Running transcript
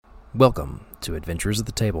Welcome to Adventures at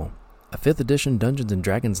the Table, a 5th edition Dungeons &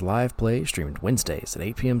 Dragons live play streamed Wednesdays at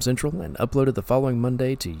 8 p.m. Central and uploaded the following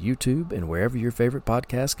Monday to YouTube and wherever your favorite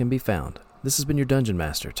podcasts can be found. This has been your Dungeon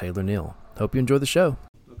Master, Taylor Neal. Hope you enjoy the show.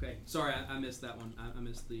 Okay, sorry, I missed that one. I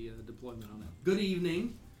missed the deployment on that. Good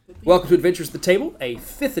evening. Welcome to Adventures at the Table, a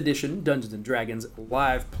 5th edition Dungeons & Dragons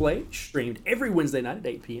live play streamed every Wednesday night at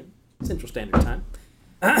 8 p.m. Central Standard Time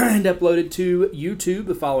and uploaded to YouTube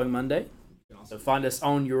the following Monday. So find us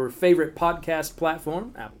on your favorite podcast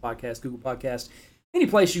platform, Apple Podcasts, Google Podcasts, any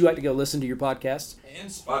place you like to go listen to your podcasts. And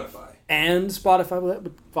Spotify. And Spotify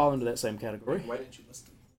would fall into that same category. Why didn't you listen?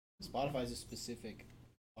 Spotify is a specific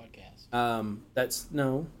podcast. That's,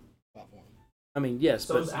 no. Platform. I mean, yes,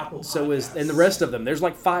 So but is Apple so is, Podcasts. and the rest of them. There's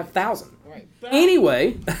like 5,000. Right.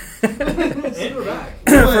 Anyway, And we're back.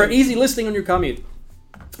 for easy listening on your commute,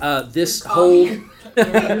 this whole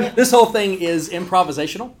thing is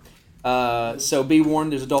improvisational. So be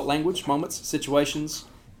warned, there's adult language, moments, situations,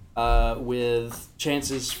 with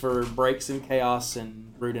chances for breaks and chaos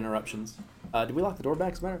and rude interruptions. Did we lock the door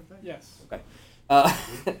back, as a matter of fact? Yes. Okay.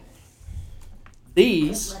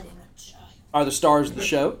 These are the stars of the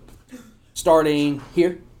show, starting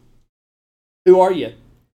here. Who are you?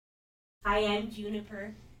 I am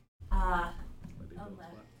Juniper, a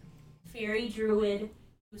fairy druid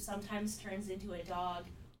who sometimes turns into a dog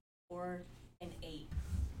or an ape.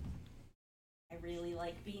 I really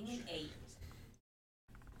like being an ape.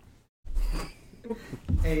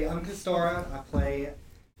 Hey, I'm Kastara. I play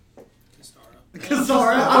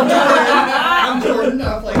Kastara. I'm Jordan.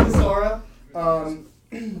 I play Kastara.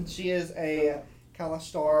 She is a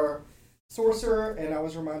Kalashtar sorcerer, and I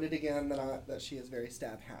was reminded again that she is very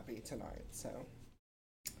stab happy tonight. So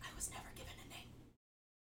I was never given a name.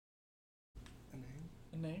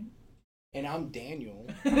 a name. And I'm Daniel.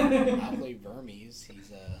 I play Vermes.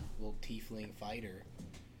 He's a little tiefling fighter.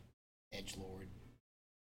 Edgelord.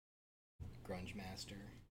 Grunge master.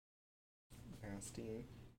 Nasty.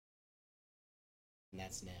 And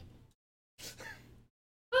that's Neb.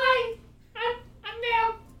 Hi, I'm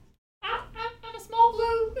Neb. I'm a small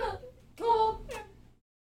blue, tall,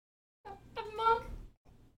 I'm a monk.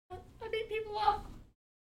 I beat people up.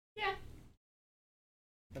 Yeah.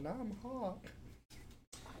 And I'm Hawk.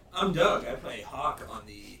 I'm Doug. I play Hawk on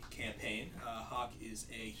the campaign. Hawk is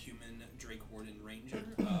a human Drake Warden Ranger,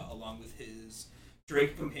 along with his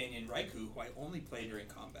Drake companion Raikou, who I only play during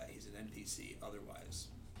combat. He's an NPC otherwise.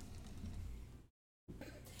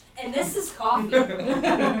 And this is coffee.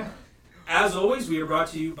 As always, we are brought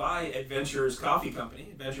to you by Adventures Coffee Company.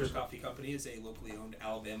 Adventures Coffee Company is a locally owned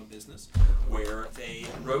Alabama business where they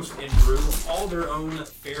roast and brew all their own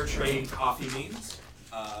fair trade coffee beans.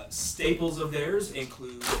 Staples of theirs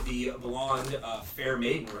include the blonde Fair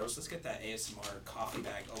Maiden roast. Let's get that ASMR coffee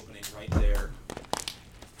bag opening right there.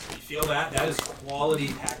 You feel that? That is quality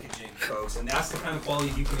packaging, folks, and that's the kind of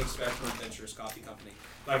quality you can expect from Adventures Coffee Company.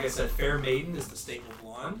 Like I said, Fair Maiden is the staple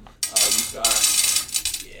blonde. You've got,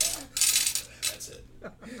 yeah, that's it.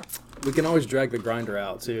 We can always drag the grinder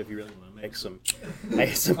out, too, if you really want to make some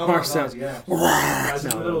ASMR sounds. Yeah. Guys,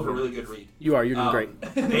 in the middle of a really good read. You're doing great.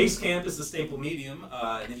 Base Camp is the staple medium,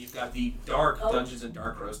 and then you've got the Dark Dungeons and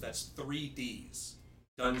Dark Roast. That's 3 Ds.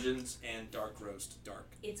 Dungeons and Dark Roast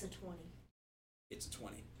Dark. It's a 20. It's a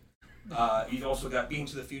 20. You've also got Being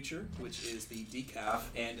to the Future, which is the decaf,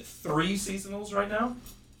 and 3 seasonals right now.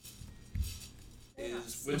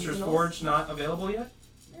 Is Winter's seasonals. Forge not available yet?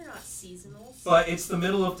 They're not seasonals. But it's the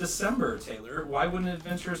middle of December, Taylor. Why wouldn't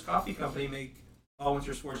Adventures Coffee Company make all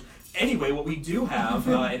Winter's Forge? Anyway, what we do have,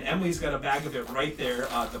 and Emily's got a bag of it right there,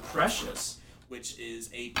 the Precious, which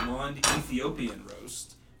is a blonde Ethiopian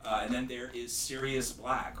roast. And then there is Sirius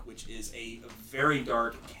Black, which is a very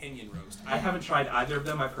dark Kenyan roast. I haven't tried either of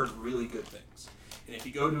them. I've heard really good things. And if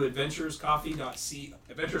you go to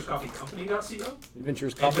adventurescoffeecompany.co,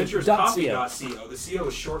 adventurescoffee.co, the CO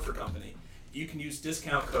is short for company. You can use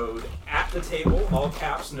discount code @the-table, all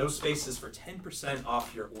caps, no spaces, for 10%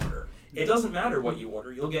 off your order. It doesn't matter what you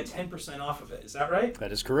order. You'll get 10% off of it. Is that right?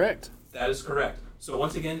 That is correct. That is correct. So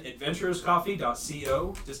once again,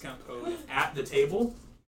 adventurescoffee.co, discount code @the-table.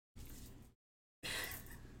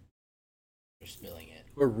 You're spilling it.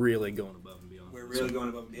 We're really going above and beyond. We're really going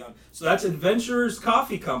above and beyond. So that's Adventures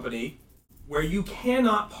Coffee Company, where you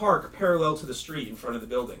cannot park parallel to the street in front of the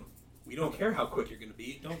building. We don't care how quick you're going to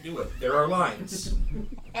be. Don't do it. There are lines.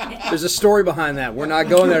 There's a story behind that. We're not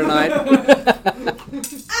going there tonight.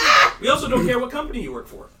 We also don't care what company you work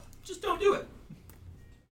for. Just don't do it.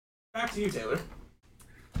 Back to you, Taylor.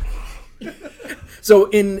 So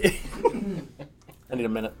I need a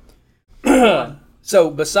minute. So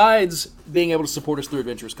besides being able to support us through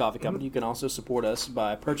Adventurers Coffee Company, you can also support us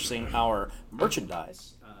by purchasing our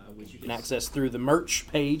merchandise, which you can access through the merch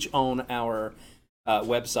page on our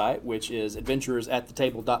website, which is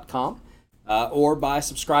adventurersathethetable.com, or by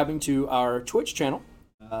subscribing to our Twitch channel,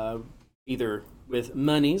 either with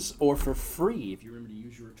monies or for free if you remember to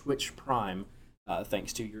use your Twitch Prime,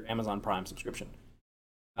 thanks to your Amazon Prime subscription.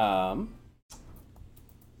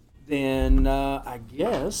 Then I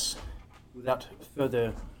guess, without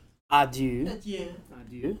further ado,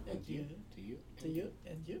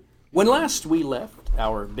 when last we left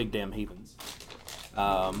our big damn heathens,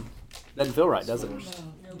 doesn't feel right, does it?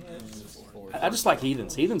 I just like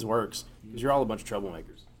heathens. Heathens works because you're all a bunch of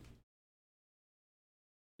troublemakers.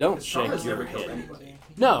 Don't shake your head.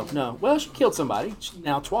 No. Well, she killed somebody.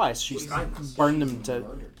 Now twice. She's burned them to...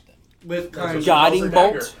 With kindness. Guiding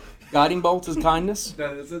bolt. Guiding bolt is kindness.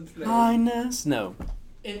 That is its name. Kindness? No.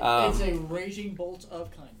 It's a raging bolt of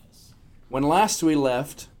kindness. When last we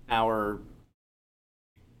left our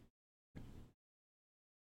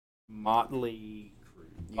motley crew...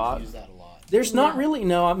 use that a lot. There's not really...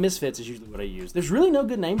 No, misfits is usually what I use. There's really no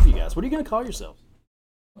good name for you guys. What are you going to call yourselves?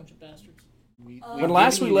 Bunch of bastards. When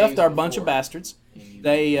last we left our bunch of bastards,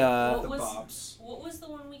 they... What was, Bobs. what was the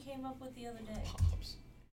one we came up with the other day? Pops.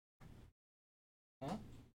 Huh?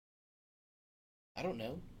 I don't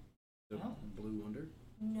know. Blue Wonder?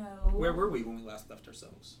 No. Where were we when we last left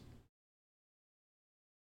ourselves?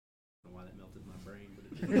 I don't know why that melted my brain,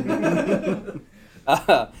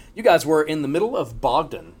 but you guys were in the middle of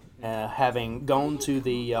Bogdan, having gone to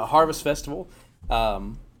the Harvest Festival.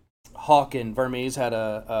 Hawk and Vermes had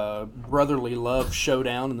a brotherly love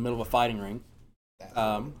showdown in the middle of a fighting ring.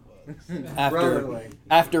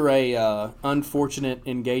 After a unfortunate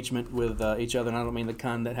engagement with each other, and I don't mean the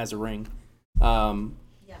kind that has a ring. Yeah,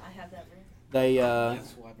 I have that ring. They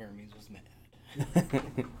That's why Vermes was mad.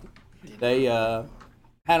 they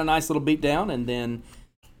had a nice little beat down, and then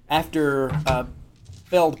after a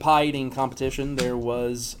failed pie eating competition, there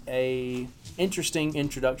was a interesting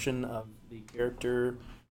introduction of the character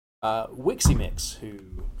Wixymix, who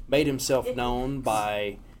made himself known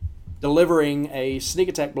by delivering a sneak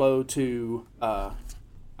attack blow to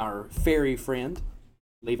our fairy friend,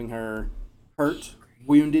 leaving her hurt,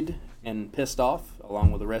 wounded, and pissed off,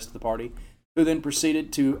 along with the rest of the party, who then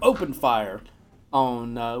proceeded to open fire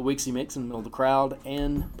on Wixymix in the middle of the crowd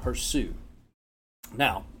and pursue.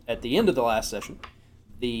 Now, at the end of the last session,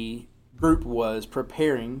 the group was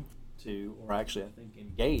preparing to, or actually I think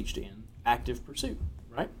engaged in, active pursuit,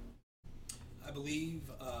 right? I believe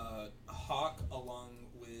Hawk, along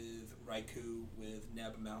with Raikou, with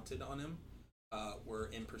Neb mounted on him, were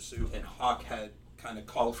in pursuit, and Hawk had kind of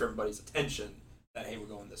called for everybody's attention that, hey, we're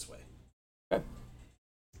going this way. Okay.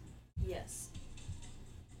 Yes.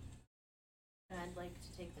 And I'd like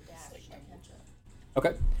to take the dash and catch up.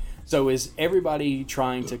 Okay. So is everybody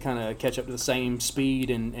trying to kind of catch up to the same speed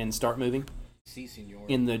and start moving Si, senor.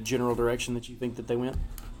 in the general direction that you think that they went?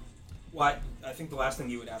 Well, I think the last thing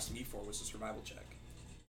you had asked me for was a survival check,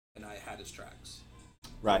 and I had his tracks.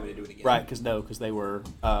 Right. Want me to do it again? Right, because they were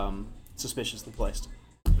suspiciously placed.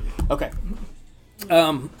 Okay.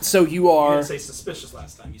 So you You are... didn't say suspicious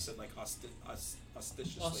last time. You said like ostentiously.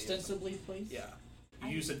 Ostensibly, please. Yeah. You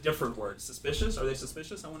used a different word. Suspicious? Are they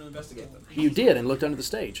suspicious? I want to investigate them. You did, and looked under the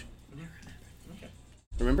stage. Okay.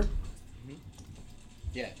 Remember?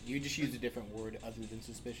 Yeah, you just used a different word other than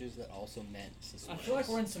suspicious that also meant I suspicious. feel like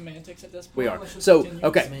we're in semantics at this point. We are. We should So, continue.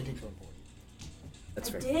 okay. Semantics are important. That's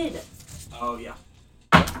I fair. did. Oh, yeah.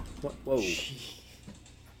 Whoa.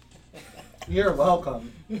 You're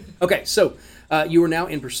welcome. Okay, so you are now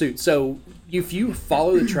in pursuit. So if you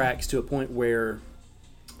follow the tracks to a point where...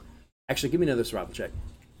 Actually, give me another survival check.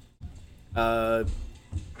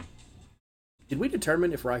 Did we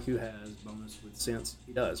determine if Raikou has bonus with sense?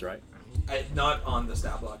 He does, right? Not on the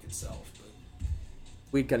stat block itself, but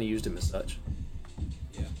We'd kind of used him as such.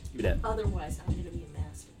 yeah. Give me that. Otherwise, I'm going to be a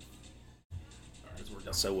master. It's worked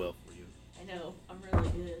out so well for you. I know. I'm really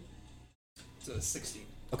good. It's a 16.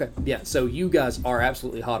 Okay, yeah, so you guys are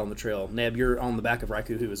absolutely hot on the trail. Neb, you're on the back of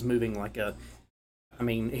Raikou, who is moving like a... I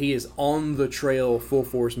mean, he is on the trail, full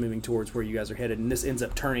force, moving towards where you guys are headed, and this ends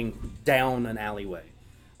up turning down an alleyway.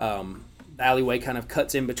 The alleyway kind of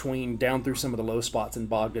cuts in between, down through some of the low spots in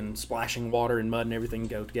Bogdan, splashing water and mud and everything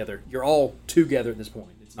go together. You're all together at this point.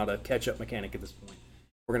 It's not a catch-up mechanic at this point.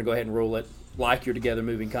 We're going to go ahead and roll it like you're together,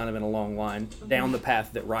 moving kind of in a long line, down the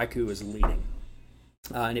path that Raikou is leading.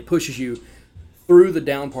 And it pushes you through the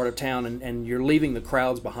down part of town, and you're leaving the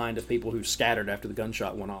crowds behind of people who scattered after the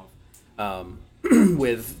gunshot went off,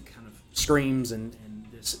 with kind of screams and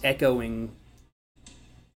this echoing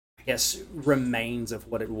I guess, remains of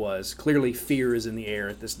what it was. Clearly, fear is in the air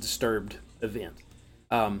at this disturbed event.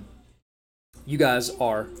 You guys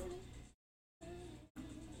are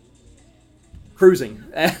cruising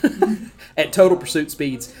at total pursuit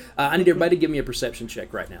speeds. I need everybody to give me a perception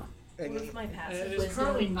check right now. With my passive It is wisdom.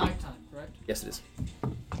 currently nighttime, correct? Yes, it is.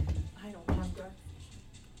 I don't have dark.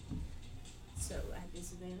 So at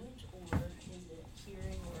disadvantage, or is it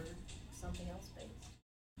hearing or something else based?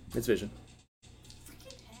 It's vision.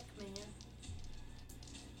 Freaking heck,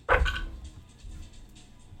 man.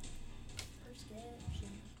 Perception.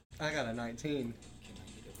 I got a 19.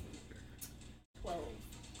 12.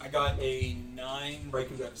 I got a 9.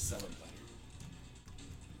 Raikou got a 7.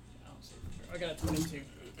 I don't see it. I got a 22.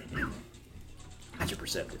 How's your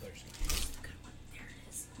perceptive? There it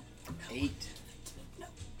is. 8.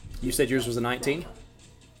 You said yours was a 19?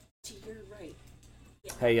 To your right.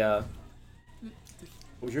 Hey, what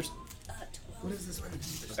was yours? 12. What is this one?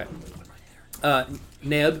 Okay.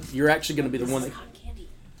 Neb, you're actually going to be the one that... Cotton candy.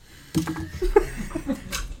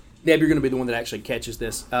 Neb, you're going to be the one that actually catches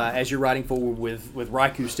this. As you're riding forward with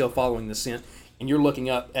Raikou still following the scent, and you're looking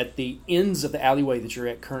up at the ends of the alleyway that you're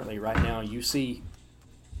at currently right now, you see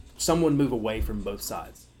someone move away from both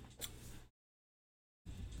sides.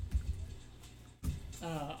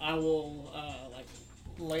 I will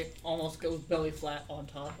almost go belly flat on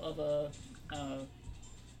top of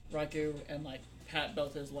Raikou and pat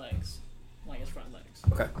both his legs, his front legs.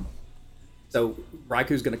 Okay. So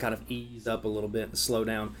Raikou's going to kind of ease up a little bit and slow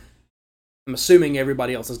down. I'm assuming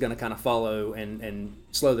everybody else is going to kind of follow and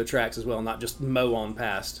slow their tracks as well, not just mow on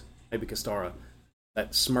past. Maybe Kastara.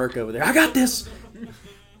 That smirk over there. I got this!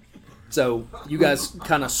 So you guys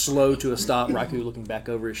kind of slow to a stop, Raikou looking back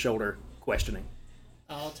over his shoulder, questioning.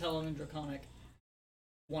 I'll tell him in Draconic,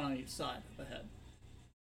 one on each side of the head.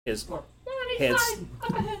 His Or one on each head, side of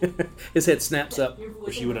the head. his head snaps up, Your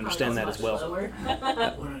which you would understand that as well. One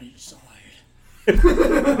on each side.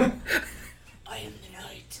 I am the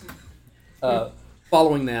knight.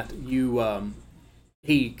 Following that,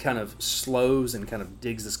 he kind of slows and kind of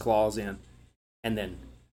digs his claws in, and then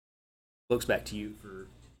looks back to you for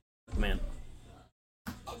command.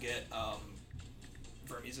 I'll get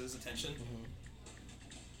Vermes' attention.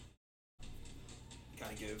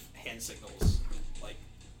 Kind of give hand signals,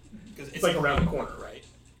 because it's around the corner, right?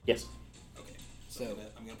 Yes, Okay. So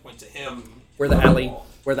I'm gonna point to him. where the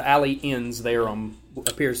alley ends, there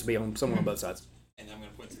appears to be on someone on both sides. And I'm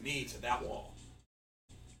gonna point to me to that wall.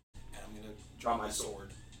 And I'm gonna draw my sword.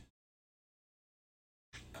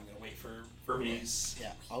 I'm gonna wait for Vermes.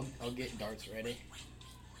 Yeah, I'll get darts ready.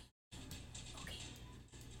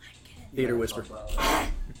 Theater whisper.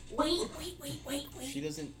 Wait. She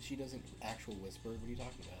doesn't actual whisper. What are you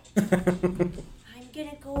talking about? I'm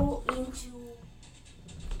gonna go into.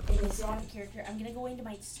 It is out of character. I'm gonna go into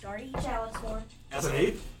my starry chalice form. As an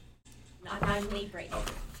ape? Not I'm an ape right now.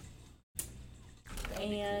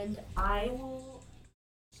 And I will.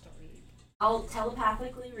 I'll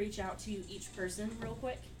telepathically reach out to each person real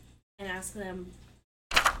quick and ask them,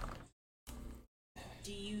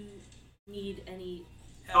 do you need any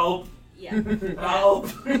Help! Yeah. Help!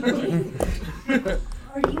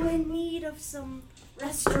 Are you in need of some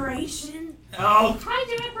restoration? Help! Hi,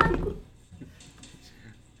 Jennifer.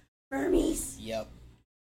 Burmese. Yep.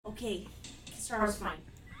 Okay, Kastara's fine.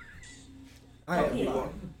 I Okay. am.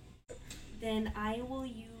 Then I will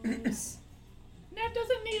use. Ned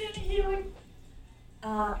doesn't need any healing.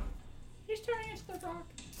 Uh, He's turning into the rock,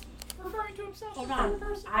 referring to himself hold as the on.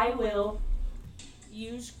 person. I will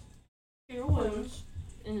use Cure Wounds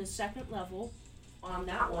in the second level on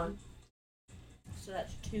that one. So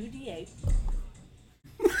that's 2d8.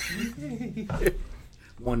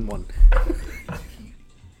 1-1.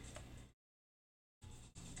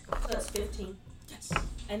 So that's 15. Yes.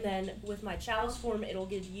 And then with my chalice form, it'll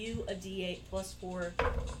give you a d8 plus 4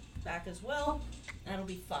 back as well. That'll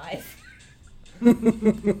be 5.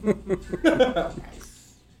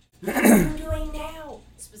 What are you doing now?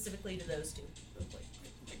 Specifically to those two. Real quick.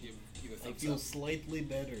 I give you a I thumbs feel up. slightly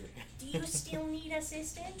better. Do you still need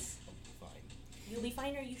assistance? Fine. You'll be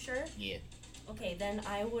fine, are you sure? Yeah. Okay, then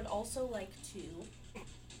I would also like to.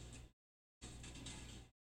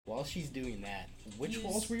 While she's doing that, which Use-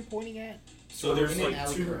 walls were you pointing at? So there's in an like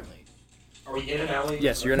alley two. currently. Are we in an alley?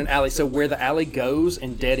 Yes, you're in an alley. So where the alley goes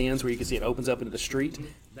and dead ends, where you can see it opens up into the street,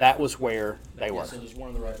 that was where they were. Yeah, so there's one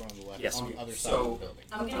on the right, one on the left, Yes. on the other side So- of the building.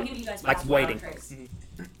 I'm gonna give you guys Like pass waiting. without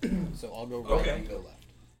trace. So I'll go right Okay. and go left.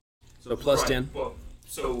 So plus Right, 10. Well,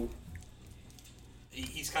 so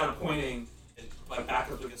he's kind of pointing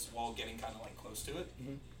back up against the wall, getting kind of close to it,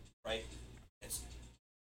 Mhm. right? It's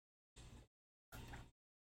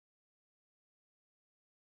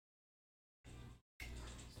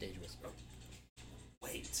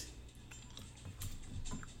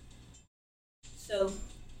So,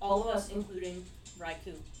 all of us, including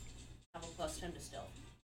Raikou, have a +10 to stealth.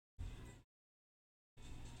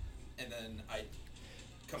 And then I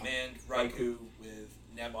command Raikou with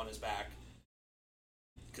Neb on his back,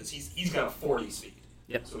 because he's got a 40 speed.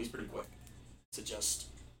 Yep. So he's pretty quick. To just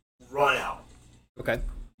run out. Okay.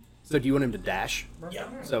 So do you want him to dash? Yeah.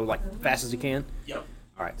 So like fast as he can? Yep.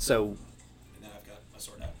 All right. So And then I've got my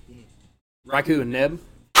sword out. Raikou and Neb,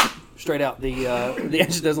 straight out the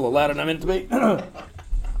engine does a little louder than I meant it to be.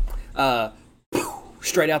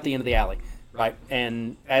 Straight out the end of the alley, right?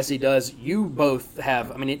 And as he does, you both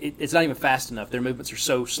have. I mean, it's not even fast enough. Their movements are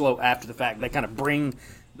so slow after the fact. They kind of bring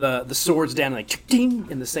the swords down and like ding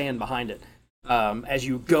in the sand behind it. As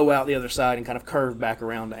you go out the other side and kind of curve back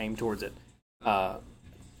around to aim towards it. Come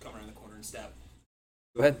around the corner and stab.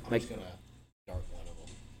 Go ahead. I'm just gonna dart one of them.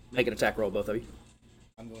 Make an attack roll, both of you.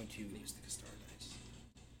 I'm going to Use the star dice.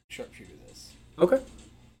 sharpshooter this. Okay.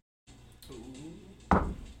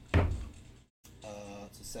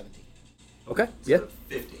 It's a 17. Okay. Yeah.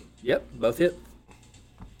 15. Yep. Both hit.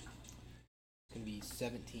 It's gonna be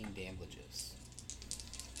 17 damages.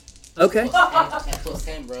 Okay. And plus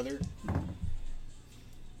 10, brother.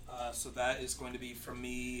 So that is going to be from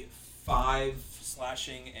me 5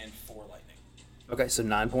 slashing and 4 lightning. Okay. So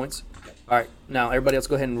 9 points. Yep. All right. Now everybody else,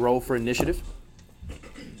 go ahead and roll for initiative.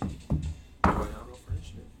 Going out roll for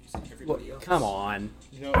initiative. Using Well, everybody else. come on.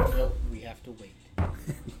 No, we have to wait. I like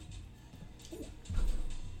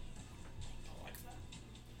that.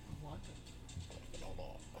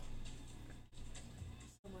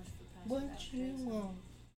 So much for passive What you actions. want?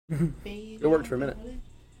 It worked for a minute.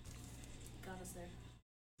 Got us there.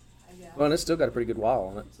 Yeah. Well, and it's still got a pretty good while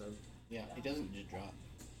on it. So Yeah, it doesn't just drop.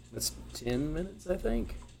 it's 10 minutes, I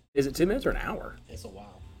think. Is it 10 minutes or an hour? It's a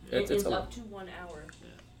while. It is a up to 1 hour.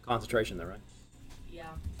 concentration, though, right? Yeah.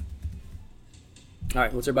 All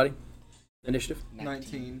right. What's everybody? Initiative.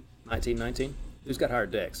 19 19. Who's got higher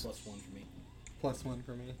decks? Plus 1 for me. +1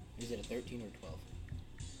 for me. Is it a 13 or 12?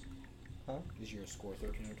 Huh? Is your score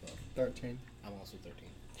 13 or 12? 13. I'm also 13.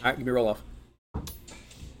 All right. Give me a roll off.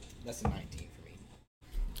 That's a 19 for me.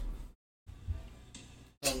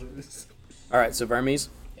 I'll lose. All right. So Vermes.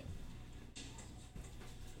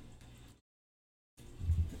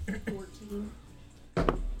 14.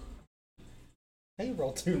 Hey, you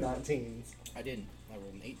rolled 2 19s. I didn't. I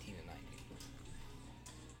rolled an 18 and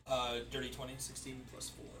 19. Dirty 20, 16 plus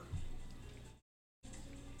 4.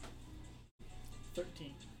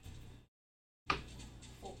 13.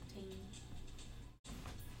 14.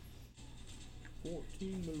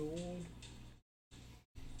 14, my lord.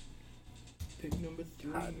 Pick number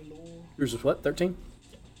 3, my lord. Yours is what? 13.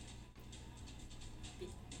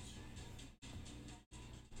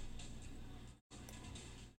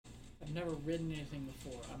 I've never ridden anything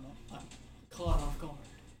before. I'm caught off guard.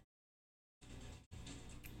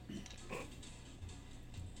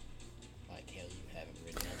 Like hell, you haven't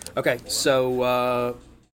ridden that Okay. before. So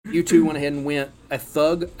you two went ahead and went. A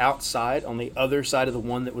thug outside on the other side of the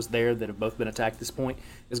one that was there that have both been attacked at this point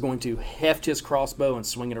is going to heft his crossbow and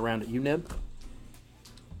swing it around at you, Neb.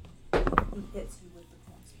 He hits you with the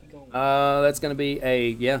crossbow. That's going to be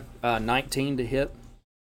a 19 to hit.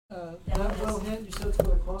 That well hit, you said it's with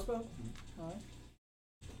a crossbow? Alright.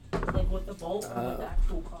 Like with the bolt or with the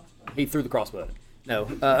actual crossbow? He threw the crossbow at it. No.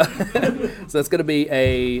 So that's going to be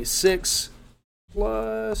a 6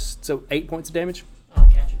 plus, so 8 points of damage. I'll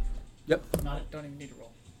catch it. Yep. Don't even need to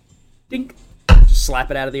roll. Dink. Just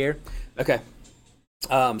slap it out of the air. Okay.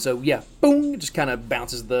 So yeah, boom. It just kind of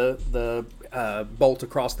bounces the bolt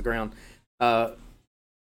across the ground.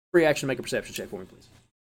 Free action. Make a perception check for me, please.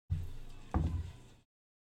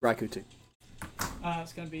 Raikou 2.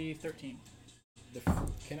 It's gonna be 13.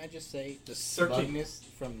 Can I just say the 13. smugness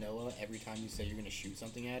from Noah every time you say you're gonna shoot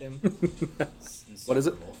something at him? What is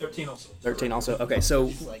it? 13 also. 13 also. Okay, so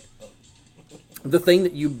He's like, oh. the thing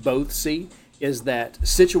that you both see is that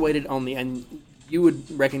situated on the, and you would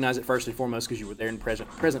recognize it first and foremost because you were there and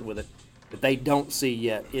present with it, that they don't see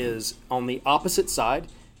yet is on the opposite side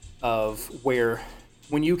of where,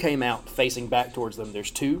 when you came out facing back towards them,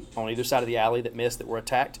 there's two on either side of the alley that missed that were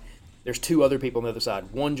attacked. There's two other people on the other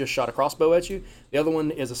side. One just shot a crossbow at you. The other one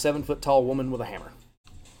is a 7-foot tall woman with a hammer.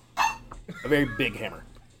 A very big hammer.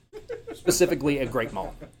 Specifically a great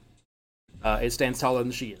maul. It stands taller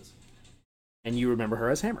than she is. And you remember her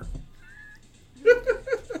as Hammer. Do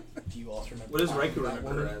you also remember? What does talking Raikou to that remember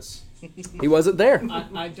her woman? as? He wasn't there.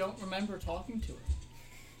 I don't remember talking to her.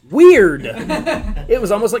 Weird. It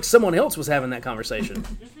was almost like someone else was having that conversation.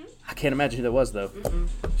 I can't imagine who that was, though.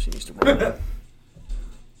 She used to roll that.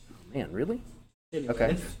 Oh, man, really? Anyway.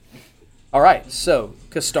 Okay. All right, so,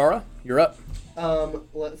 Kastara, you're up.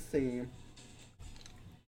 Let's see.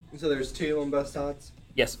 So there's 2 on both sides.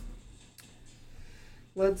 Yes.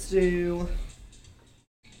 Let's do.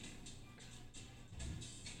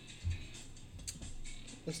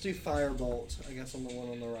 Let's do firebolt. I guess on the one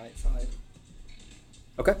on the right side.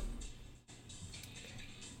 Okay.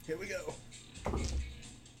 Here we go.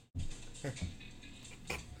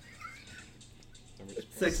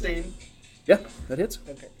 16. Yeah, that hits.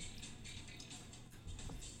 Okay.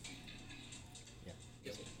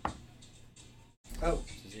 Oh,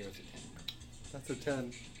 0 to 10. that's a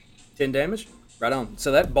 10. 10 damage. Right on.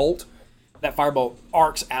 So that firebolt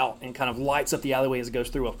arcs out and kind of lights up the alleyway as it goes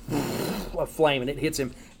through a flame, and it hits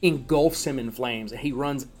him, engulfs him in flames, and he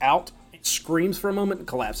runs out, screams for a moment, and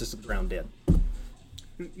collapses to the ground dead.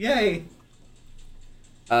 Yay!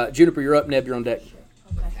 Juniper, you're up. Neb, you're on deck.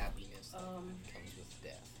 Okay. Happiness comes with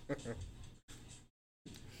death.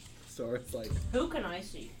 So it's like. Who can I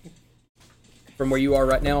see? From where you are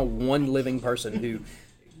right now, one living person who,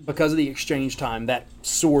 because of the exchange time, that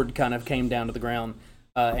sword kind of came down to the ground,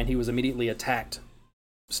 and he was immediately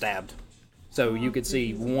stabbed. So you could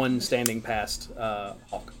see one standing past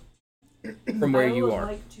Hawk from where you are. I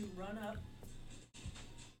would like to run up.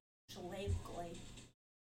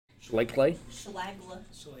 Schlagla? Schlagla.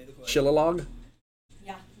 Shillalog?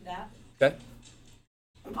 Yeah, that. Okay.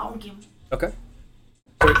 Bonk him. Okay.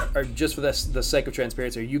 Or just for the sake of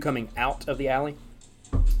transparency, are you coming out of the alley?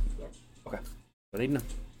 Yep. Okay. I need to know.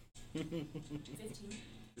 15.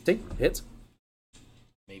 15 hits.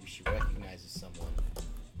 Maybe she recognizes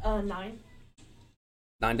someone. 9.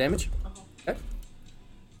 9 damage. Uh-huh.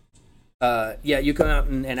 Okay. Yeah, you come out,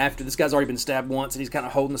 and after this guy's already been stabbed once, and he's kind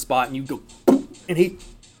of holding the spot, and you go, boop, and he,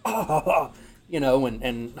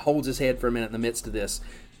 and holds his head for a minute in the midst of this.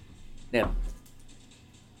 Now,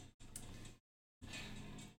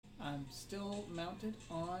 I'm still mounted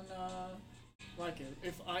on Raikou.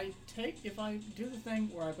 If I do the thing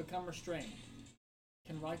where I become restrained,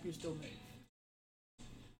 can Raikou still move?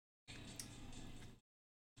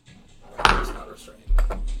 It's not restrained.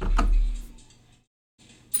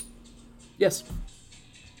 yes.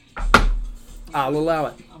 I'll allow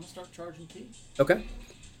it. I'm gonna start charging ki. Okay.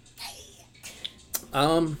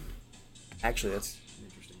 Actually, that's an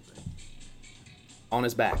interesting thing. On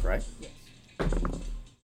his back, right? Yes.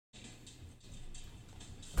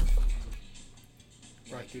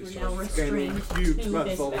 We're now restrained huge to his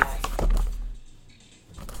muscles. back.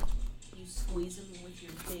 You squeeze him with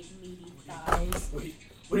your big meaty thighs.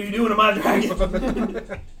 What are you doing to my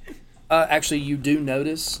dragon? Actually, you do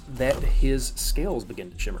notice that his scales begin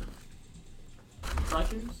to shimmer.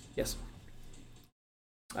 Raikou's? Yes.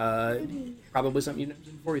 Probably something you've never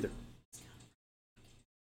seen before either.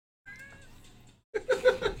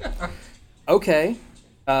 Okay.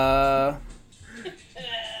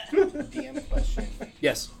 DM question.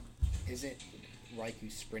 Yes. Isn't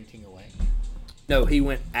Raikou sprinting away? No, he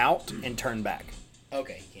went out and turned back.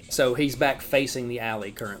 Okay, he came back. So he's back facing the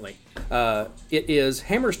alley currently. It is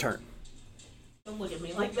Hammer's turn. Don't look at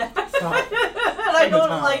me like that. I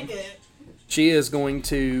don't like it. She is going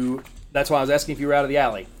to... That's why I was asking if you were out of the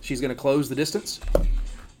alley. She's going to close the distance.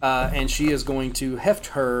 And she is going to heft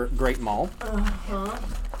her Great Maul. Uh-huh.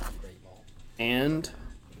 Great ball. And...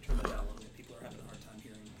 Turn that down a little bit. People are having a hard time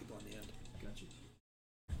hearing people on the end. Gotcha.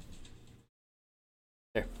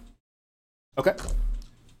 There. Okay.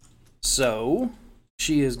 So,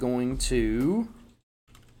 she is going to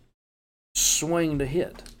swing to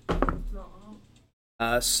hit.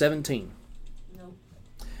 No. 17.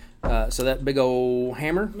 No. So that big old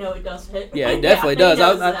hammer? No, it does hit. Yeah, it definitely Yeah, does. it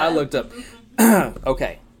does I that. looked up.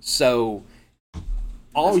 Okay, so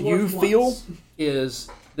all That's you worth feel once. is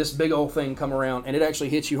this big old thing come around, and it actually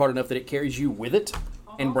hits you hard enough that it carries you with it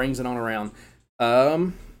and brings it on around.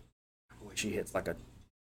 Boy, she hits like a...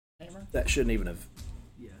 Hammer? That shouldn't even have...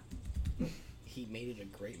 He made it a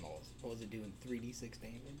great maul. What was it doing? 3d6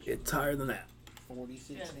 damage? It's higher than that.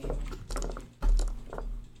 46 Yeah. damage?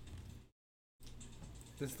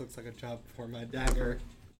 This looks like a job for my dagger.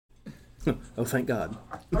 Oh, thank God.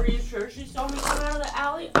 Are you sure she saw me come out of the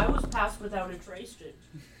alley? I was passed without a trace.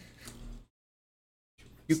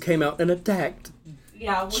 You came out and attacked.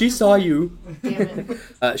 Yeah. She saw you. Damn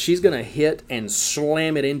it. She's going to hit and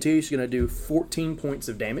slam it into you. She's going to do 14 points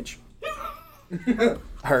of damage.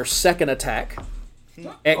 Her second attack,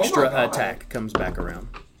 extra God. attack, comes back around,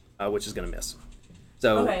 which is going to miss.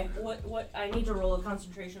 So, Okay. What? I need to roll a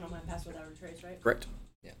concentration on my pass without a trace, right? correct.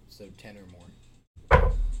 Yeah, so 10 or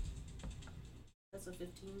more. That's a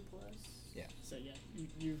 15 plus. Yeah. So yeah,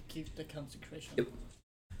 you keep the consecration. Yep.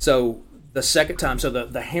 So the second time, so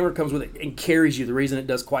the hammer comes with it and carries you. The reason it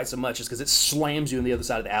does quite so much is because it slams you on the other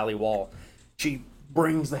side of the alley wall. She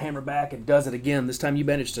brings the hammer back and does it again. This time you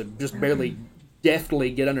manage to just barely deftly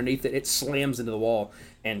get underneath it. It slams into the wall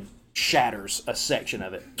and shatters a section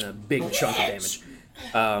of it, a big chunk of damage.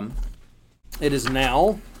 It is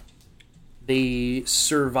now the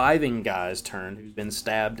surviving guy's turn, who's been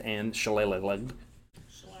stabbed and shillelaghed.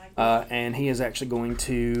 And he is actually going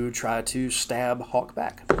to try to stab Hawk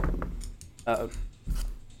back. Does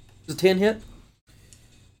a 10 hit?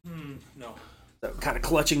 No. So kind of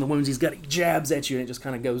clutching the wounds he's got, he jabs at you, and it just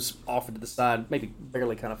kind of goes off into the side, maybe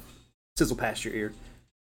barely kind of sizzle past your ear.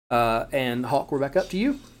 And Hawk, we're back up to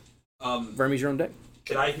you. Vermes, you're on deck.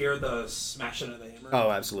 Could I hear the smashing of the hammer? Oh,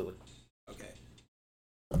 absolutely. Okay.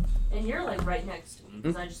 And you're like right next to me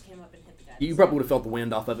because I just came up and hit the guy. You probably would have felt the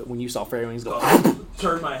wind off of it when you saw Fairy Wings go.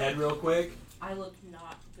 Turn my head real quick. I look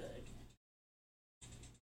not good.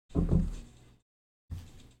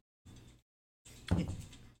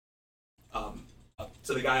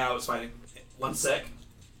 To the guy I was fighting. 1 sec.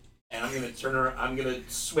 And I'm gonna turn around. I'm gonna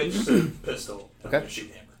switch to pistol. And Okay. I'm gonna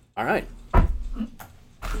shoot the hammer. All right.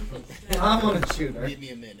 I'm on a shooter. Give me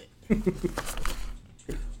a minute.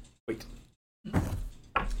 Wait.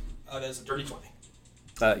 That's a dirty 20.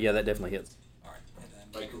 Yeah, that definitely hits. All right. And then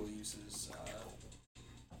Michael uses.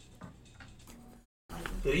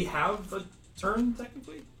 Did he have a turn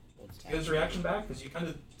technically? Get his reaction back because you kind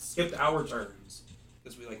of skipped our turns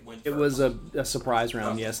because we like went. It was a surprise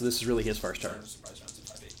round, yeah, so this is really his first turn. Surprise rounds at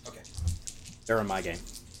 5-8. Okay. They're in my game.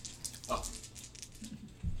 Oh.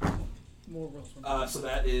 More rolls. So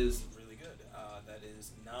that is really good. That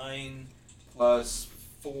is 9 plus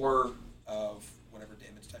 4 of whatever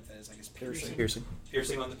damage type that is. I guess piercing.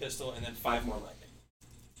 Piercing on the pistol, and then 5 more lightning.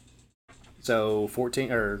 So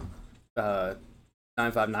 14 or 9,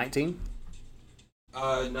 5, 19.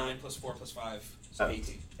 9 plus 4 plus 5, so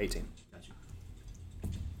 18. 18. Gotcha.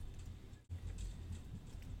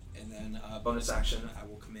 And then bonus action, I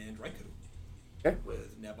will command Raikou. Okay.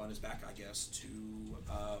 With Neb on his back, I guess, to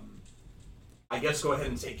go ahead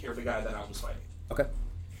and take care of the guy that I was fighting. Okay.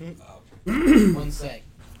 1 sec.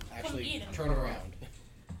 Actually, eat him. turn around.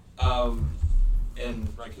 And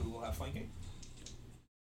Raikou will have flanking.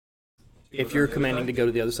 If you're commanding to go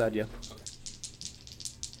to the other side, yeah. Okay.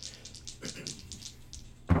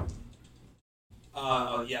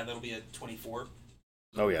 Yeah, that'll be a 24.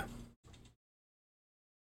 Oh yeah.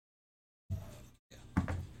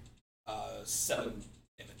 7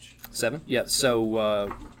 damage. 7. Yeah.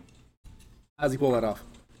 So how's he pull that off?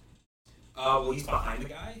 Well, he's behind the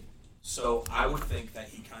guy, so I would think that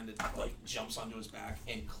he kind of like jumps onto his back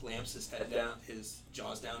and clamps his head down, his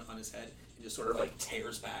jaws down on his head, and just sort of like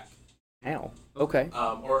tears back. Ow. Okay.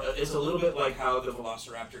 Or it's a little bit like how the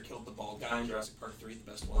Velociraptor killed the bald guy in Jurassic Park 3,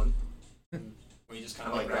 the best one, where he just kind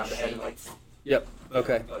of like grabbed the head and like. Yep.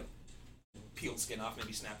 Okay. Like peeled skin off,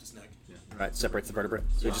 maybe snapped his neck. Right. Separates the vertebrae.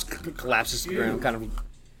 So he just collapses to the ground, kind of.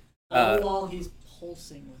 All while he's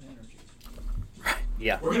pulsing with energy.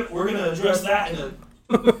 Yeah. We're gonna address that in a.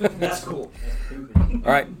 That's cool.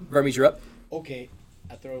 All right, Vermes, you're up. Okay,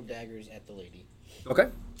 I throw daggers at the lady. Okay.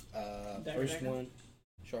 First Dagger? one,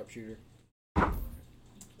 sharpshooter.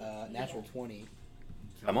 Natural 20.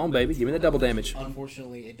 Come on, baby. Give me the double damage.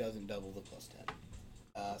 Unfortunately, it doesn't double the plus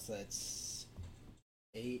 10. So that's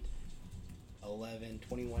 8, 11,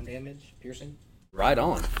 21 damage, piercing. Right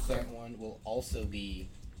on. Second one will also be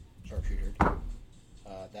sharpshooter.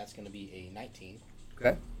 That's going to be a 19. Okay.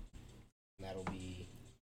 And that'll be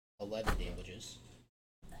 11 damages.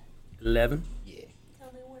 11. Yeah.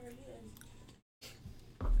 Tell me where he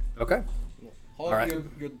is. Okay. Hulk, All right.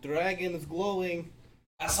 your dragon is glowing.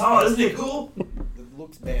 I saw. Isn't it cool? It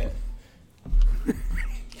looks bad.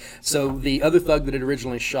 So the other thug that had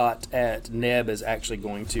originally shot at Neb is actually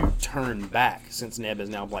going to turn back, since Neb is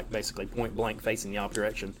now like basically point blank facing the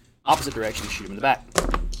opposite direction to shoot him in the back.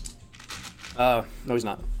 No, he's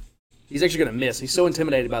not. He's actually going to miss. He's so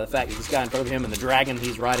intimidated by the fact that this guy in front of him and the dragon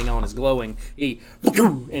he's riding on is glowing.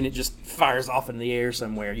 And it just fires off in the air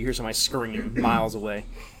somewhere. You hear somebody scream miles away.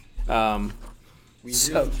 We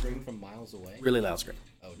So- really scream from miles away. Really loud scream.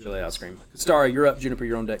 Oh, Really loud scream. Starry, you're up. Juniper,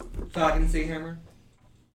 you're on deck. So I can see hammer.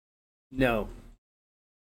 No.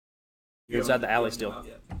 You're inside the alley still.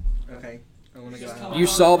 Okay. I want to go Just out. You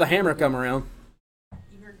saw the hammer come around.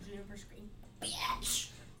 You heard Juniper scream.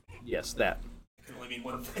 Yes, that. I can only mean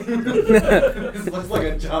one thing. This looks like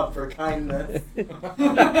a job for kindness. I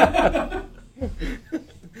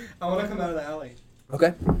want to come out of the alley.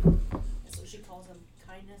 Okay. That's what she calls him,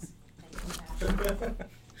 kindness and compassion.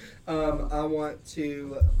 I want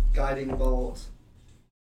to guiding bolt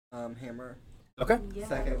hammer, Okay. Yeah.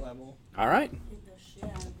 second level. All right. Hit the shit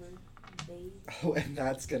out of her, babe. Oh, and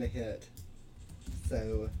that's gonna hit.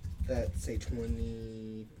 So That's a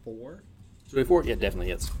 24. 24? Yeah, definitely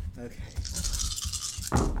hits. Okay.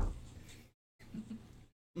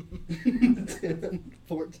 10,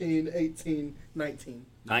 14, 18, 19.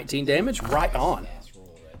 19 damage? Right on. Ass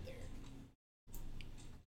roll right there.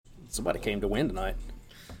 Somebody came to win tonight.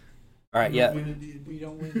 All right, yeah. We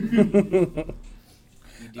don't win.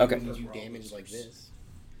 You do Okay. when you do damage like this.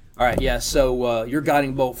 All right, yeah, so your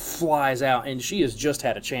guiding bolt flies out, and she has just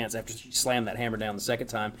had a chance after she slammed that hammer down the second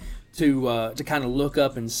time to kind of look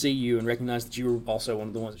up and see you and recognize that you were also one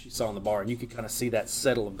of the ones that she saw in the bar, and you could kind of see that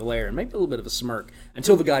settle of glare and maybe a little bit of a smirk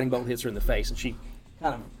until the guiding bolt hits her in the face, and she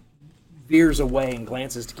kind of veers away and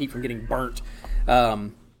glances to keep from getting burnt.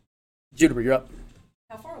 Juniper, you're up.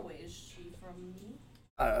 How far away is she from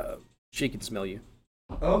me? She can smell you.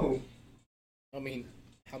 Oh. I mean,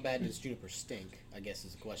 how bad does Juniper stink? I guess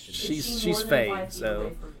is the question. She's Is she more than fey, 5 feet so-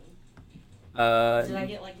 away from me? Did I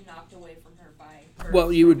get knocked away from her by her?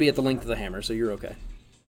 Well, you would be at the length of the hammer, so you're okay.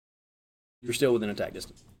 You're still within attack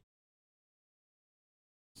distance.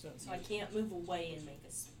 So I can't move away and make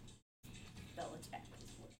a spell attack.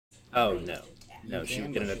 Oh, Ranged no. attack. No, You she'll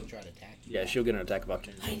can, get but an she'll try to attack you. yeah, she'll get an attack of I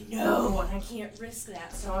opportunity. know, and I can't risk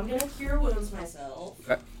that, so I'm gonna cure wounds myself.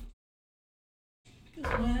 Okay.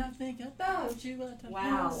 When I think about you, I talk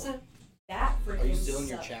Wow. myself. That freaking Are you still in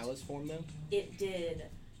your sucked. chalice form though? It did.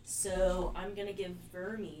 So I'm gonna give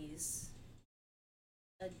Vermes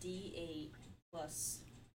a D8 plus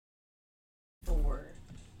 4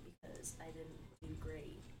 because I didn't do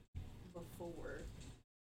great before,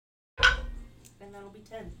 and that'll be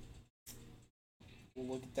 10. Well,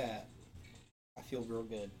 look at that. I feel real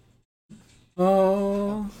good.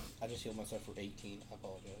 Oh. I just healed myself for 18. I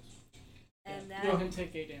apologize. And Go ahead that and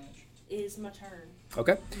take 8 damage. is my turn.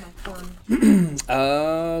 Okay. My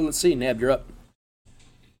turn. Let's see, Neb, you're up.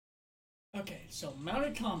 Okay, so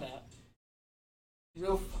mounted combat.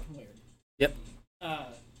 Real fucking weird. Yep.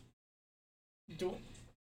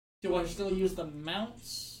 Do I still use the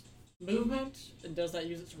mount's movement? And does that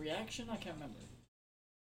use its reaction? I can't remember.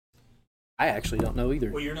 I actually don't know either.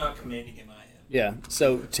 Well, you're not commanding him, I am. Yeah,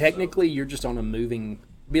 so technically you're just on a moving,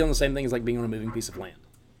 be on the same thing as like being on a moving piece of land.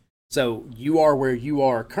 So you are where you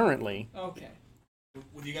are currently. Okay.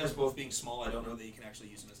 With you guys both being small, I don't know that you can actually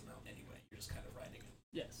use him as a mount anyway. You're just kind of riding him.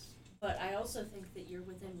 Yes. But I also think that you're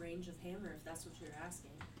within range of hammer if that's what you're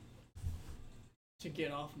asking. To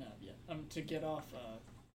get off Neb, yeah. To get off,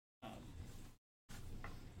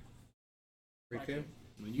 Riku?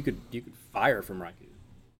 I mean, you could fire from Raikou.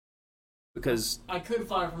 Because I could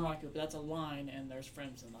fire from Raikou, but that's a line, and there's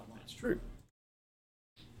friends in that line. that's true.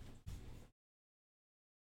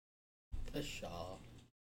 Pshaw.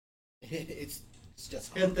 it's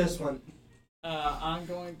just Hit this one. I'm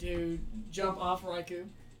going to jump off Raikou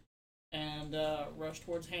and rush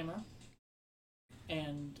towards Hammer.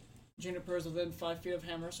 And Juniper is within 5 feet of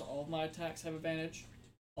Hammer, so all of my attacks have advantage.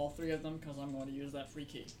 All 3 of them, because I'm going to use that free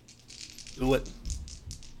key. Do it.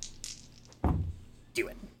 Do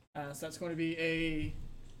it. So that's going to be a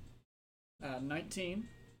 19.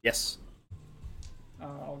 Yes.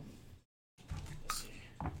 Let's see.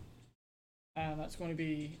 And that's going to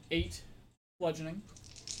be 8 bludgeoning.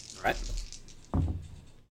 All right.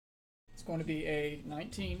 It's going to be a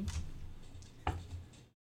 19.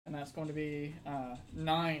 And that's going to be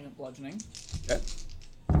 9 bludgeoning. Okay.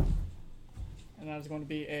 And that is going to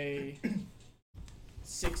be a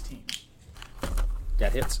 16.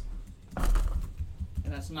 That hits.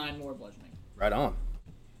 And that's 9 more bludgeoning. Right on.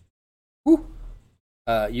 Woo.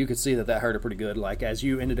 You could see that hurt her pretty good. Like, as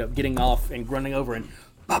you ended up getting off and running over and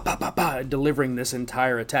delivering this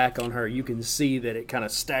entire attack on her, you can see that it kind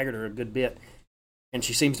of staggered her a good bit. And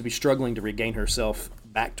she seems to be struggling to regain herself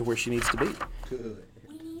back to where she needs to be. Good.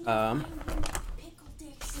 We need to find where Pickle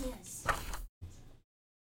Dix is.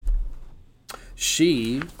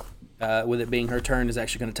 She, with it being her turn, is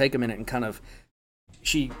actually going to take a minute and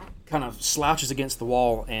she kind of slouches against the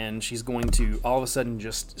wall, and she's going to all of a sudden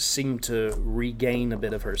just seem to regain a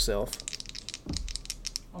bit of herself.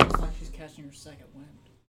 Almost like she's catching her second wind.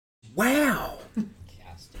 Wow!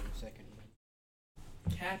 casting second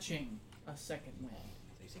wind. Catching a second wind.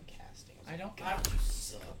 So you said casting. I don't. God, you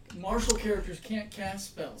suck. Martial characters can't cast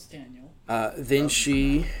spells, Daniel. Then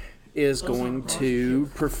she is going to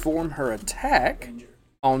perform her attack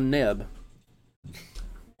on Neb.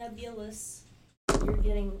 Nebulous. You're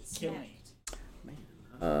getting Kill smacked.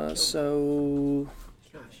 me. So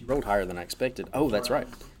she rolled higher than I expected. Oh, that's right.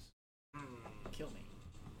 Kill me.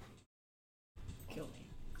 Kill me.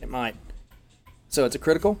 It might. So it's a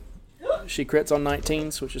critical. She crits on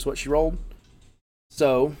 19s, which is what she rolled.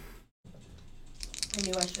 So I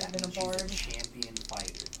knew I should have been a bard. Champion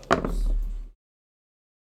fighter, folks.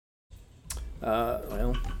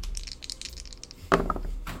 Well.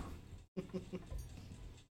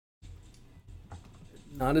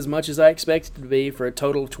 Not as much as I expected it to be for a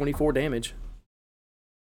total of 24 damage.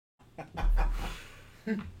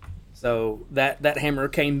 So that hammer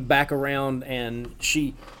came back around and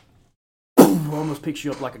she almost picks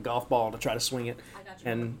you up like a golf ball to try to swing it. I got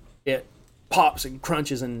you. And it pops and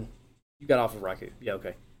crunches and you got off of Raikou. Yeah,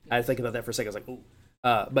 okay. I had to think about that for a second. I was like, ooh.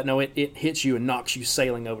 But no, it hits you and knocks you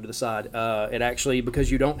sailing over to the side. It actually,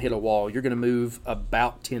 because you don't hit a wall, you're going to move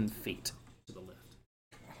about 10 feet to the left.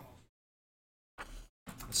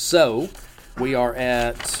 So, we are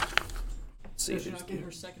at... Let's see. Does she not get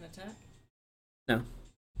her second attack? No.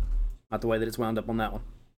 Not the way that it's wound up on that one.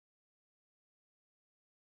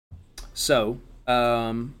 So,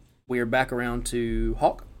 we are back around to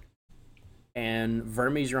Hawk. And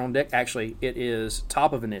Vermes, you're on deck. Actually, it is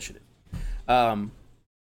top of initiative.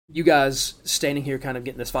 You guys standing here kind of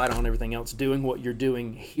getting this fight on and everything else, doing what you're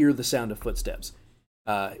doing, hear the sound of footsteps.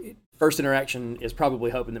 First interaction is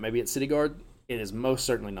probably hoping that maybe it's City Guard. It is most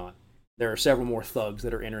certainly not. There are several more thugs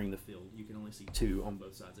that are entering the field. You can only see 2 on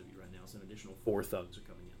both sides of you right now, so an additional 4 thugs are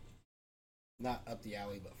coming in. Not up the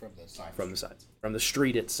alley, but from the side. From the sides. From the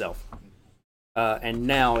street itself. And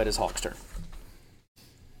now it is Hawk's turn.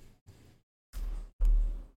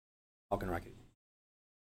 Hawk and Raikou.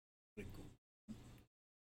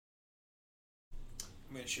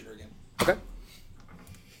 I'm going to shoot her again. Okay.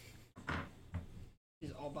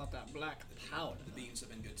 He's all about that black powder. The beans have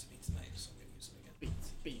been good to me tonight, so I'm going to use them again.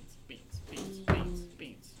 Beans.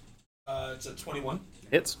 It's a 21.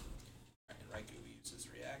 Hits. And Raikou uses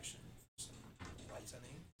reaction for some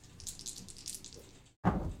lightning.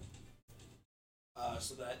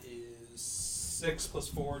 So that is 6 plus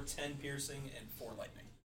 4, 10 piercing, and 4 lightning.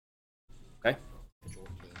 Okay.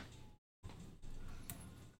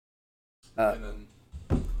 And then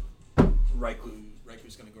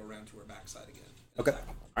Raiku's going to go around to her backside again. Okay. Attack.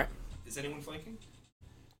 All right. Is anyone flanking?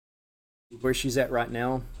 Where she's at right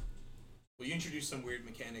now. Well, you introduced some weird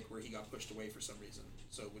mechanic where he got pushed away for some reason.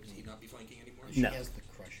 So would he not be flanking anymore? She No. has the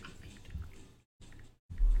crusher beat.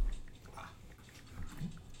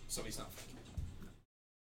 So he's not flanking.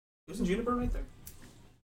 Wasn't Juniper right there?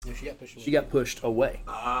 No, she got pushed away. She got pushed away.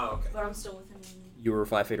 Ah, okay. But I'm still within. You were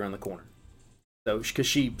 5 feet around the corner. So, because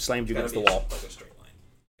she slammed you against the wall. Like a straight line.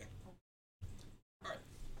 Okay.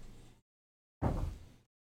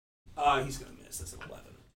 Alright. He's going to miss. That's an 11.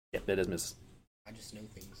 Yep, that is miss. I just know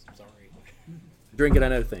things. I'm sorry. Drink it, I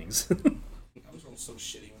know things. I was rolling so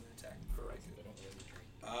shitty when they're attacking for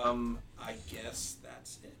Raikou. I guess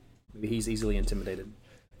that's it. Maybe he's easily intimidated.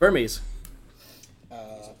 Burmese. He's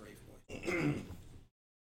a brave boy.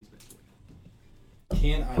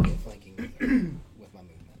 Can I get flanking with her with my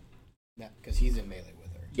movement? No, because he's in melee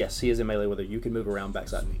with her. Yes, he is in melee with her. You can move around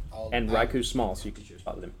backside me. And Raiku's small, so you can share a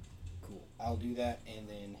spot with him. Cool. I'll do that, and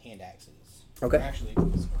then hand axes. Okay. Or actually,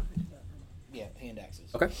 yeah, hand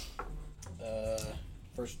axes. Okay.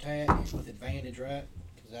 First attack with advantage, right?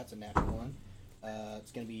 Because that's a natural one.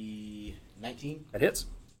 It's going to be 19. That hits.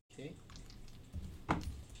 Okay.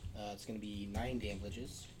 It's going to be 9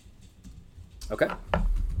 damages. Okay.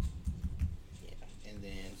 Yeah. And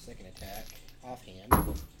then second attack, offhand.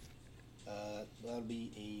 That'll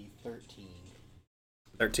be a 13.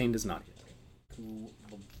 13 does not hit. Cool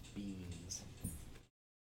beans.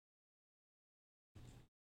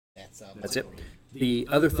 That's it. The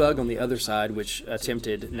other thug on the other side, which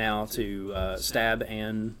attempted now to stab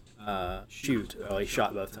and shoot, oh, he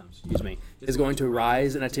shot both times, excuse me, is going to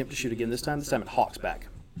rise and attempt to shoot again this time at Hawk's back.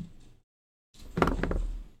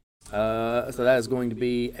 So that is going to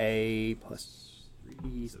be a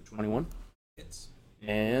 +3, so 21. Hits.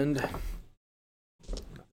 And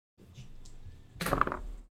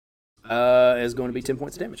is going to be 10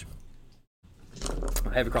 points of damage.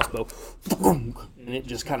 I have a crossbow, and it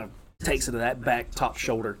just kind of takes it to that back top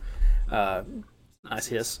shoulder. Nice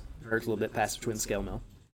hiss. Hurts a little bit past between the scale mill.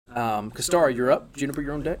 Kastara, you're up. Juniper,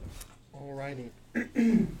 you're on deck. Alrighty.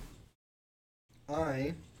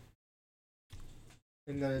 I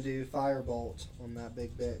am gonna do firebolt on that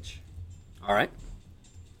big bitch. All right.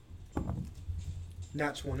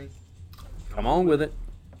 Nat 20. Come on with it.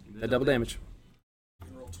 That double damage. You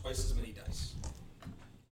can roll twice as many dice.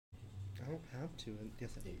 I don't have to.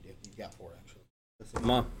 Yes, I do. You've got 4, actually. Yes,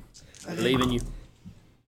 Come on. I believe in you.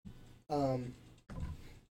 So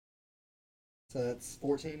that's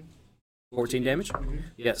 14. 14 damage? Mm-hmm.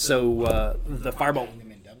 Yeah, so the firebolt. Adding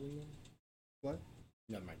them and doubling them? What?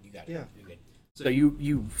 Never mind. You got it. Yeah. You're good. So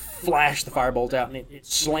you flash the firebolt out, and it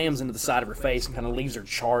slams into the side of her face and kind of leaves her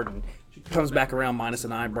charred, and she comes back around minus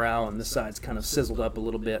an eyebrow, and this side's kind of sizzled up a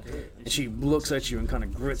little bit. And she looks at you and kind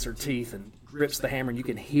of grits her teeth and grips the hammer, and you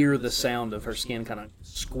can hear the sound of her skin kind of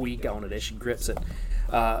squeak on it as she grips it.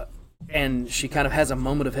 And she kind of has a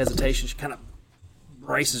moment of hesitation. She kind of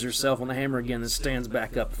braces herself on the hammer again and stands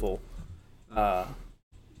back up full.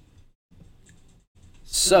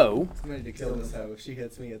 So, I'm ready to kill this hoe. If she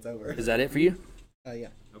hits me, it's over. is that it for you? Yeah.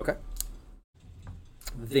 Okay.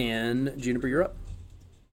 Then, Juniper, you're up.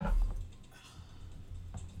 Can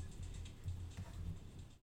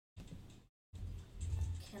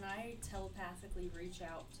I telepathically reach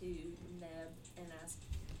out to Neb and ask,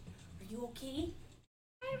 "Are you okay?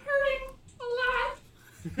 I'm hurting a lot."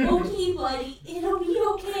 "Okay, buddy. It'll be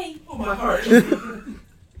okay. Oh, my heart. I'm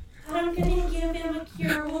gonna give him a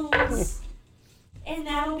cure wounds, and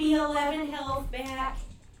that'll be 11 health back.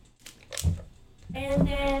 And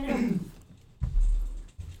then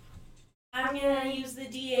I'm gonna use the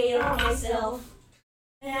D8 on myself,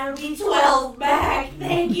 and that'll be 12 back.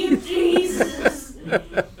 Thank you, Jesus.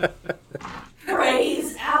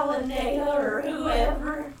 Praise Alanea or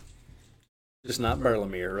whoever." Just not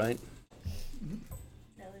Berlamir, right?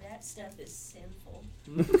 No, that stuff is sinful.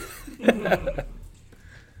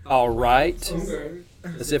 All right. Okay.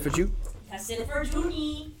 That's it for you. That's it for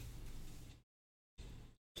Junie.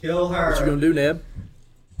 Kill her. What you gonna do, Neb?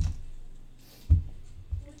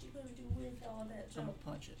 What you gonna do with all that I'm junk? gonna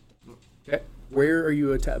punch it. Okay. Where are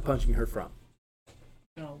you punching her from?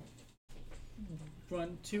 Gonna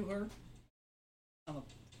run to her. I'm gonna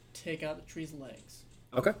take out the tree's legs.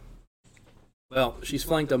 Okay. Well, she's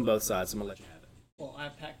flanked on both sides, so I'm gonna let you have it. Well, I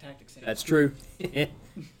have pack tactics in. That's true.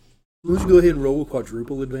 Let's go ahead and roll with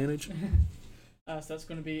quadruple advantage. So that's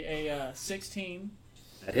going to be a 16.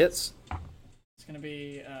 That hits. It's going to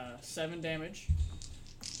be 7 damage.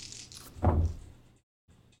 Don't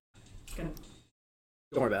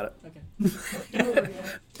worry about it. Okay.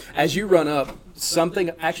 As you run up, something...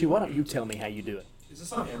 Actually, why don't you tell me how you do it? Is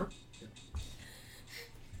this on hammer?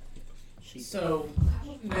 So,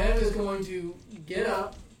 Ned is going to get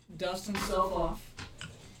up, dust himself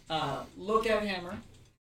off, look at Hammer,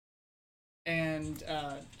 and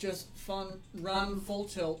just run full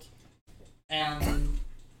tilt, and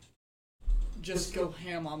just go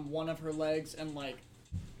ham on one of her legs and like.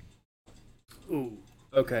 Ooh.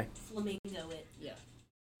 Okay. Flamingo it. Yeah.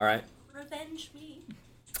 All right. Revenge me.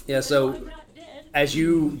 Yeah, so I'm not dead. as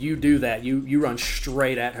you do that, you run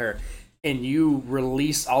straight at her, and you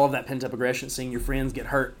release all of that pent-up aggression, seeing your friends get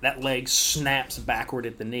hurt. That leg snaps backward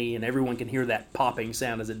at the knee, and everyone can hear that popping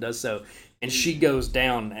sound as it does so. And she goes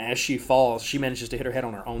down. As she falls, she manages to hit her head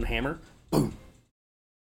on her own hammer, boom,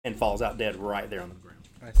 and falls out dead right there on the ground.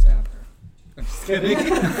 I stab her. I'm just kidding.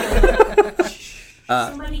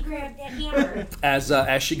 Somebody grab that hammer.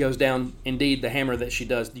 As she goes down, indeed, the hammer that she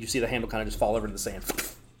does, you see the handle kind of just fall over in the sand.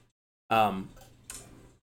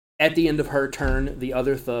 At the end of her turn, the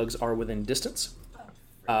other thugs are within distance.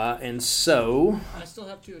 And so... I still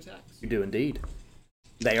have 2 attacks. You do indeed.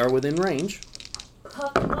 They are within range.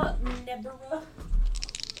 Hook 'em up, Nebura.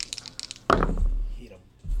 Hit him.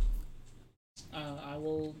 I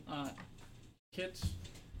will hit.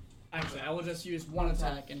 Actually, I will just use 1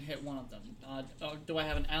 attack and hit one of them. Do I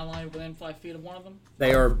have an ally within 5 feet of one of them?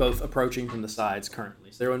 They are both approaching from the sides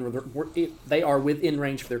currently. So they are within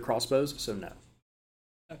range of their crossbows, so no.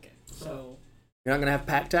 Okay, so... You're not going to have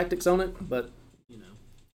pack tactics on it, but, you know.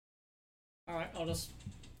 Alright, I'll just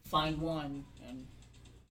find one and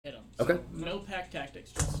hit him. Okay. No pack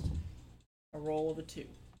tactics, just a roll of a 2.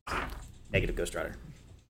 Negative, Ghost Rider.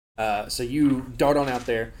 So you dart on out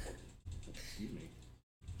there.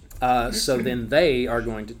 So then they are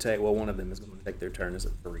going to take... Well, one of them is going to take their turn as a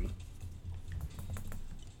 3.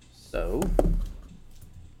 So...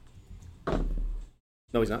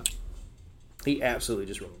 No, he's not. He absolutely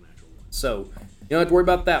just rolled a natural 1. So, you don't have to worry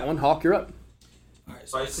about that one. Hawk, you're up. Alright,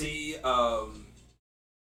 so I see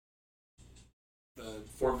the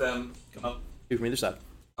 4 of them come up. 2 from either side.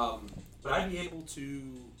 Would I be able to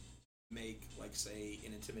make, like, say,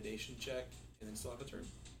 an intimidation check and then still have a turn?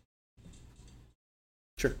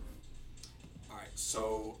 Sure. Alright,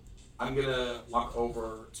 so I'm gonna walk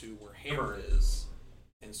over to where Hammer is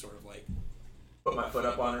and sort of, like, put my foot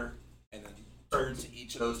up on her and then turn to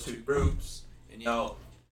each of those 2 groups and yell,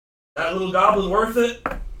 "That little goblin worth it?"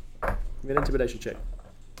 Give me an intimidation check.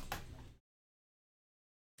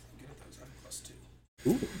 Good at those. I'm +2.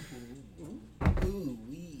 Ooh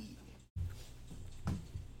wee.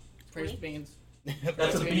 Praise beans.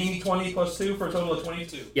 That's a bean 20 +2 for a total of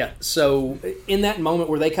 22. Yeah, so in that moment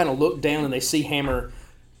where they kind of look down and they see Hammer,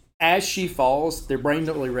 as she falls, their brain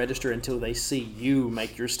don't really register until they see you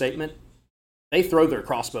make your statement. They throw their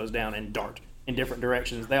crossbows down and dart in different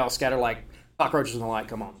directions. They all scatter like cockroaches and the like.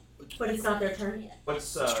 Come on. But it's not their turn yet.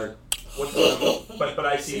 What's That's true. What's the, but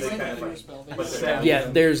I see They they might kind of not like. do a spell. They But just they're- stab Yeah,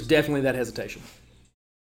 you. there's definitely that hesitation.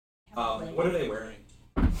 What are they wearing?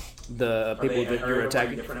 The Are people they, that are you're they wearing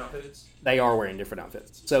attacking, different outfits? they are wearing different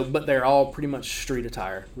outfits. So, but they're all pretty much street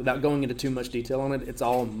attire. Without going into too much detail on it, it's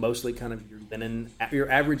all mostly kind of your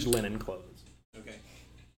average linen clothes. Okay.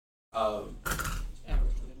 Average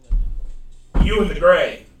little. You in the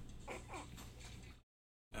gray.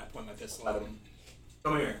 And I point my pistol at him.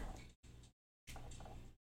 Come here.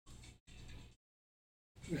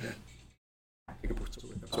 Make a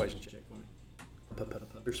persuasion check for me.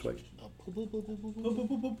 Persuasion. I am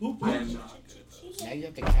not good at those. Now you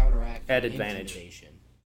have to counteract At advantage. intimidation.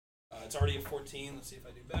 It's already a 14. Let's see if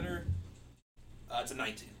I do better. It's a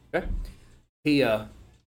 19. Okay. He kind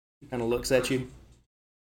of looks at you,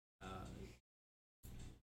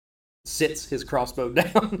 sits his crossbow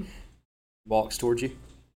down, walks towards you.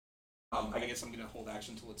 I guess I'm going to hold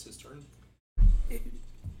action until it's his turn.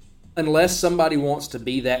 Unless somebody wants to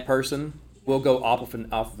be that person, we'll go off of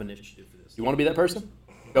initiative for this. You want to be that person?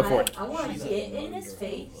 Go for it. I want to get in his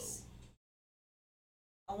face.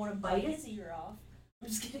 I want to bite his ear off. I'm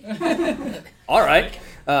just kidding. All right.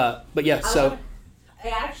 But yeah, so I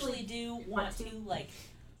actually do want to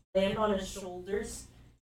land on his shoulders,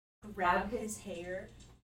 grab his hair,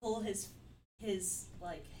 pull his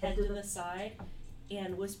head to the side,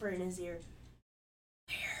 and whisper in his ear,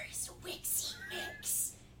 "Where is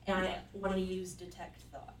Wixymix?" And I want to use detect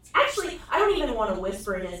thoughts. Actually, I don't even want to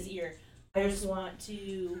whisper in his ear. I just want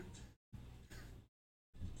to.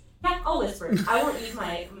 Yeah, I'll whisper. I won't use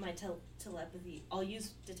my telepathy. I'll use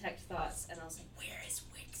detect thoughts, and I'll say, "Where is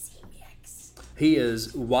Wixymix?" he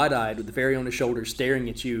is wide-eyed with the fairy on his shoulder, staring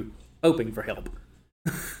at you, hoping for help.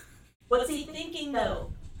 What's he thinking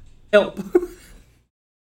though? Help.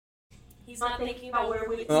 He's not thinking about where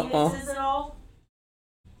Wixymix is at all.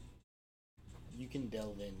 You can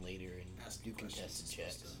delve in later and Ask do questions contested is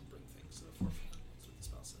checks. supposed to bring things to the forefront. That's what the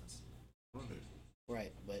spell says.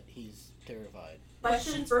 Right, but he's terrified.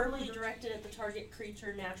 Questions verbally directed at the target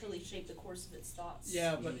creature naturally shape the course of its thoughts.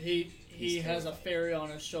 Yeah, but he He's has a terrified. fairy on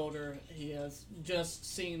his shoulder. He has just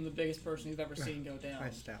seen the biggest person you've ever seen go down. I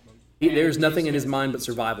stab him. There's nothing in his mind but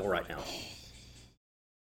survival right now.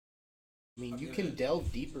 I mean, you can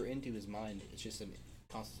delve deeper into his mind. It's just a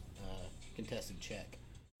contested check.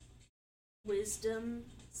 Wisdom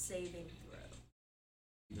saving throw.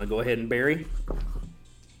 I'll go ahead and bury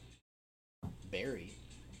Bury.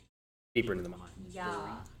 deeper into the mind.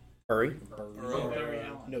 Yeah. Hurry. Barry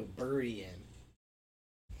Allen. No, bury in.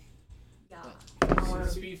 Yeah.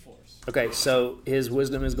 Speed Force. Okay, so his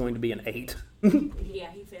wisdom is going to be an 8. Yeah,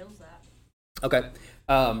 he fails that. Okay.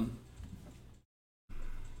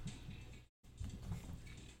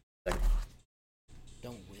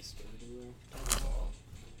 Don't whisper to him.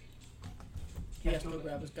 He has to go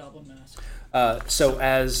grab his goblin mask. So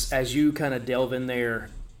as you kind of delve in there,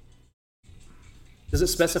 does it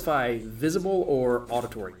specify visible or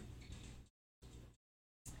auditory?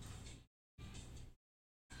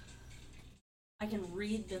 I can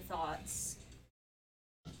read the thoughts,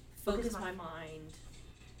 focus my mind,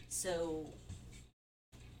 so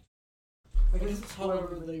I guess it's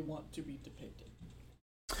however they want to be depicted.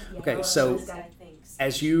 yeah, Okay, however so- this guy thinks.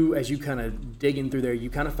 As you kind of dig in through there, you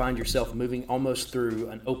kind of find yourself moving almost through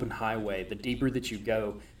an open highway. The deeper that you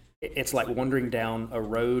go, it's like wandering down a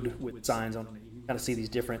road with signs on it. You kind of see these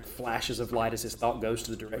different flashes of light as his thought goes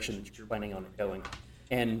to the direction that you're planning on it going.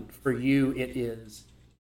 And for you, it is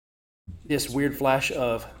this weird flash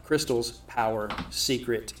of crystals, power,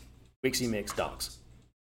 secret, Wixymix docs.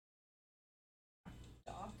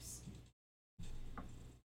 Docs.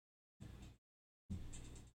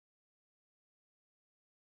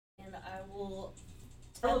 And I will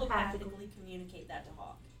telepathically communicate that to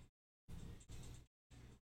Hawk.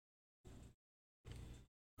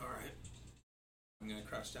 Alright. I'm going to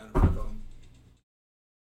crouch down in front of him.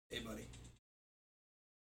 Hey, buddy.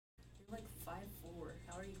 You're like 5'4".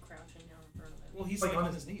 How are you crouching down in front of him? Well, he's like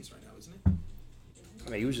on his knees right now, isn't he? I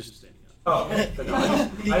mean, he was just standing up. Oh, I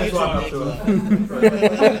just walk up to him.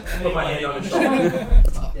 Put my hand on his shoulder.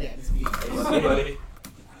 Yeah, it's me. Hey, buddy.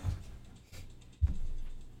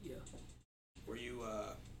 Yeah. Were you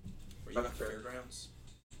at the fairgrounds?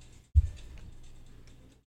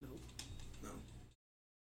 No. No.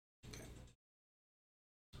 Okay.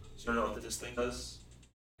 So you know what this thing does?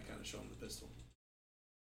 I kind of show him the pistol.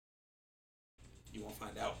 You won't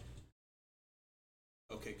find out.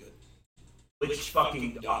 Okay, good. Which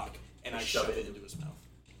fucking dog? And I shove it into his mouth.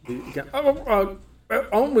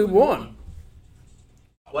 Only one.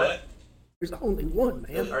 What? There's only one,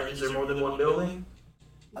 man. Is there more than one building?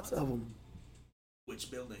 Lots of them. Which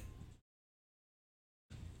building?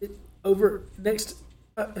 over next.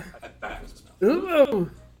 Back of his mouth. Oh.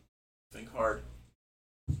 Think hard.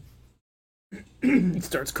 He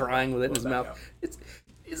starts crying with it in his Back mouth. out.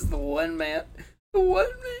 It's the one man. The one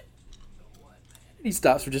man. He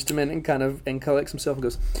stops for just a minute and collects himself and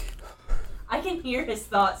goes, I can hear his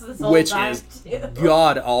thoughts this whole which time, is too.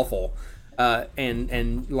 god awful.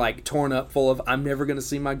 And like torn up full of, I'm never going to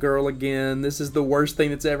see my girl again. This is the worst thing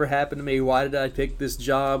that's ever happened to me. Why did I pick this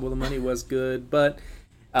job? Well, the money was good. But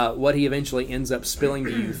what he eventually ends up spilling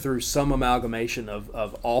to you through some amalgamation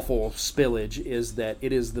of awful spillage is that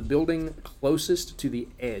it is the building closest to the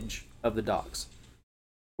edge of the docks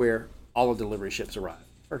where all of the delivery ships arrive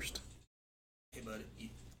first. Hey, bud, you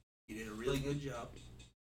did a really good job.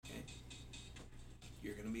 Okay?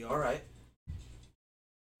 You're going to be all right.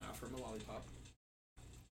 Offer him a lollipop.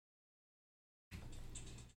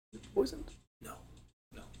 Poisoned? No.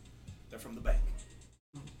 They're from the bank.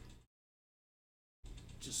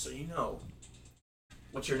 Just so you know,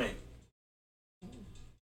 what's your name?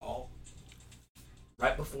 Paul.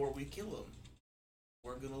 Right before we kill him,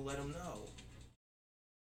 we're going to let him know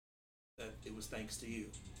that it was thanks to you.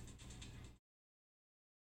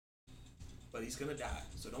 But he's going to die,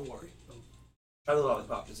 so don't worry. Try the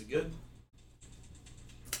lollipop. Is it good?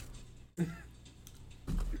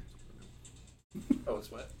 Oh,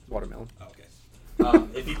 it's wet? Watermelon. Oh, okay.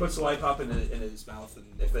 If he puts the lollipop in his mouth and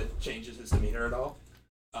if it changes his demeanor at all,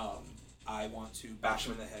 I want to bash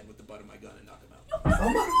him in the head with the butt of my gun and knock him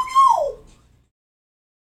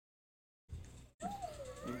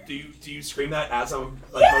out. Do you scream that as I'm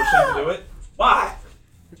motioning to do it? Why?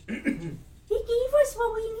 He gave us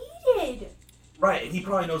what we needed. Right, and he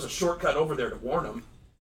probably knows a shortcut over there to warn him.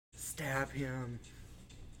 Stab him.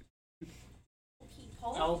 Okay,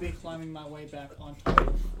 Paul. I'll be climbing my way back on top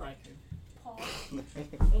of Raikou. Paul,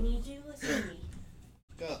 I need you to listen to me.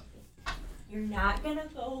 Go. You're not gonna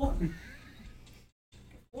go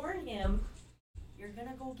warn him. You're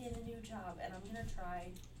gonna go get a new job, and I'm gonna try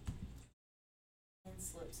and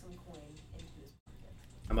slip some coin into his pocket.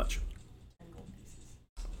 How much? 10 gold pieces.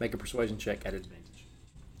 Make a persuasion check at advantage.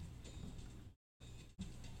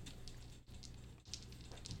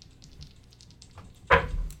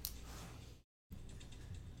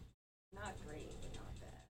 Not great, but not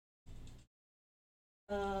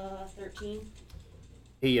bad. 13.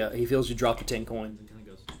 He feels you drop the 10 coins and kind of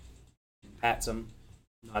goes, pats him,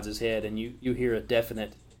 nods his head, and you hear a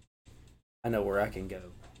definite, I know where I can go,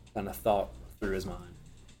 kind of thought through his mind.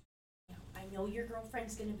 I know your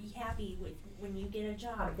girlfriend's gonna be happy when you get a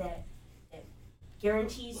job that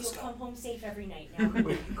guarantees you'll come home safe every night. Now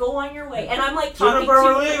go on your way. And I'm like talking Jennifer,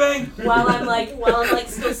 we're to leaving! while I'm like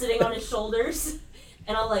still sitting on his shoulders,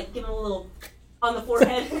 and I'll like give him a little on the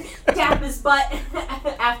forehead, tap his butt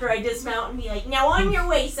after I dismount, and be like, "Now on your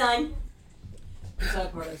way, son." The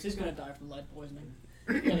sad part is he's gonna die from lead poisoning.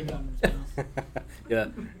 Get a gun in his mouth. Yeah.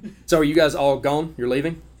 So are you guys all gone? You're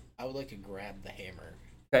leaving? I would like to grab the hammer.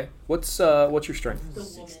 Okay. What's your strength? The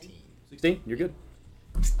woman. 16. 16? You're good.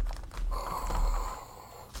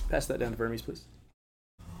 Pass that down to Vermes, please.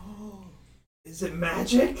 Is it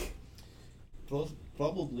magic?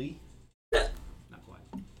 Probably. Not quite.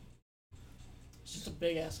 It's just a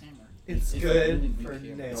big ass hammer. It's It's good really big for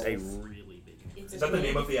hammer. nails. It's a really big hammer. It's Is a that the big,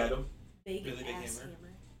 name of the item? big really big ass hammer?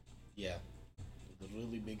 hammer. Yeah. The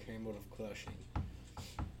really big hammer of crushing.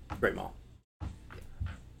 Great Mall.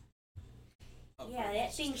 Yeah,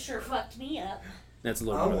 that thing sure fucked me up. That's a I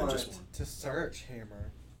little more than want just one. to search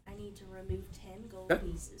hammer. I need to remove 10 gold Okay.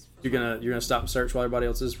 pieces. From You're gonna stop and search while everybody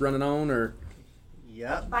else is running on, or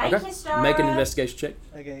Yep. Bye, okay? Kistara. Make an investigation check.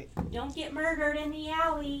 Okay. Don't get murdered in the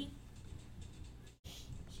alley.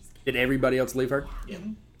 Did everybody else leave her? Yeah.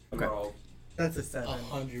 Okay. We're all- That's a 7.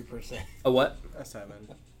 100%. A what? A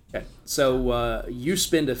 7. Okay, so you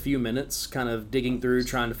spend a few minutes kind of digging through,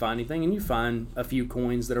 trying to find anything, and you find a few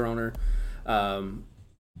coins that are on her.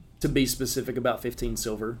 To be specific, about 15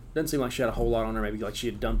 silver. Doesn't seem like she had a whole lot on her. Maybe like she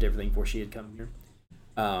had dumped everything before she had come here.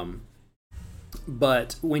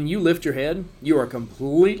 But when you lift your head, you are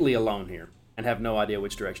completely alone here and have no idea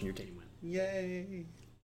which direction your team went. Yay.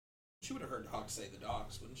 She would have heard Hawk say the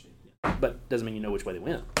docks, wouldn't she? But doesn't mean you know which way they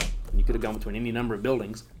went. You could have gone between any number of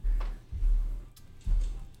buildings.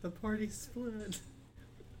 The party split.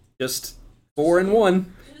 Just 4 and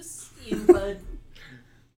 1. Just you, bud.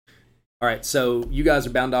 All right, so you guys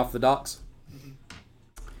are bound off the docks.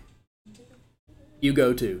 You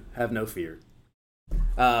go to, have no fear.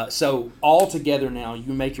 So all together now,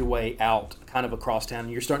 you make your way out kind of across town,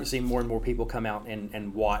 and you're starting to see more and more people come out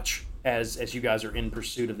and watch as you guys are in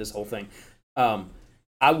pursuit of this whole thing.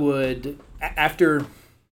 I would, after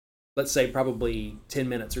let's say probably 10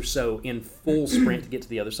 minutes or so in full sprint to get to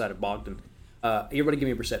the other side of Bogdan. Everybody give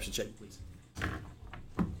me a perception check, please.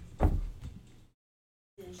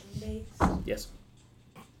 Vision based. Yes.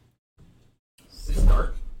 Is it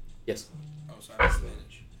dark? Yes. Oh, sorry,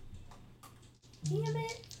 disadvantage. Damn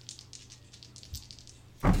it.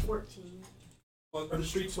 14. Well, are the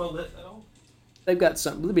streets well lit at all? They've got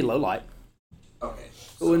something. It'll be low light. Okay.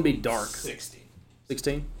 It wouldn't be dark. 16.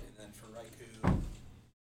 16? And then for Raikou,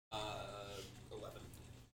 11.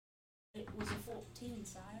 It was a 14,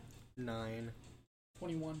 sire. 9,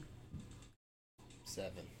 21.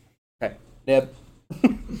 7. Okay. Deb.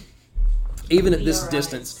 Even at Be this alright,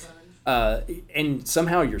 distance, son. and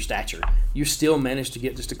somehow your stature, you still managed to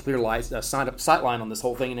get just a clear sight line on this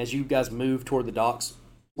whole thing. And as you guys move toward the docks,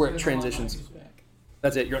 where it transitions, Back.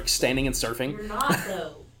 that's it. You're like standing and surfing. You're not,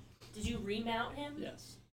 though. Did you remount him?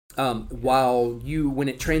 Yes. When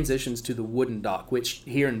it transitions to the wooden dock, which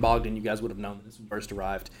here in Bogdan you guys would have known when this one first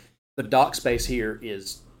arrived, the dock space here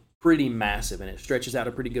is pretty massive and it stretches out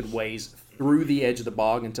a pretty good ways through the edge of the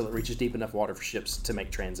bog until it reaches deep enough water for ships to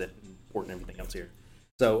make transit and port and everything else here.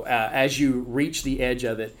 So as you reach the edge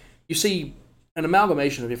of it, you see an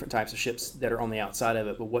amalgamation of different types of ships that are on the outside of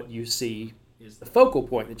it, but what you see is the focal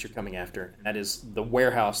point that you're coming after, and that is the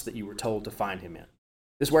warehouse that you were told to find him in.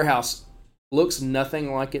 This warehouse looks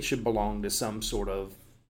nothing like it should belong to some sort of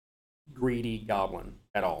greedy goblin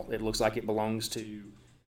at all. It looks like it belongs to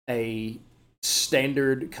a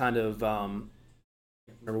standard kind of, I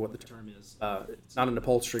can't remember what the term is. It's not an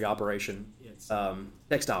upholstery operation. It's a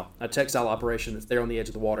textile operation that's there on the edge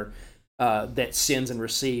of the water that sends and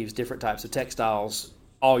receives different types of textiles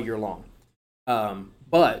all year long.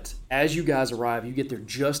 But as you guys arrive, you get there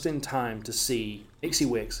just in time to see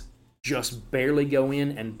Wixymix just barely go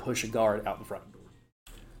in and push a guard out the front door.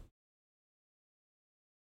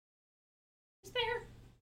 He's there.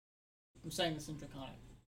 I'm saying this in Draconic.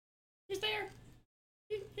 He's there.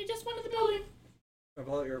 He just went to the building. I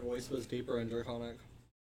thought your voice was deeper and draconic.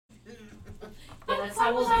 Yeah, that's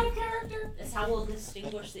how we'll out of character. That's how we'll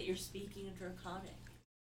distinguish that you're speaking in Draconic.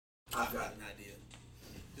 I've got an idea.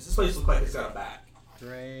 Does this place look like it's got a back?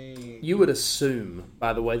 Great. You would assume,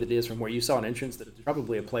 by the way that it is from where you saw an entrance, that it's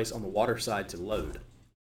probably a place on the water side to load.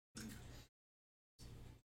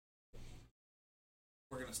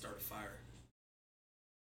 We're going to start a fire.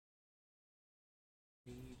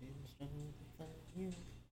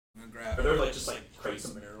 I'm gonna grab. Are there just crates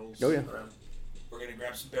and barrels? Oh, yeah. Around? We're gonna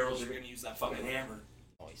grab some barrels. You're gonna use that fucking hammer.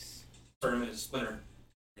 Nice. Turn them into splinter.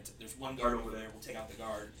 There's one guard over there. We'll take out the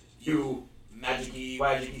guard. You magic-y,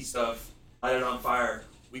 wagic-y stuff. Light it on fire.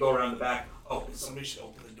 We go around the back. Oh, somebody should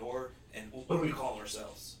open the door. And what do we call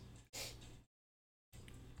ourselves?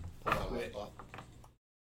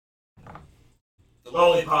 The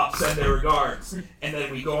lollipops send their regards, and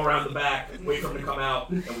then we go around the back, wait for them to come out,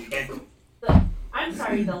 and we gank them. I'm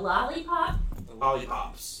sorry, the lollipop? The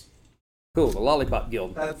lollipops. Cool, the Lollipop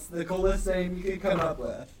Guild. That's the coolest name you could come up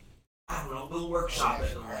with. I don't know, we'll workshop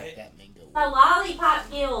it, I like alright? that mango. The Lollipop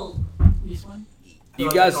Guild. This one? I feel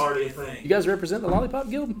like guys- that's already a thing. You guys represent the Lollipop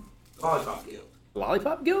Guild? Lollipop Guild.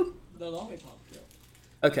 Lollipop Guild? The lollipop guild.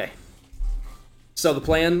 Okay. So the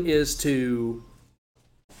plan is to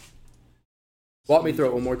walk me through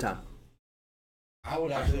it one more time. I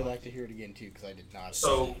would actually like to hear it again too, because I did not.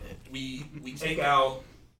 So understand it. we take out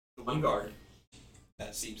the one guard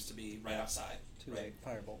that seems to be right outside. Right.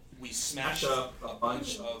 Firebolt. We smash up a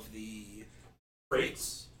bunch of the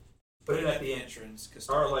crates, put it at the entrance.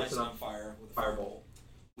 Kastara lights it on fire with a firebolt.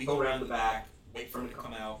 We go around the back, wait for him to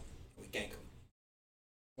come out, and we gank him.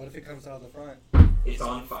 What if it comes out of the front? It's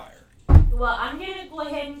on fire. Well, I'm gonna go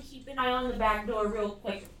ahead and keep an eye on the back door real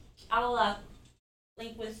quick. I'll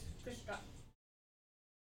link with Christoph.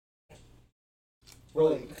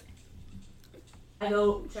 Rolling. I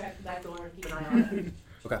go check the back door and keep an eye on it.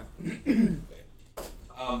 Okay.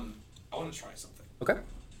 I want to try something. Okay.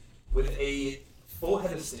 With a full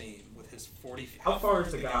head of steam, with his 40 feet, how far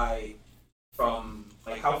is the guy from,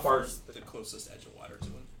 how far is the closest edge of water to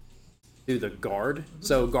him? To the guard.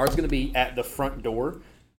 So guard's going to be at the front door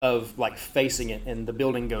of facing it, and the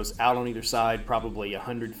building goes out on either side probably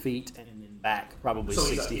 100 feet, and then back probably So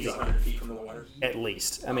 60 he's feet 100 feet from the water? at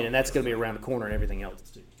least. I mean, and that's going to be around the corner and everything else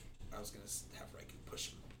too. I was going to have Raikou push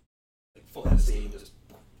him. Full head of steam, just...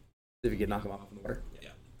 If you could knock him off in the water. Yeah.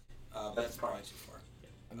 That's probably too far.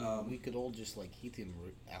 I mean, we could all just heat him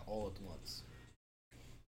all at once.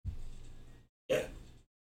 Yeah.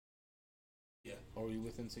 Yeah. Are we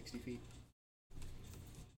within 60 feet?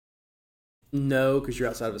 No, because you're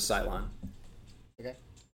outside of a sight line. Okay.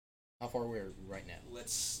 How far away are we right now?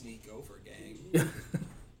 Let's sneak over, gang.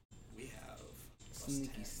 We have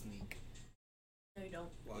Sneaky sneak. No, you don't.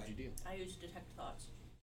 Why? What'd you do? I use detect thoughts.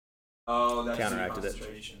 Oh, that's Counteracted it.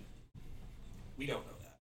 concentration. We don't know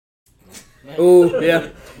that. Oh, yeah.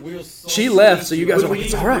 We're so She left, so you guys Would are we like,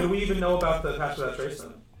 it's even- alright. would we even know about the patch without trace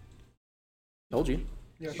then? Told you.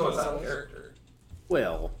 Yeah, So it's out of character.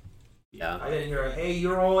 Well, yeah. I didn't hear a, hey,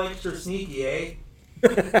 you're all extra sneaky, eh?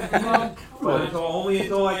 Well, But only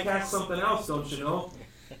until I catch something else, don't you know?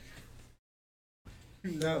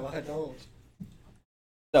 No, I don't.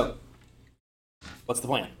 So, what's the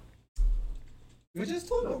plan? We just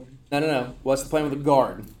told him. No. What's the plan with the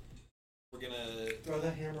guard? We're gonna Throw the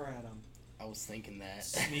hammer at him. I was thinking that.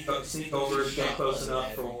 sneak over, get close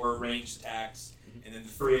enough for ranged attacks, and then the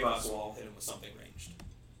three of us will all hit him with something ranged.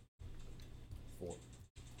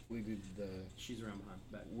 We did the. She's around behind.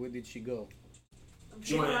 Back. Where did she go? I'm She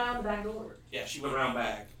sitting went- around the back door. Yeah, she went around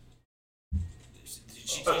back.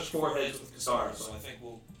 She touched foreheads with Kasara, so I think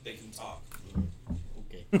they can talk.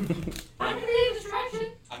 Okay. I'm gonna be a distraction.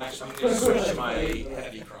 I'm gonna switch to my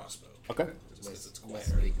heavy crossbow. Okay. Just 'cause it's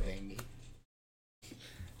Less quieter. big thingy.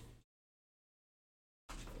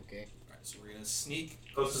 Okay. Alright, so we're gonna sneak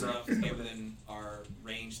close enough to get within our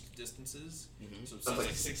ranged distances. Mm-hmm. So it sounds like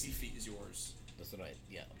 60 feet is yours. That's right.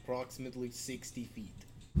 Yeah, approximately 60 feet.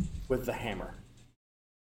 With the hammer.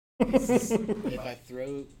 If I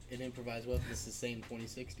throw an improvised weapon, it's the same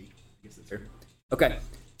 2060. Okay,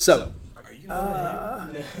 so, Are you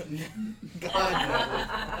gonna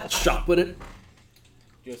God, shot with it. no.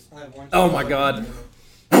 Just I have one. Oh my god.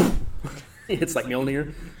 It's like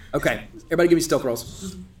Mjolnir. Okay, everybody give me stealth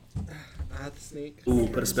rolls. I have to sneak. Ooh,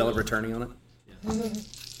 put a spell of returning on it.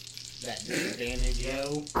 that disadvantage,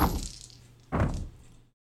 yo.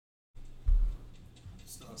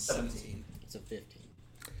 17. It's a 15.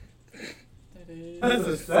 that is That's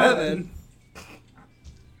a 7.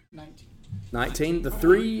 19. 19. The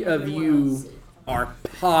three of you are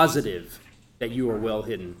positive that you are well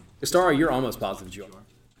hidden. Astara, you're almost positive you are.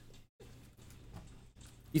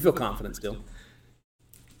 You feel confident still.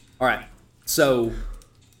 Alright, so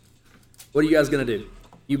what are you guys going to do?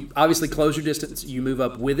 You obviously close your distance. You move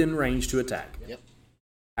up within range to attack. Yep.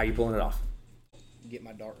 How are you pulling it off? Get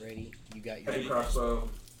my dart ready. You got Heavy your. crossbow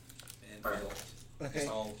and firebolt. Okay. It's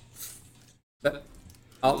all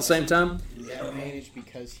All at the same time? You got advantage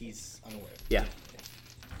because he's unaware. Yeah.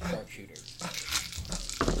 Sharpshooter.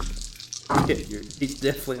 He's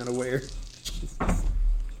definitely unaware.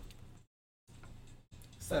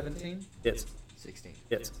 17. Hits. 16.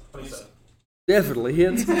 Hits. 27. Definitely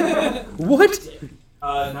hits. What?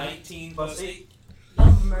 19 plus 8. You'll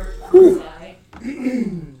murder that guy.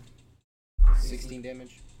 16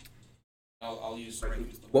 damage. I'll use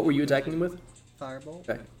Raiku's. What were you attacking him with? Firebolt.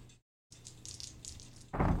 Okay.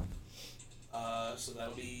 So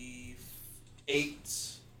that'll be 8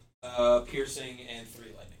 piercing and 3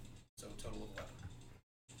 lightning. So total of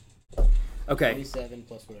 11. Okay. 27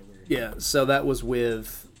 plus whatever. Yeah, so that was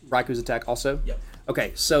with Raiku's attack also? Yep.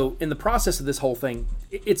 Okay, so in the process of this whole thing,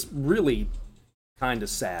 it's really kind of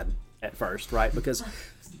sad at first, right? Because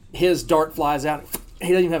his dart flies out. He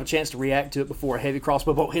doesn't even have a chance to react to it before a heavy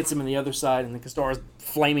crossbow bolt hits him on the other side, and the Kastara's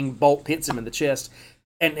flaming bolt hits him in the chest.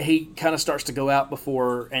 And he kind of starts to go out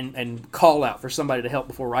before and call out for somebody to help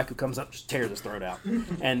before Raikou comes up and just tears his throat out.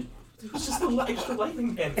 And It's just the extra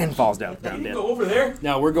lightning damage. and falls down You can dead. go over there.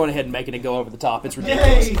 No, we're going ahead and making it go over the top. It's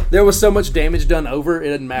ridiculous. There was so much damage done over, it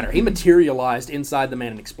doesn't matter. He materialized inside the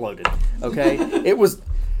man and exploded. Okay? It was...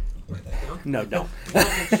 No, don't.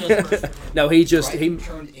 No, he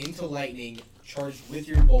Turned into lightning, charged with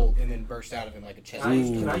your bolt, and then burst out of him like a chest.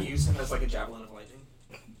 Can I use him as like a javelin of lightning?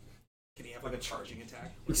 Can he have like a charging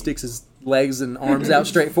attack? He sticks his legs and arms out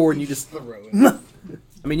straight forward, and you just... Throw it.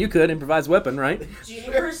 I mean, you could improvise weapon, right?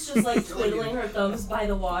 Juniper's just like twiddling her thumbs by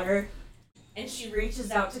the water, and she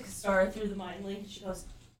reaches out to Kastara through the mind link, and she goes,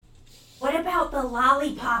 "What about the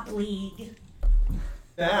Lollipop League?"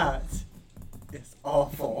 That is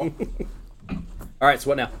awful. All right, so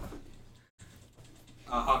what now?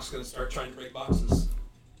 Hawk's gonna start trying to break boxes.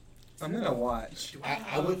 I'm gonna watch.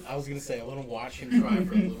 I was gonna say I want to watch him try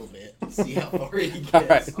for a little bit, see how far he gets. All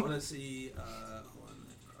right. I want to see. Hold on.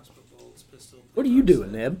 Crossbow bolts, pistol. What are you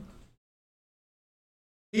doing, Neb?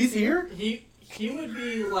 He's here? He would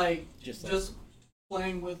be like Just just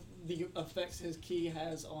playing with the effects his key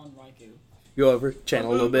has on Raikou. Go over,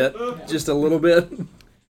 channel a little bit. Just a little bit.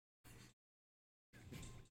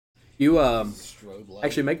 You, Strobe light.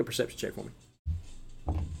 actually make a perception check for me.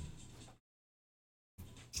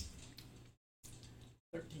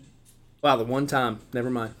 13. Wow, the one time. Never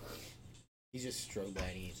mind. He's just strobe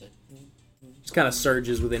lighting. He's like, Just kind of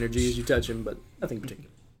surges with energy as you touch him, but nothing particular.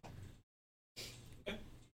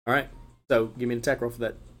 All right. So give me an attack roll for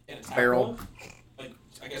that. An attack Barrel. roll?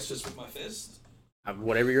 I guess just with my fist.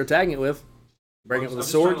 Whatever you're attacking it with. Breaking it with a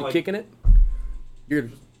sword, you're kicking it. You're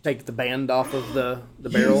going to take the band off of the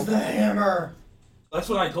barrel. Use the hammer. That's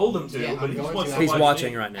what I told him to, Yeah, but I'm going to. He's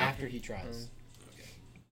watching right now. After he tries.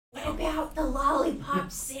 What about the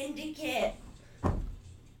Lollipop Syndicate?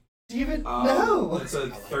 Steven, no. It's a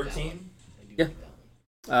 13.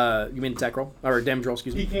 Yeah. You mean attack roll? Or damage roll,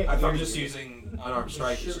 excuse He me. can't. I thought I'm hear just you. using unarmed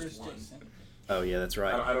strike. It's just one. Oh, yeah, that's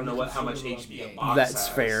right. I don't know how much HP a box That's has.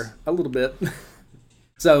 fair. A little bit.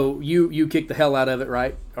 So you kick the hell out of it,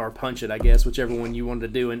 right? Or punch it, I guess, whichever one you wanted to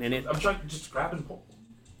do. And it I'm trying to just grab and pull.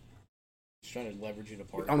 Just trying to leverage it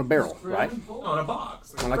apart. on a barrel, right? No, on a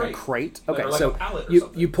box. On like a crate. Okay, Like so a pallet or you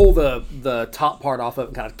something. you pull the top part off of it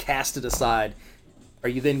and kind of cast it aside. Are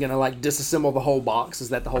you then gonna like disassemble the whole box? Is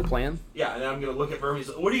that the whole plan? Yeah, and then I'm going to look at Vermes.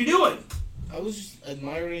 What are you doing? I was just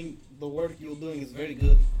admiring the work you're doing. It's very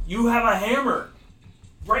good. You have a hammer.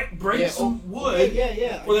 Break some wood.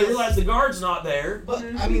 Yeah. Well, they realize the guard's not there. But,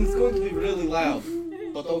 I mean, it's going to be really loud.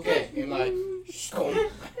 But okay. And like,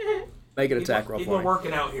 Make an attack roll People for are me.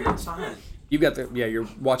 working out here. It's fine. You got the you're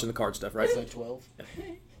watching the card stuff, right? It's like 12.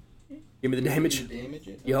 Give me the damage. Damage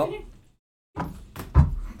it. Yup.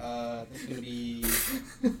 That's gonna be.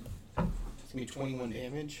 It's gonna be 21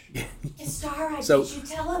 damage. Stara, So- did you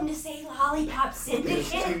tell him to say Lollipop It's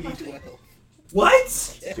Syndicate? 2d12. What?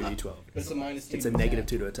 2d12. It's a minus 2. It's a negative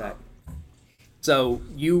 2 to attack. So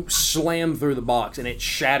you slam through the box and it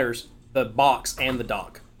shatters the box and the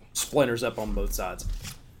dock. Splinters up on both sides.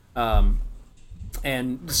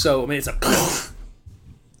 And so, I mean, it's a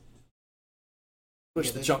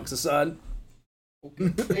push the chunks aside.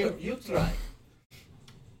 Okay. Here, you try.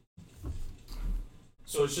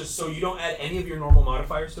 So it's just so you don't add any of your normal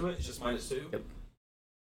modifiers to it. It's just -2. Yep.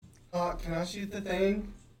 Can I shoot the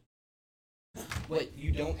thing? Wait,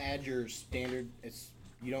 you don't add your standard.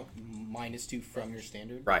 You don't -2 from your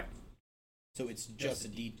standard. Right. So it's just a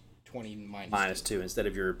d20 Minus 2 instead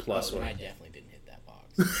of your plus Oh, then one. I definitely didn't hit that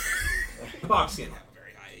box. The box can't have a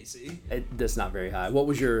very high AC. That's not very high. What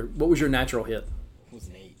was your natural hit? It was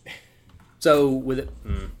an 8. So with it,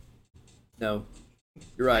 no,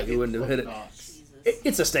 you're right. You wouldn't have hit it.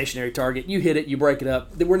 It's a stationary target. You hit it, you break it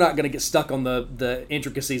up. We're not going to get stuck on the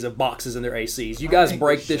intricacies of boxes and their ACs. You guys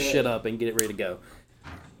break this shit up and get it ready to go.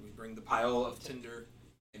 We bring the pile of tinder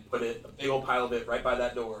and put it, a big old pile of it, right by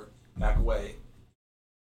that door. Back away.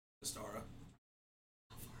 Stara.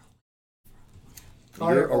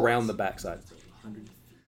 You're around the backside.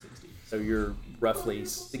 So you're roughly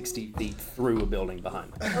 60 feet through a building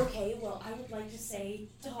behind them. Okay, well, I would like to say,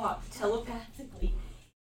 talk telepathically.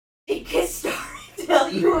 Did Kistara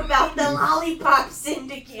tell you about the Lollipop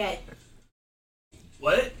Syndicate?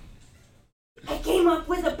 What? I came up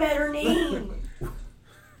with a better name.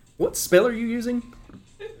 What spell are you using?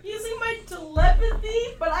 Using my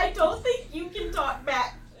telepathy, but I don't think you can talk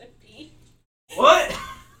back to me. What?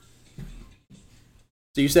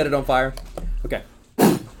 So you set it on fire? Okay.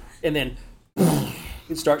 And then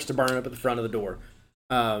it starts to burn up at the front of the door.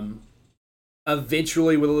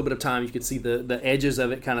 Eventually, with a little bit of time, you can see the edges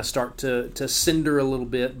of it kind of start to cinder a little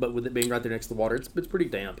bit, but with it being right there next to the water, it's pretty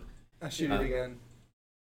damp. I shoot it again.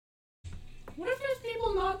 What if there's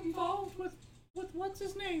people not involved with what's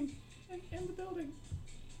his name in the building?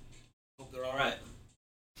 Hope they're alright.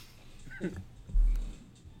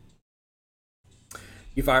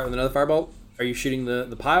 You fire it with another firebolt? Are you shooting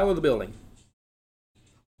the pile or the building?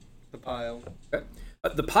 The pile. Okay.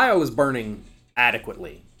 The pile is burning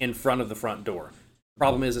adequately in front of the front door.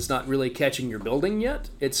 Problem is, it's not really catching your building yet.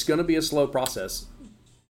 It's going to be a slow process.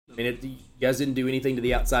 I mean, you guys didn't do anything to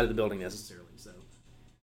the outside of the building necessarily, so.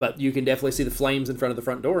 But you can definitely see the flames in front of the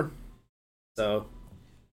front door. So.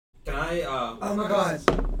 Can I, Oh my god.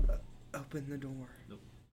 Open the door.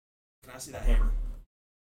 Can I see that hammer?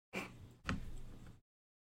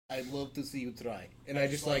 I'd love to see you try. And I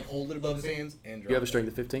just like hold it above his hands and drop You have a it. strength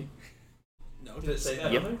of 15? No, did it say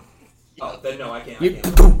that Yep. on there? Oh, then no, I can't.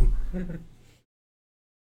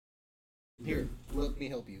 Here, let me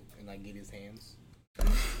help you. And I get his hands.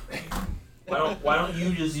 Why don't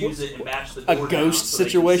you just use it and bash the A door ghost down so they can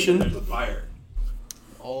see situation? that there's a fire?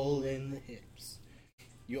 All in the hips.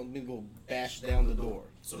 You want me to go bash down the door?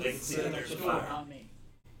 So they can see that there's a Door fire. on me.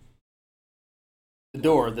 The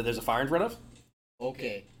door that there's a fire in front of?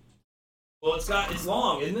 Okay. Well, it's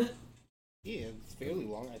long, isn't it? Yeah, it's fairly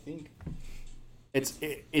long, I think.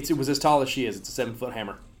 It was as tall as she is. It's a 7-foot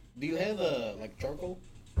hammer. Do you have like charcoal?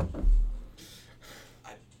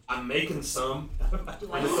 I'm making some.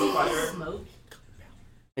 Do I With the see fire. smoke?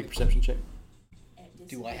 Make a perception check.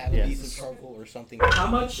 Do I have a Yes. piece of charcoal or something? How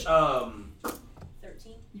much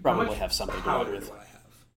 13. You probably much have something to powder work with. do I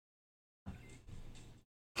have?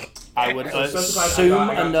 I would So specify assume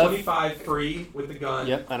I got enough. 25 free with the gun.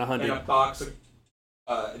 Yep, and 100. And a box of.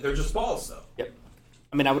 They're just balls, though. Yep.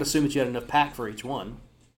 I mean, I would assume that you had enough pack for each one.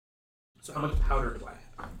 So how much powder do I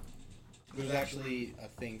have? There's actually a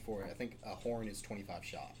thing for it. I think a horn is 25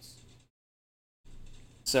 shots.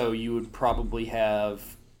 So you would probably have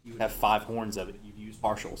 5 horns of it. You've used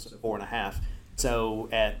partials, so 4.5. So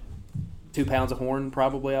at 2 pounds of horn,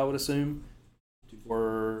 probably I would assume.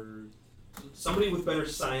 Or Somebody with better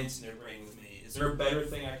science in their brain with me. Is there a better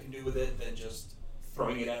thing I can do with it than just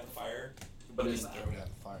throwing it at the fire? But You is can that? throw it at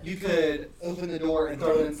the fire. You could open the door and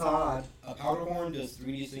throw it inside. A powder horn does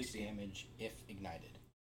 3d6 damage if ignited.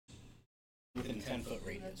 Within a 10-foot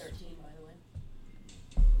radius. 13, by the way.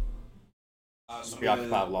 So I'm preoccupied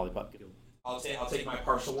gonna- with lollipop. I'll take my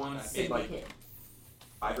partial one. I made like Syndicate.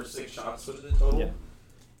 5 or 6 shots with it total. Yeah.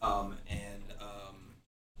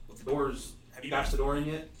 With the doors, have you bashed the door in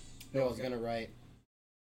yet? No, I was gonna write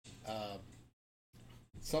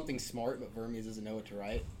something smart, but Vermes doesn't know what to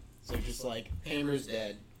write. So just like, hammer's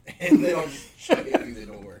dead. And then I'll just chuck it through the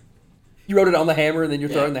door. You wrote it on the hammer, and then you're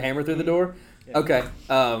Yeah. throwing the hammer through the door? Yeah. Okay.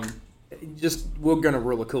 We're going to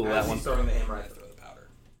rule a cool As that he's one. throwing the hammer, I throw the powder.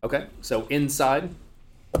 Okay, so inside.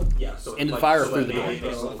 Yeah. So Into the fire or so through the maybe door?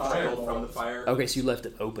 there's a little trail from the fire. Okay, so you left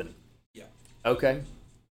it open. Yeah. Okay.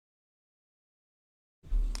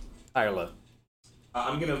 High or low?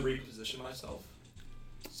 I'm gonna reposition myself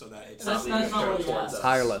so that it's That's leading not what he towards asked. us.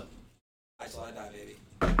 High or low? I saw I die, baby.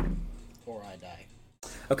 Or I die.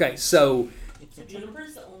 Okay, so So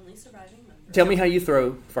Juniper's the only surviving member. tell me how you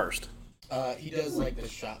throw first. He does like the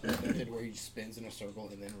shot method where he spins in a circle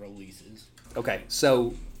and then releases. Okay,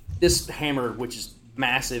 so this hammer, which is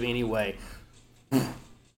massive anyway, and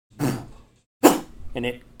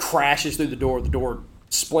it crashes through the door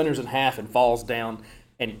splinters in half and falls down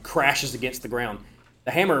and crashes against the ground.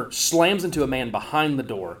 The hammer slams into a man behind the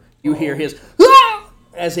door. You hear his "Ah!"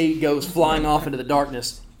 as he goes flying off into the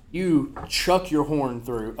darkness. You chuck your horn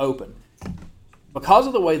through open. Because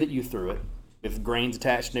of the way that you threw it, with grains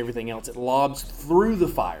attached and everything else, it lobs through the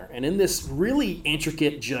fire. And in this really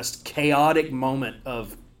intricate, just chaotic moment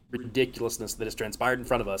of ridiculousness that has transpired in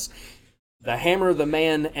front of us, the hammer, the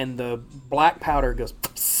man, and the black powder goes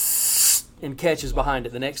and catches behind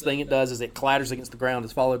it. The next thing it does is it clatters against the ground,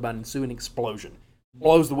 is followed by an ensuing explosion.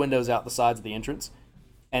 Blows the windows out the sides of the entrance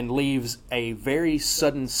and leaves a very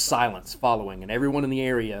sudden silence following, and everyone in the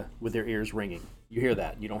area with their ears ringing. You hear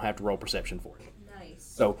that. You don't have to roll perception for it. Nice.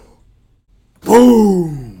 So,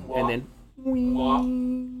 boom! And then Is there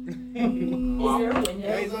a window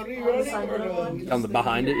Guys, on are you the ready? side of the one? on the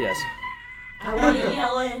behind it, yes. I want to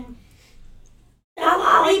yell in. The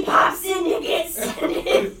lollipop syndicate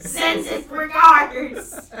sends its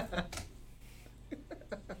regards.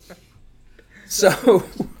 So,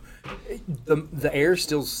 the air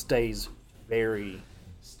still stays very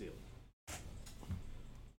still.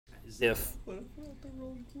 As if... The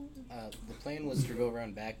plan was to go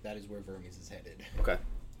around back. That is where Vermes is headed. Okay.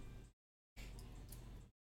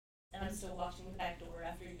 And I'm still watching the back door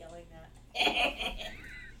after yelling that.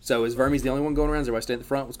 So, is Vermes the only one going around? Is everybody staying at the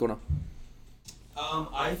front? What's going on?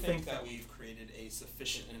 I think that we've created a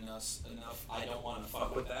sufficient enough. I don't want to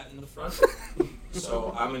fuck with that in the front,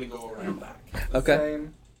 so I'm gonna go around back. Okay.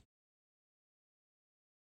 Same.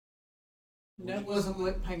 Ned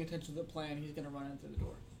wasn't paying attention to the plan. He's gonna run into the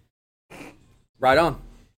door. Right on.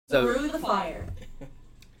 So, Through the fire.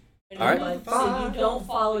 All right. So you don't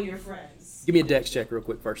follow your friends. give me a dex check real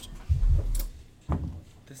quick first.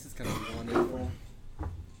 This is gonna be wonderful.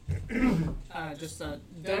 Just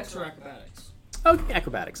Dex or acrobatics. Okay,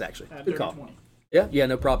 acrobatics, actually. Good Dirty call. 20. Yeah,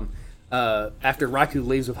 no problem. After Raikou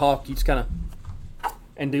leaves with Hawk, you just kind of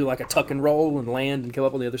and do like a tuck and roll and land and come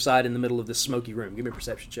up on the other side in the middle of this smoky room. Give me a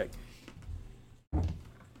perception check.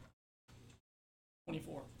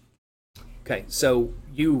 24. Okay, so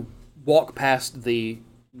you walk past the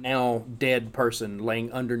now dead person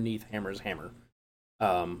laying underneath Hammer's hammer.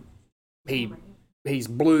 He's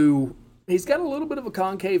blue. He's got a little bit of a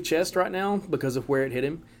concave chest right now because of where it hit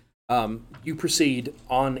him. You proceed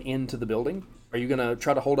on into the building. Are you going to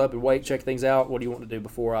try to hold up and wait, check things out? What do you want to do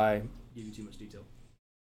before I give you too much detail?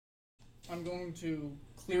 I'm going to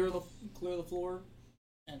clear the floor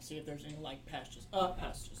and see if there's any like passages up,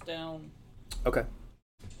 passages down. Okay.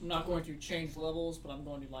 I'm not going to change levels, but I'm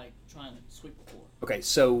going to like try and sweep the floor. Okay,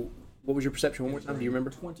 so what was your perception one more time? Do you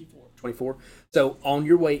remember? 24. 24. So on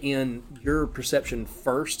your way in, your perception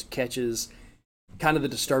first catches kind of the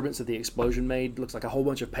disturbance that the explosion made. Looks like a whole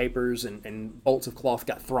bunch of papers and bolts of cloth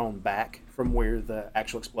got thrown back from where the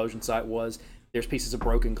actual explosion site was. There's pieces of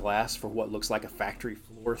broken glass for what looks like a factory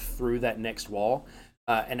floor through that next wall.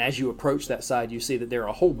 And as you approach that side, you see that there are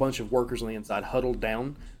a whole bunch of workers on the inside huddled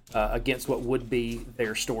down against what would be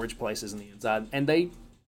their storage places on the inside. And they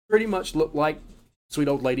pretty much look like sweet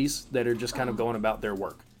old ladies that are just kind of going about their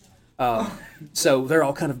work. So they're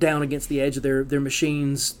all kind of down against the edge of their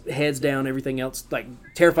machines, heads down, everything else, like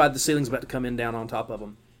terrified the ceiling's about to come in down on top of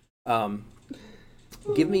them.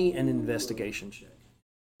 Give me an investigation check.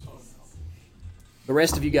 The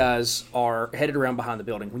rest of you guys are headed around behind the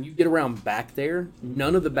building. When you get around back there,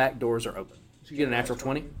 none of the back doors are open. So you get a natural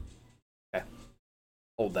 20? Okay.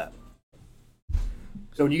 Hold that.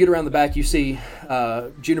 So when you get around the back, you see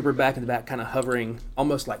Juniper back in the back kind of hovering,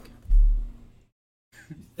 almost like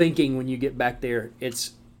thinking when you get back there.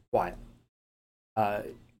 It's quiet.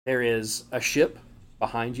 There is a ship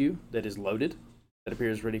behind you that is loaded, that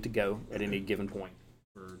appears ready to go at any given point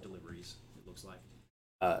for deliveries, it looks like.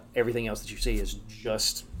 Everything else that you see is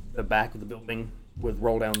just the back of the building with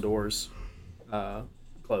roll-down doors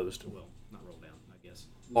closed. Well, not roll-down, I guess.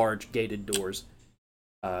 Large gated doors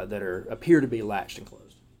that appear to be latched and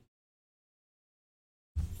closed.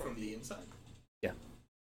 From the inside? Yeah.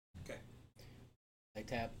 Okay. I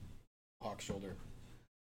tap Hawk's shoulder.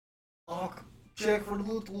 Hawk, Check for the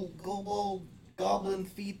little goblin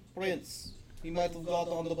feet prints. He might have got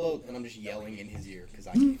on the boat. And I'm just yelling in his ear because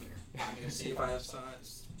I can't hear. I'm going to see if I have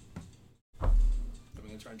size. I'm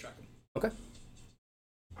going to try and track him. Okay.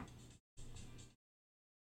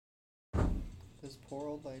 those poor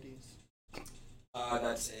old ladies.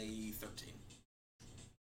 That's a 13.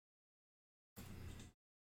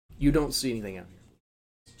 You don't see anything out here.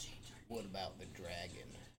 What about the dragon?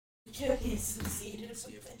 Jody is succeeded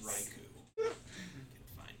See with if this. Raikou can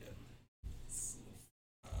find it.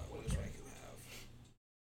 What does Raikou have?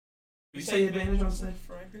 Did you say advantage on sniff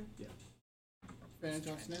for Raikou? Yeah.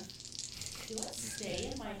 Advantage on sniff. Do you want to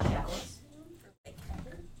stay in my chalice room for like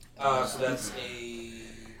ever? So that's a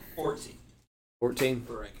 14 14.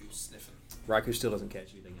 for Raikou sniffing. Raikou still doesn't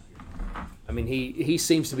catch anything out here. I mean, he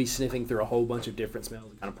seems to be sniffing through a whole bunch of different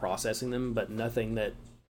smells and kind of processing them, but nothing that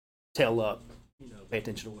tell up, pay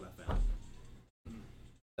attention to what I found.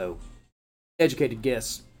 So, educated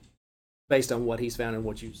guess, based on what he's found and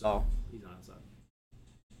what you saw, he's not outside.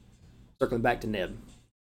 Circling back to Ned.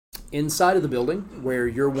 Inside of the building, where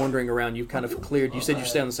you're wandering around, you've kind of cleared, you said you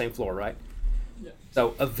stay on the same floor, right? Yeah.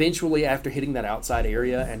 So eventually, after hitting that outside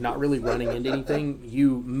area and not really running into anything,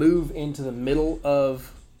 you move into the middle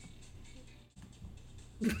of...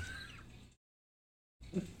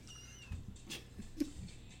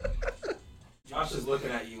 Josh is looking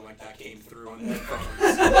at you like that came through on the headphones.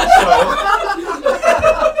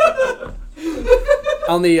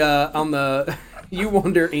 on the you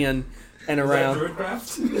wander in and around. Is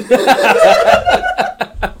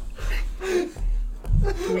that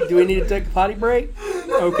Druidcraft? Do we need to take a potty break?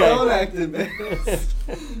 Okay. Don't act in it.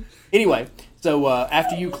 Anyway, so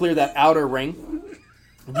after you clear that outer ring,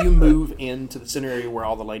 you move into the center area where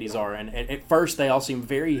all the ladies are, and at first they all seem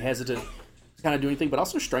very hesitant to kind of do anything, but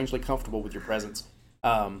also strangely comfortable with your presence.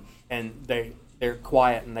 And they're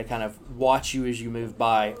quiet, and they kind of watch you as you move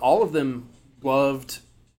by. All of them gloved,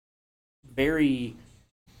 very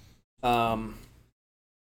wouldn't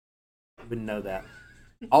know that.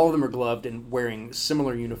 All of them are gloved and wearing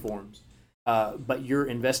similar uniforms. But your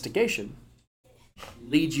investigation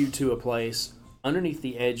leads you to a place underneath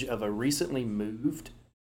the edge of a recently moved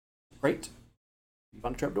crate. You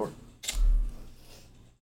found a trapdoor.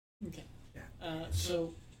 Okay.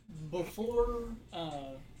 So before,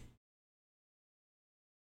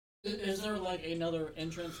 is there like another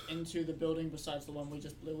entrance into the building besides the one we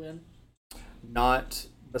just blew in? Not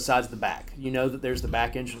besides the back. You know that there's the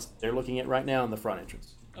back entrance they're looking at right now and the front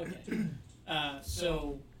entrance. Okay.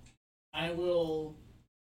 So I will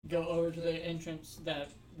go over to the entrance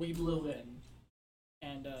that we blew in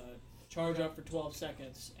and charge up for 12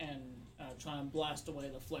 seconds and try and blast away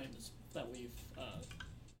the flames that we've...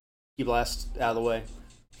 You blast out of the way.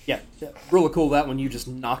 Yeah, really cool that one. You just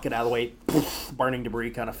knock it out of the way. Poof, burning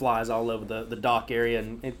debris kind of flies all over the dock area,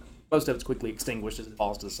 and most of it's quickly extinguished as it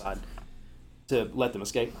falls to the side to let them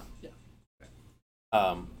escape. Yeah.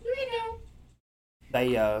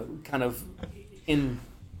 They kind of in...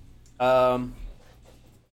 you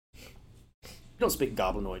don't speak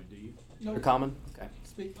Goblinoid, do you? Nope. Or common? Okay.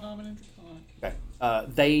 Speak common and draconic. Okay.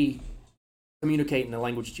 They communicate in a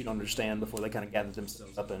language that you don't understand before they kind of gather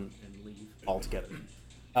themselves up and leave altogether.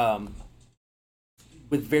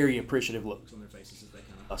 With very appreciative looks on their faces as they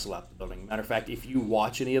kind of hustle out the building. Matter of fact, if you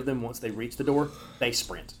watch any of them, once they reach the door, they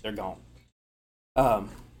sprint. They're gone.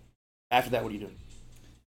 After that, what are you doing?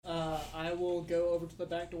 I will go over to the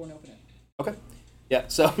back door and open it. Okay. Yeah,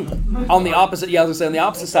 so on the opposite, I was going to say, on the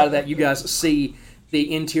opposite side of that, you guys see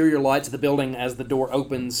the interior lights of the building as the door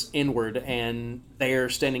opens inward, and there,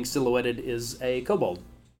 standing silhouetted, is a kobold.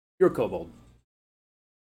 You're a kobold.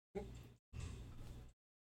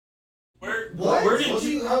 Where did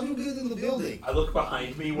you? How did you get in the building? I look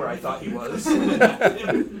behind me where I thought he was.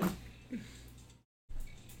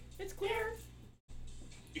 It's clear.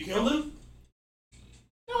 You killed him?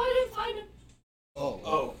 No, I didn't find him.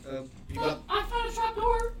 Oh. You got... I found a trap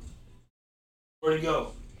door. Where'd he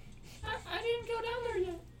go? I didn't go down there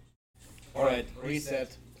yet. Alright,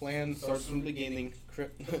 reset. Plan starts from the beginning.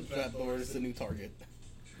 Trapdoor is the new target.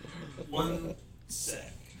 1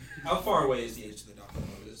 sec. How far away is the edge of the dock?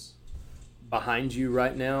 Behind you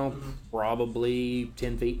right now, probably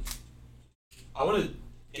 10 feet. I want to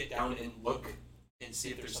get down and look and see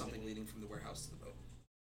if there's something leading from the warehouse to the boat.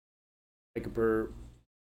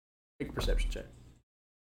 Make a perception check.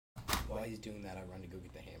 While he's doing that, I run to go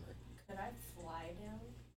get the hammer. Could I fly down?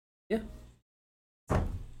 Yeah.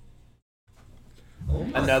 Oh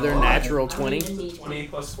my Another God. natural I don't 20. even need to. 20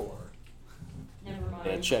 plus 4. Never mind.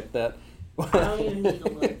 Yeah, check that. I don't even need to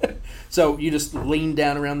look. So you just lean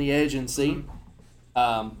down around the edge and see.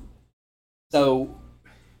 So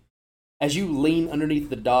as you lean underneath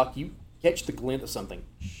the dock, you catch the glint of something.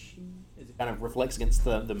 As it kind of reflects against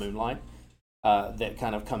the moonlight that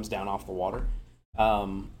kind of comes down off the water.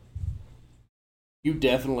 You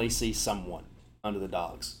definitely see someone under the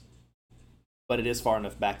docks, but it is far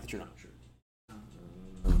enough back that you're not sure.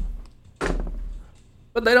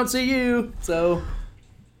 But they don't see you, so.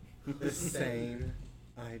 The same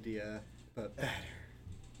idea, but better.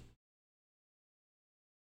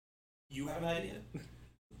 You have an idea?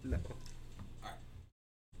 No.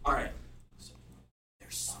 Alright. So,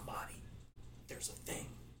 there's somebody. There's a thing.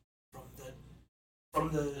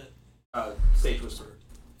 From the stage whisperer.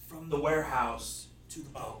 From the warehouse to the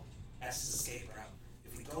boat. That's his escape route.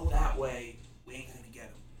 If we go that way, we ain't gonna get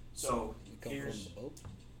him. So, We come here's... from the boat?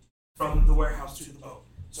 From the warehouse to the boat.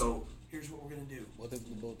 So, here's what we're gonna do. What if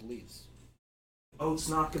the boat leaves? The boat's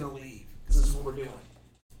not gonna leave, because this is what we're doing.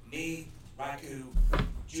 Me, Raku,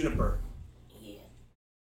 Juniper. Yeah.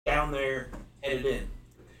 Down there, headed in.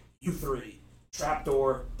 You three.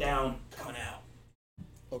 Trapdoor, down, coming out.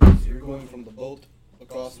 Okay, so you're going from the boat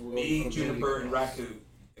across the road. Me, from Juniper, and across. Raku,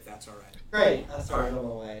 if that's alright. Great, I started on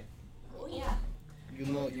my way. Oh yeah. You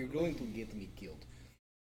know, you're going to get me killed.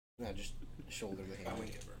 Now just shoulder the I hammer.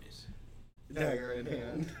 wink at Bernie's. Dagger in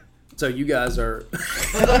hand. So you guys are.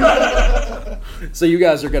 So you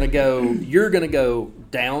guys are gonna go. You're gonna go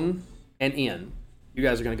down and in. You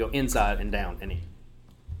guys are gonna go inside and down and in.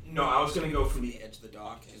 No, I was gonna go from the edge of the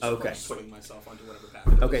dock and Okay. like swing myself onto whatever path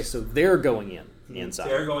it is. Okay, so they're going in inside.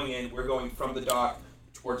 They're going in, we're going from the dock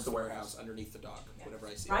towards the warehouse, underneath the dock, whatever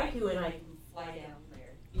I see. Raikou and I can fly down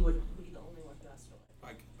there. You would be the only one who has to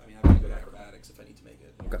like. I mean, I'm good acrobatics if I need to make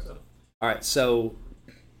it. Okay. So. All right. So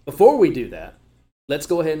before we do that, let's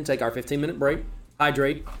go ahead and take our 15-minute break.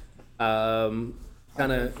 Hydrate. Kind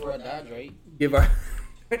of For a dodge, right?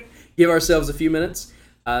 give ourselves a few minutes,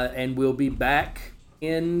 and we'll be back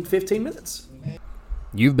in 15 minutes.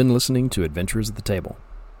 You've been listening to Adventurers at the Table.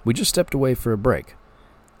 We just stepped away for a break.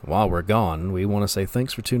 While we're gone, we want to say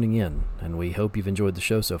thanks for tuning in, and we hope you've enjoyed the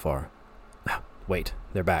show so far. Wait,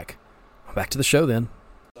 they're back. Back to the show then.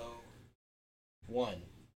 So, 1.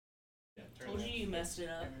 Told you messed it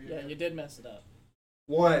up. Yeah, you did mess it up.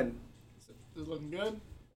 1. Is it looking good?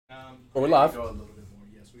 We're live.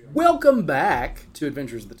 Welcome back to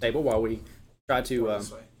Adventures at the Table. While we try to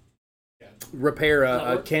this way. repair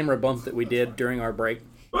a camera bump that we did during our break,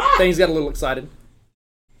 things got a little excited.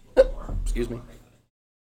 Excuse me.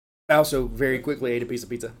 I also very quickly ate a piece of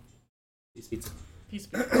pizza. Piece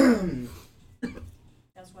of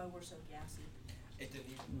That's why we're so gassy. It didn't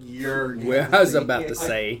even... You're. Well, I was about to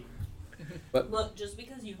say. Look, just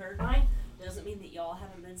because you heard mine doesn't mean that y'all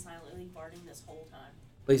haven't been silently farting this whole time.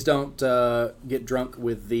 Please don't get drunk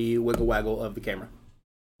with the wiggle waggle of the camera.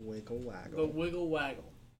 Wiggle the waggle. wiggle waggle.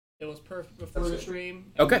 It was perfect before That's the it.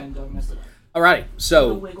 stream. Okay. And Doug messed it up. Alrighty, The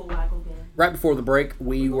so wiggle waggle game. right before the break,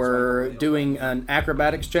 we were doing an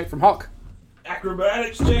acrobatics check from Hawk.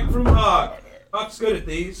 Acrobatics check from Hawk. Hawk's good at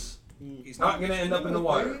these. He's not going to end up in the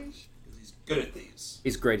water. Because he's good at these.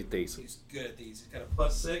 He's great at these. He's good at these. He's got a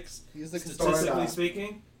 +6. He's the Statistically Castora.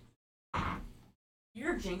 speaking.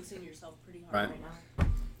 You're jinxing yourself pretty hard Right. right now.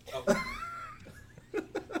 Oh.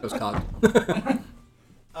 Those cogs.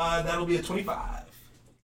 That'll be a 25.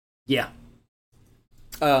 Yeah.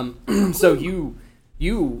 So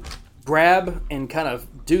you grab and kind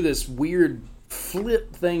of do this weird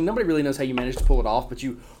flip thing. Nobody really knows how you managed to pull it off, but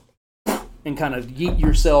you and kind of yeet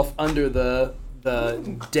yourself under the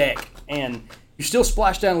deck, and you still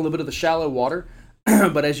splash down a little bit of the shallow water.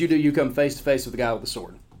 But as you do, you come face to face with the guy with the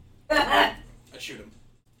sword. I shoot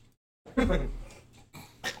him.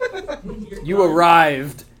 You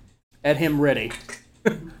arrived at him ready.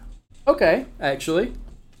 Okay, actually.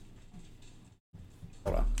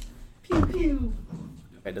 Hold on. Pew pew.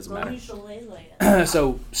 Okay, it doesn't matter. Shillelagh.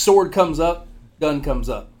 So, sword comes up, gun comes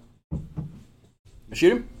up. You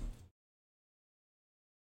shoot him?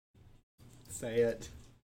 Say it.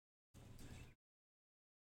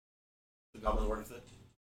 The goblin worth it.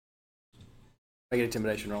 Make an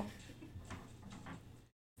intimidation roll.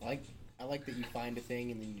 I like that you find a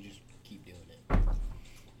thing and then you just keep doing it.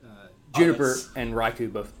 Juniper and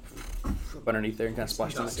Raikou both up underneath there and kind of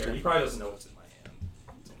splash He's them not next to scared. He him. probably doesn't know what's in my hand.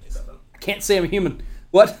 It's only 7. I can't say I'm a human.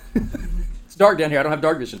 What? It's dark down here. I don't have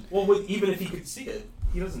dark vision. Well, even if he could see it,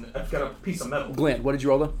 he doesn't. I've got a piece of metal. Glenn, what did you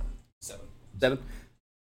roll though? 7. 7?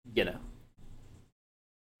 You know.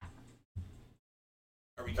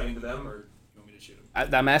 Are we cutting to them, or you want me to shoot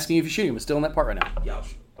him? I'm asking you if you're shooting him. It's still in that part right now. Yeah, I'll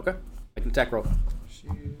shoot him. Okay. Make an attack roll.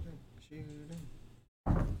 Shoot him.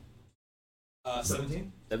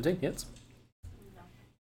 17. 17 hits.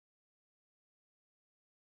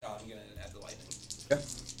 Oh, I'm gonna add the lightning. Okay.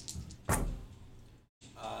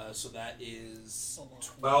 So that is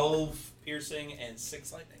 12 piercing and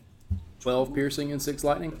 6 lightning. 12 piercing and 6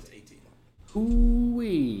 lightning. That's 18.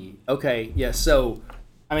 Hoo-wee. Okay, yeah, so,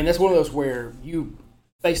 I mean, that's one of those where you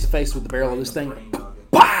face to face with the barrel of this thing,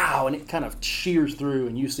 pow, and it kind of shears through,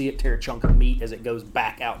 and you see it tear a chunk of meat as it goes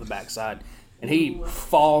back out the backside. And he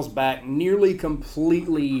falls back nearly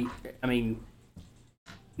completely, I mean,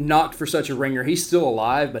 knocked for such a ringer. He's still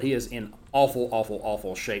alive, but he is in awful, awful,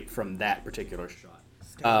 awful shape from that particular shot.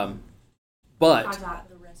 But I got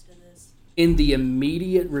the rest of this. in the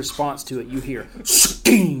immediate response to it, you hear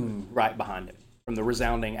sting right behind him. From the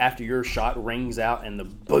resounding, after your shot rings out and the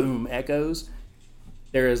boom echoes,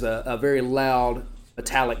 there is a very loud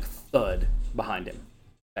metallic thud behind him.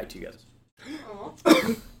 Back to you guys.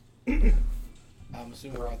 I'm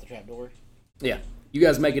assuming we're out the trap door. Yeah. You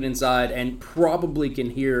guys make it inside and probably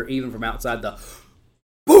can hear, even from outside, the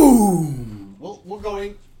boom! Well, we're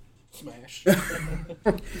going smash.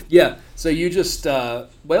 Yeah, so you just,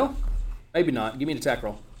 well, maybe not. Give me an attack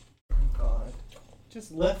roll. Oh, God.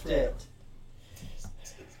 Just lift it.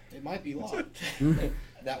 It might be locked.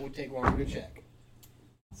 That would take longer to check.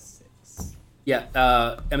 6. Yeah,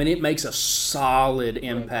 I mean, it makes a solid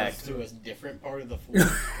impact. To a different part of the floor.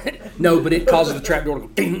 No, but it causes the trapdoor to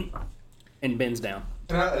go ding and bends down.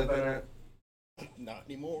 Can I open it? Not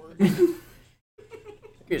anymore.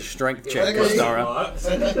 Get a strength check, Okay.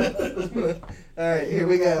 Stara. Alright, here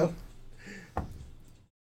we go.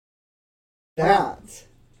 That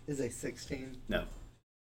is a 16. No.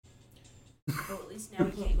 Well, at least now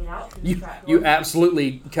we can't get out through the You trap you door.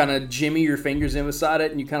 absolutely kind of jimmy your fingers in beside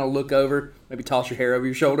it, and you kind of look over, maybe toss your hair over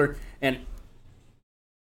your shoulder, and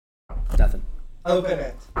nothing. Open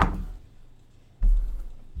it.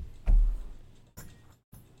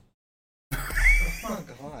 Oh my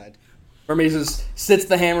God. Hermes just sits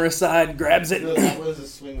the hammer aside, grabs it. No, that was a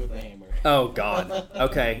swing with a hammer. Oh, God.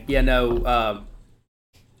 Okay. Yeah, no.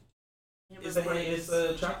 Is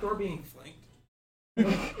the trapdoor being flanked?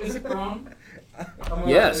 Is it wrong? I'm on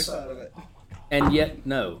Yes. the other side of it. And yet,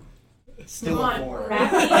 no. Still Come a on, 4.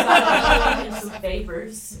 Raffy's got to do some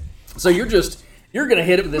favors. So you're going to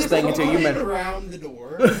hit it with this thing until you're Right meant. around the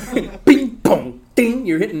door. Bing, bong, ding.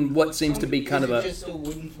 You're hitting what seems to be kind Is of it a. just a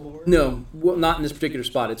wooden floor? No, well, not in this particular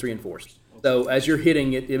spot. It's reinforced. So as you're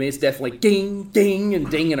hitting it, I mean, it's definitely ding, ding, and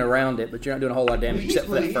dinging around it, but you're not doing a whole lot of damage except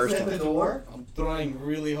for that Please first hit the one. door. I'm trying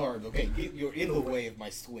really hard. Okay, you're in the way of my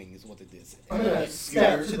swing is what it is. I'm gonna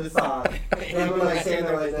step to the side. And I'm gonna like stand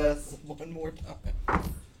there like this. One more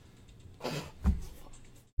time.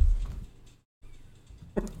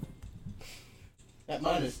 That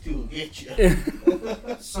 -2 will get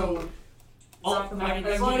you. So,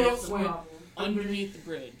 everybody else went underneath the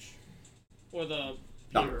bridge. Or the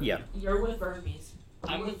No, pier. yeah, You're with Hermes.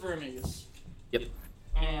 I'm with Vermes. Yep.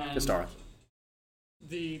 And Kastara.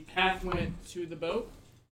 the path went to the boat.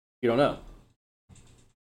 You don't know.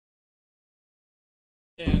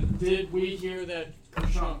 And did we hear that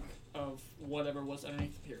chunk of whatever was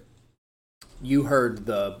underneath the pier? You heard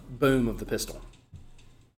the boom of the pistol.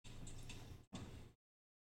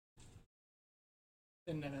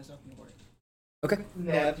 Then that has nothing to worry. Okay.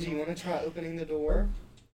 Neb, do you want to try opening the door?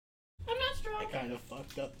 I'm not I strong. kind of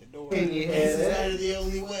fucked up the door. Can you hit This is it? kind of the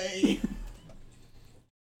only way.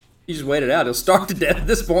 You just wait it out. He'll starve to death at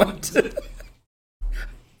this point.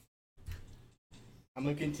 I'm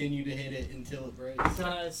gonna continue to hit it until it breaks. Can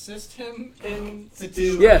I assist him in It's a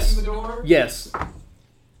 2. Yes. the door? Yes.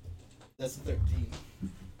 That's a 13.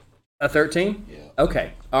 A 13? Yeah.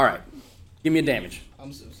 Okay. All right. Give me a damage.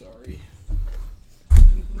 I'm so sorry.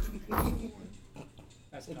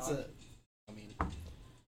 That's It's not.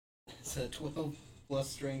 it's a 12 plus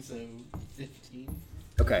strength, so 15.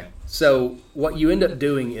 Okay. So what you end up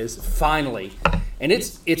doing is finally, and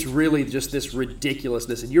it's really just this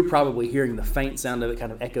ridiculousness, and you're probably hearing the faint sound of it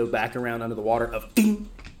kind of echo back around under the water of ding,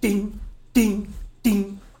 ding, ding,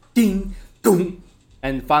 ding, ding, boom.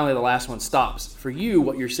 And finally the last one stops. For you,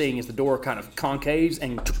 what you're seeing is the door kind of concaves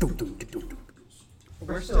and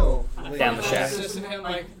We're still down the shaft. Assisting him,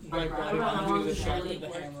 like right onto the shaft with the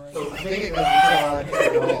hammer. I think it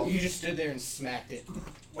goes until You just stood there and smacked it.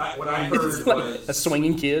 What I heard was A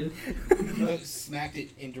swinging kid. Smacked it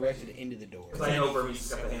and directed it into the door. because I know Burmese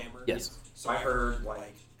has got the hammer. Yes. So I heard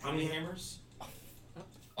like how many hammers?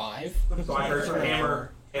 5? So I heard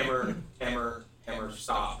hammer, hammer, hammer, hammer,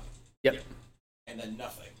 stop, Yep. and then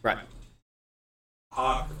nothing. Right.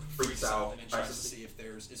 Hawk freaks out And and then tries to see if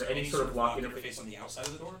is there any sort of lock interface on the outside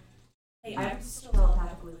of the door. Hey, I'm still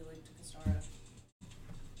telepathically linked to Kastara.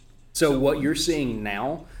 So what you're seeing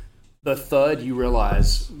now, the thud, you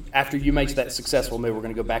realize after you make that successful move, we're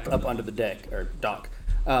going to go back up under the deck or dock.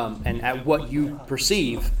 And at what you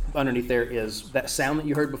perceive underneath there is that sound that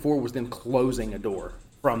you heard before was them closing a door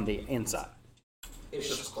from the inside. It's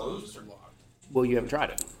just closed or locked. Well, you haven't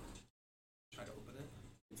tried it. Try to open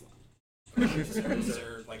it. Is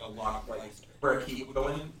there like a lock, like where a key would go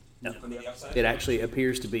in? No. From the outside. It actually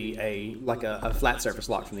appears to be a flat surface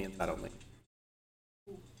lock from the inside only.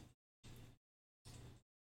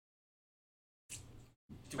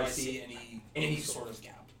 Do I see any sort of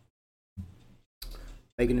gap?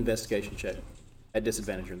 Make an investigation check. At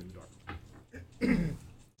disadvantage, you're in the dark.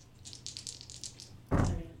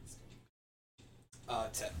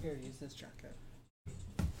 10. Here, use this jacket.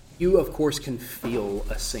 You, of course, can feel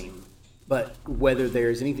a seam, but whether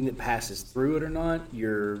there's anything that passes through it or not,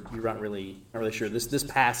 you're not really sure. This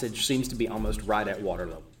passage seems to be almost right at water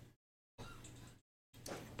level.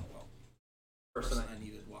 Well, person I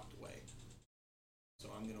needed walked away, so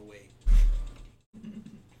I'm gonna wait.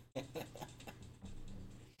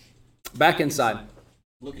 Back inside.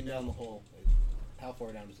 Looking down the hole. How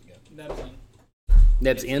far down does it go? That's in.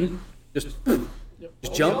 Neb's in. Just Yep.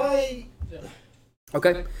 jump. Yeah.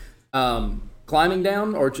 Okay. Climbing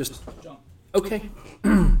down or just Jump. okay.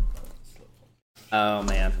 Oh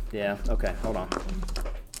man. Yeah. Okay. Hold on.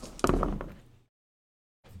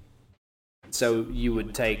 So you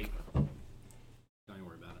would take. Don't even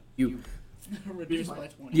worry about it. You. Reduced by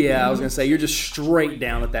 20. Yeah, I was gonna say you're just straight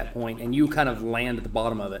down at that point, and you kind of land at the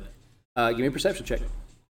bottom of it. Give me a perception check.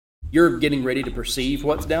 You're getting ready to perceive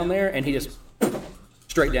what's down there, and he just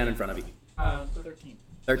straight down in front of you. 13.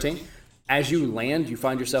 13. As you land, you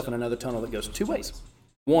find yourself in another tunnel that goes two ways.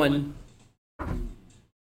 One. I'm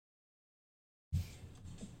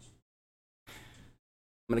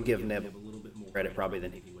gonna give Neb a little bit more credit probably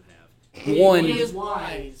than he would have. One. He is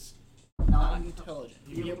wise, not intelligent.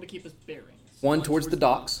 He'd be able to keep his bearings. One towards the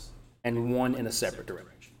docks, and one in a separate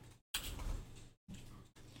direction.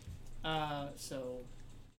 So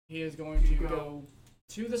he is going to go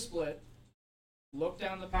to the split, look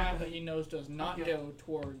down the path that he knows does not go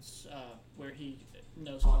towards where he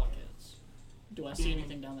knows Hawk is. Do I see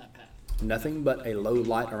anything down that path? Nothing but a low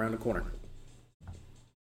light around a corner.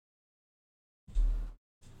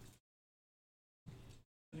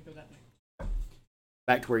 Let me go that way.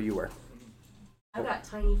 Back to where you were. I've got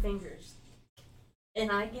tiny fingers.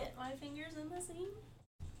 And I get my fingers in the seam?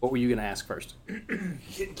 What were you gonna ask first?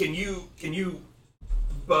 Can you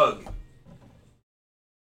bug?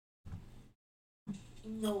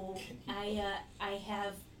 No, I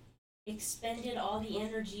have expended all the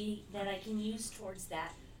energy that I can use towards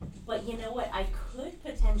that. But you know what I could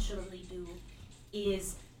potentially do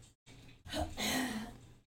is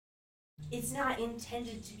it's not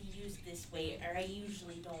intended to be used this way, or I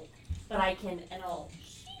usually don't. But I can, and I'll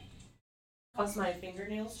cause my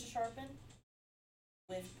fingernails to sharpen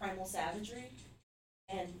with primal savagery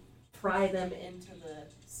and pry them into the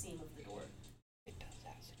seam of the door. It does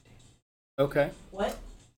acid damage. Okay. What?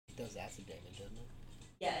 It does acid damage, doesn't it?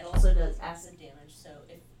 Yeah, it also does acid damage, so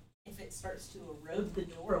if it starts to erode the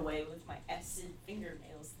door away with my acid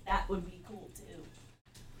fingernails, that would be cool too.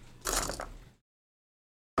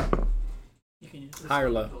 You can use this High or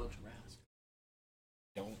low? to Rask.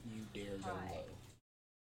 Don't you dare go High. low.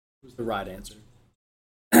 Was the right answer.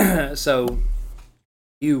 So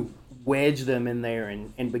you wedge them in there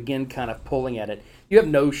and begin kind of pulling at it. You have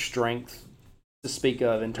no strength to speak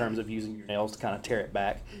of in terms of using your nails to kind of tear it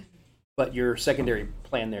back, but your secondary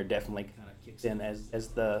plan there definitely kind of kicks in as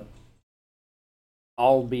the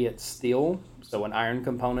albeit steel, so an iron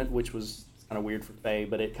component, which was kind of weird for Faye,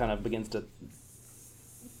 but it kind of begins to...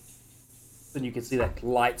 Then you can see that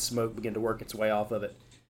light smoke begin to work its way off of it.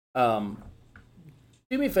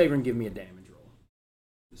 Do me a favor and give me a damage roll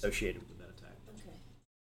associated with that attack.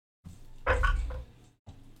 Okay.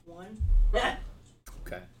 1.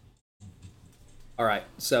 Okay. All right,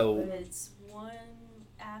 so... But it's 1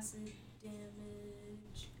 acid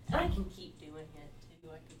damage. I can keep doing it, too.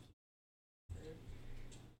 I can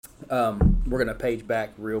keep... we're going to page back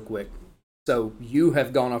real quick. So you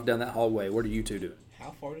have gone off down that hallway. What are you two doing?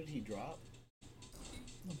 How far did he drop?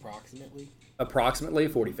 Approximately? Approximately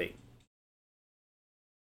 40 feet.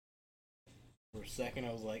 For a second,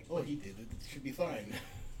 I was like, "Oh, he did it. It should be fine."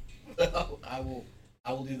 I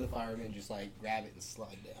will do the fireman, just like grab it and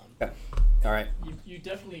slide down. Okay. All right. You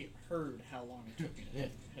definitely heard how long it took me to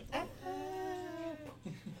hit the door.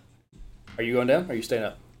 Are you going down? Or are you staying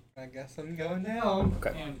up? I guess I'm going down.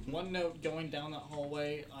 Okay. And one note, going down that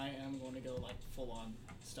hallway, I am going to go like full on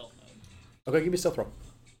stealth mode. Okay, give me a stealth roll.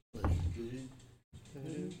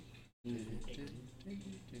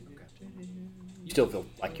 You still feel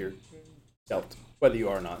like you're stealthed, whether you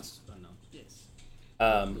are or not. It's unknown. Yes.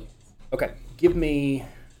 Okay, give me...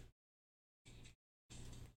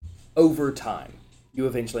 Over time, you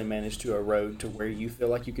eventually manage to erode to where you feel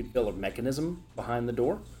like you could feel a mechanism behind the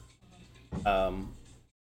door.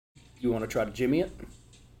 You want to try to jimmy it?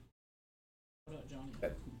 What up, Johnny?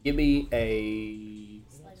 Okay. Give me a...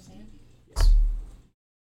 Sleight of hand? Yes.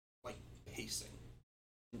 Like pacing.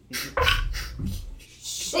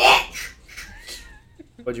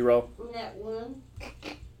 What'd you roll? That 1.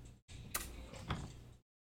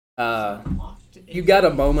 You got a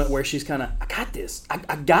moment where she's kind of, I got this.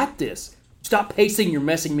 I got this. Stop pacing. You're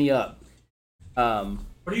messing me up. What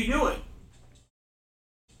are you doing?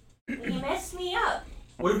 You messed me up.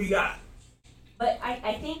 What have you got? But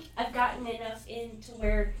I think I've gotten enough in to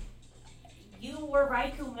where you or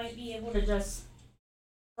Raikou might be able to just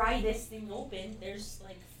pry this thing open. There's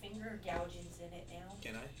like finger gougings in it now.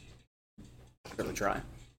 Can I? Really try.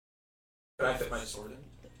 Can I fit my sword in?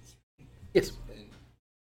 Yes. And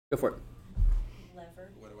Go for it. Lever.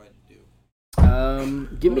 what do I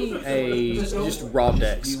do? Give me a just raw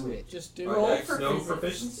dex. Do it. Just do Roll it. for No physics.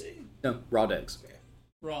 proficiency? No, raw dex.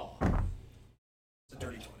 Raw. It's a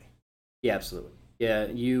dirty 20. Yeah, absolutely. Yeah,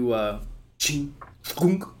 you ching,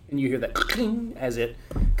 skunk, and you hear that cling as it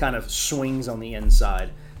kind of swings on the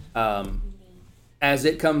inside. As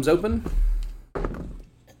it comes open,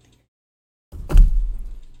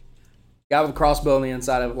 guy with a crossbow on the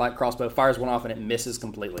inside of it, like crossbow, fires one off and it misses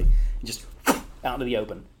completely. Just out into the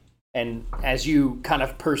open. And as you kind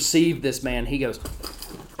of perceive this man, he goes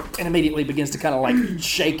and immediately begins to kind of like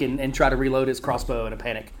shake and try to reload his crossbow in a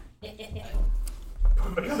panic. Make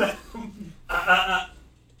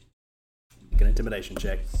an intimidation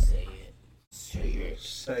check. Say it. Say it.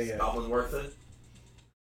 Say it. Goblin worth it?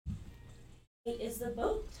 Is the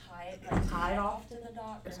boat tied off to the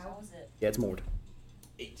dock, or how is it? Yeah, it's moored.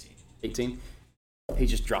 18. 18. He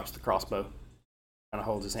just drops the crossbow. Kind of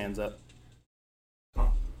holds his hands up.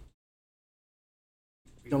 You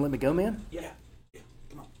gonna let me go, man? Yeah. Yeah.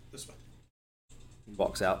 Come on. This way. He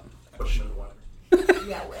walks out. I push him underwater.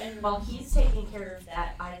 Yeah, and while he's taking care of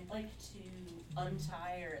that, I'd like to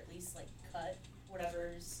untie or at least like cut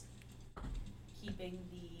whatever's keeping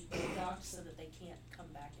the boat docked so that they can't come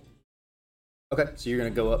back in. Okay, so you're gonna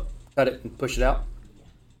go up, cut it, and push it out? Yeah.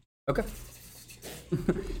 Okay.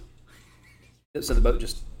 So the boat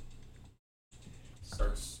just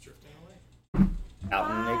Starts drifting away. out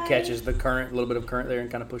and it catches the current, a little bit of current there and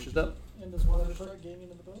kind of pushes up. And does water start getting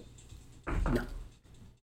into the boat? No.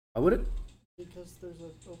 Why would it? Because there's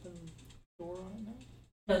an open door on it now?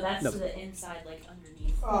 No, that's No. to the inside, like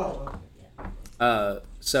underneath. Oh. Yeah.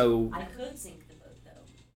 So I could sink the boat though.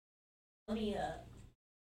 Let me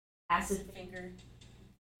acid finger.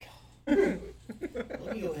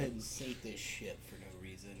 Let me go ahead and sink this ship for no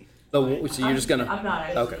reason. so you're just gonna I'm not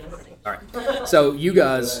actually okay. gonna sink. All right. So you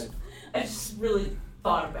guys I just really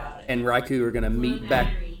thought about it. and Raikou are gonna meet back.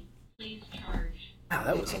 Battery, please charge. Wow,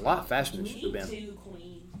 that was a lot faster than it should have Me been. too,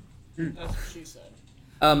 Queen. That's what she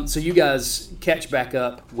said. So you guys catch back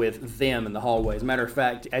up with them in the hallway. As a matter of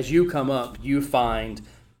fact, as you come up, you find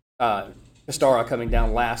Astara coming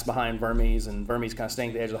down last behind Vermes, and Vermes kind of staying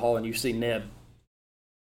at the edge of the hall, and you see Neb.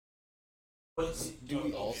 Do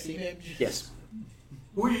we all see him? Yes.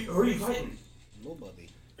 Who are you fighting? Nobody.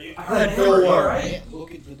 I heard A a hammer, door. right? Yeah,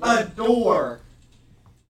 look at the A door.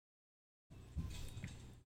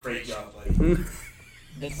 Great job, buddy.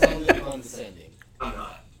 That sounded condescending. I'm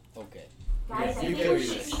not. Okay. Guys, I You think we carry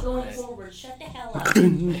should this. be going Nice. forward. Shut the hell up.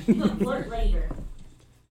 You can flirt later.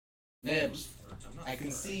 Nebs, I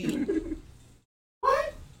can see you.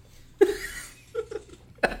 What?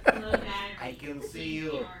 I can see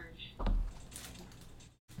you.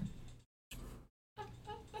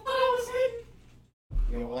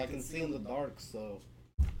 Yeah, well, I can see in the dark, so...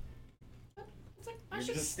 You're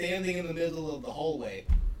just standing in the middle of the hallway.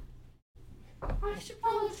 I should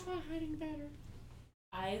probably try hiding better.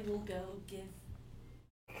 I will go give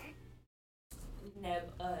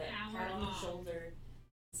Neb a pat on the shoulder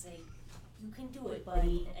and say, "You can do it,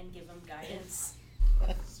 buddy," and give him guidance.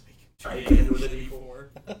 Try again with a D4.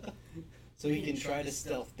 So he can try to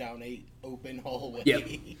stealth down a open hallway. Yep.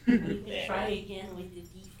 You can try again with the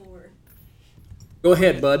D4. Go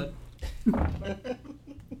ahead, bud. No.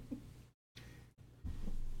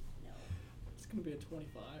 It's gonna be a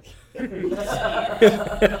 25.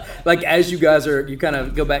 Like as you guys you kind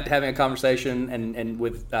of go back to having a conversation, and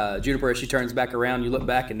with Juniper, as she turns back around, you look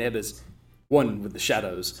back, and Neb is one with the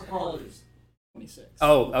shadows. Apologies. 26.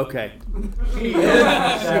 Oh, okay. You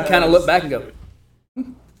kind of look back and go,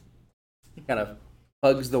 kind of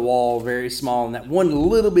hugs the wall, very small, and that one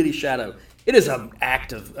little bitty shadow. It is an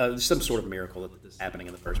act of some sort of miracle that this is happening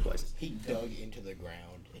in the first place. He dug into the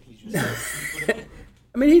ground, and he's just...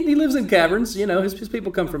 I mean, he lives in caverns. You know, his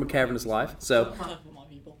people come from a cavernous life. So, My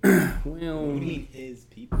people. well, You mean his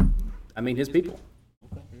people? I mean, his people,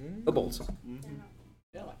 Okay. kobolds.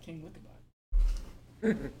 Yeah, like King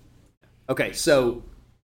Wickedbot. Okay, so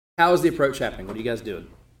how is the approach happening? What are you guys doing?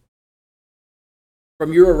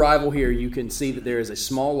 From your arrival here, you can see that there is a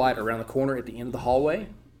small light around the corner at the end of the hallway,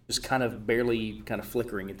 just kind of barely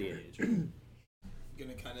flickering at the edge.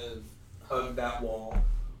 Gonna kind of hug that wall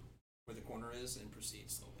where the corner is and proceed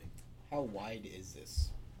slowly. How wide is this?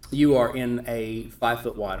 You are in a 5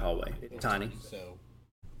 foot wide hallway. It's tiny. So,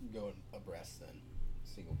 going abreast then.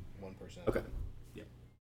 Single, one person. Okay. Yeah.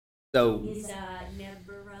 So Is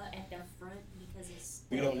Nebura at the front because it's...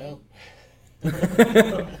 We don't know.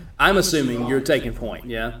 I'm assuming you're taking point,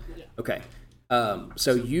 yeah? Okay.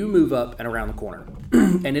 So you move up and around the corner,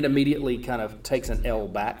 and it immediately kind of takes an L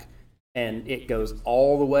back, and it goes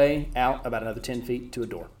all the way out about another 10 feet to a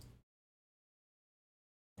door.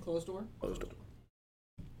 Closed door. Closed door.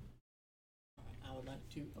 I would like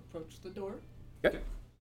to approach the door. Okay.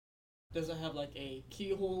 Does it have like a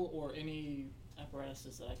keyhole or any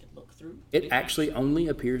apparatuses that I could look through? It actually only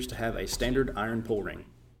appears to have a standard iron pull ring.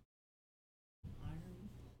 Iron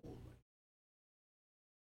pull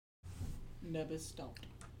ring. Neb is stumped.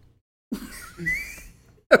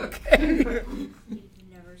 Okay. You've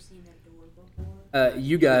never seen a door before?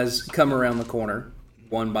 You guys come around the corner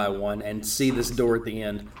one by one and see this door at the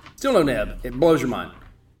end. Still no Neb. It blows your mind.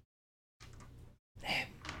 Neb,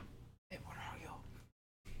 where are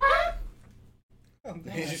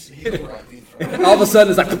you? He's right in front. All of a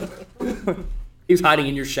sudden, it's like he's hiding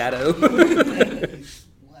in your shadow. What?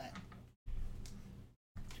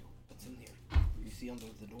 What's in there? You see under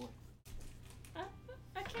the door? I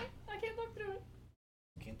can't look through it.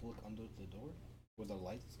 Can't look under the door? Where the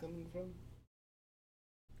light's coming from?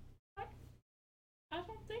 I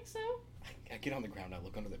don't think so. I get on the ground, I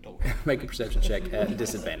look under the door. Make a perception check at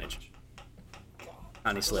disadvantage.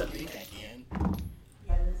 Tiny slip. Again.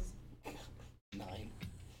 Yeah, this 9.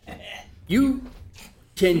 You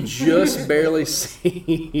can just barely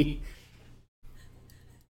see.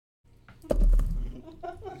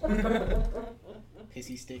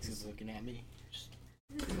 Pissy Sticks is looking at me.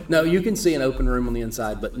 No, you can see an open room on the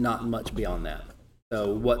inside, but not much beyond that.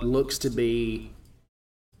 So what looks to be...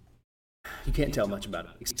 You can't tell much about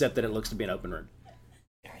it, except that it looks to be an open room.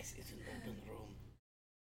 Guys, it's an open room.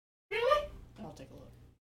 Really? I'll take a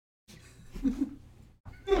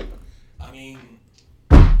look. I mean,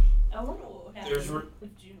 I wonder what would happen There's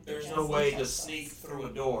if Juniper there's cast no way to these sneak spells. through a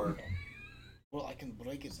door. Well, I can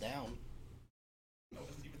break it down. I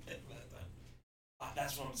wasn't even thinking about that.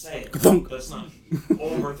 That's what I'm saying. Thunk. Let's not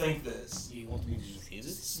overthink this. You want me to just hit it?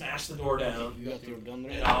 Just smash the door down, You got your gun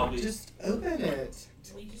ready? and I'll be. Just open it.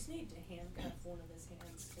 We just need to handcuff one of his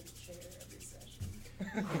hands to the chair every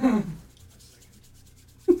session.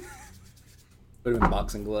 Put them in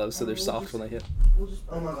boxing gloves so they're soft when they hit. We'll just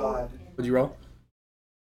Oh my god. What'd you roll?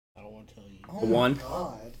 I don't want to tell you. Oh A 1? my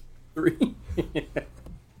god. 3.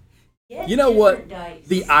 Get You know what? different dice.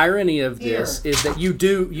 The irony of this is that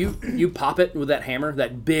you pop it with that hammer,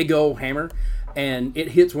 that big old hammer, and it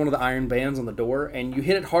hits one of the iron bands on the door, and you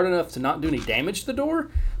hit it hard enough to not do any damage to the door,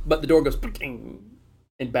 but the door goes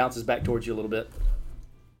and bounces back towards you a little bit.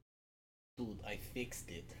 Dude, I fixed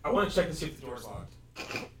it. I want to check to see if the door's locked.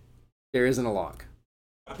 There isn't a lock.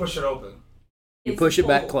 I push it open. You It's push it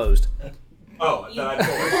back full. closed. Oh, You- then I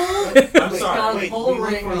pulled. I'm sorry. Wait, whole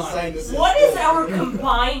ring for a on. sign to say What is our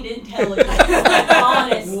combined intelligence?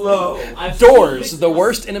 Honestly. Low. I've Doors, seen- the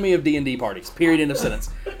worst enemy of D&D parties. Period. End of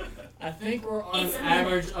sentence. I think we're on It's an a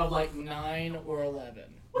average of like 9 or 11.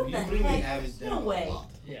 What You the bring the heck? average No down a way. lot.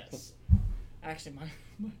 Yes. Actually, my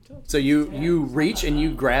intelligence. So you reach and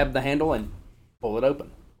you grab the handle and pull it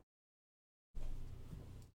open.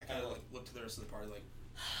 I kind of like look to the rest of the party like,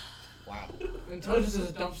 Wow. Intelligence is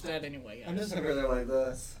a dump stat anyway. I'm Guys. just over there like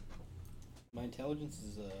this. My intelligence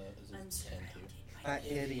is a I'm 10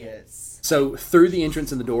 too. Idiots. So through the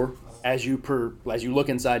entrance in the door, as you look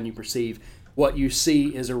inside and you perceive, what you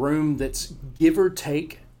see is a room that's give or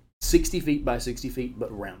take 60 feet by 60 feet,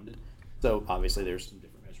 but rounded. So obviously there's some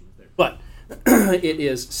different measurements there, but it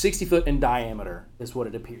is 60 foot in diameter is what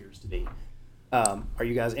it appears to be. Are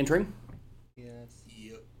you guys entering? Yes.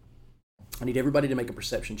 yep. I need everybody to make a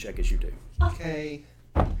perception check as you do. Okay.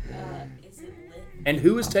 Is it lit? And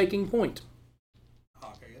who is taking point?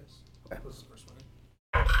 Hawk, I guess. Okay. That was the first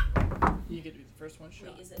one. You get to be the first one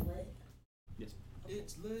shot. Wait, is it lit? Yes.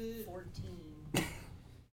 It's lit. 14.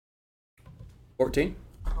 14?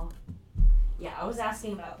 Yeah, I was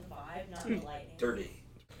asking about the vibe, not the lightning. Dirty.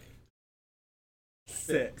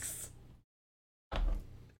 6.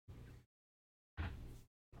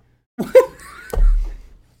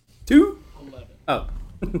 Two? 11. Oh.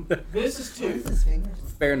 This is 2. His fingers.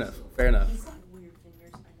 Fair enough. Fair enough. He's got weird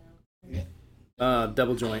fingers, I know.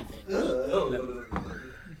 Double joint. Oh.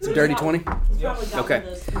 It's a dirty 20? He's probably got Okay. one of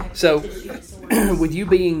those connective So, tissue disorders. with you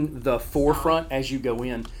being the forefront as you go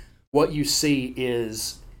in, what you see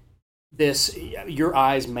is this. Your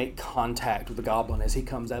eyes make contact with the goblin as he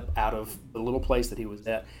comes up out of the little place that he was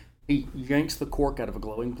at. He yanks the cork out of a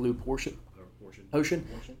glowing blue potion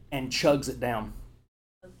and chugs it down.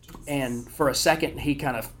 Oh, Jesus. And for a second, he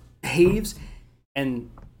kind of heaves, and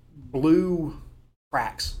blue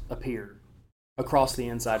cracks appear across the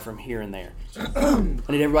inside from here and there. I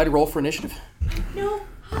need everybody to roll for initiative. No.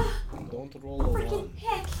 Don't roll a Freaking 1.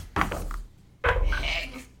 heck.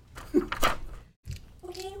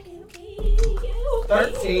 Okay.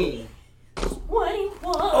 13. 21.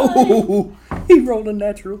 Oh, he rolled a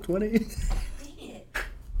natural 20. Dang it.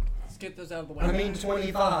 Let's get those out of the way. I mean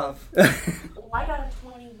 25. Well, I got a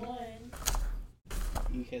 21.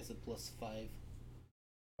 You has a +5.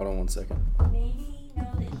 Hold on one second. Maybe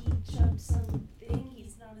now that he chugged something,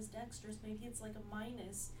 he's not as dexterous. Maybe it's like a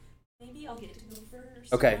minus. Maybe I'll get to go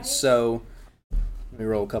first. Okay, right? so let me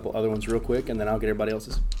roll a couple other ones real quick, and then I'll get everybody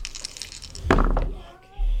else's.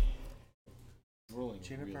 Rolling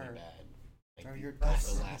Juniper. really bad. Like Oh, you're the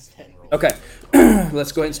best. last 10 rolls. Okay,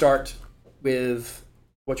 let's go ahead and start with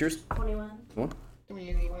what's yours? 21. One. Come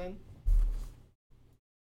here, anyone?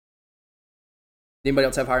 Anybody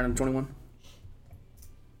else have higher than 21?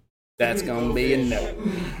 That's gonna be a no.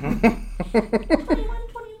 21.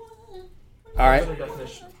 All right. Another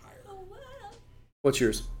definition of higher. Oh, wow. What's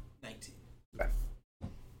yours? 19.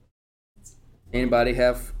 Anybody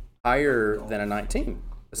have higher than a 19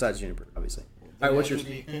 besides Juniper, obviously? All right, what's yours?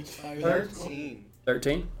 13.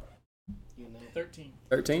 13. You know. 13.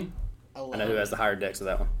 13. I know who has the higher dex of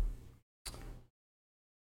that one.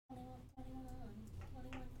 21.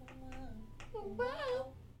 Oh, wow.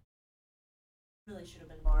 Really should have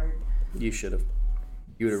been Bard. You should have.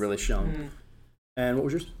 You would have really shown. And what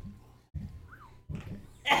was yours?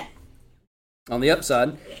 On the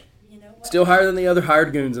upside, You know what? still higher than the other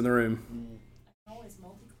hired goons in the room. I can always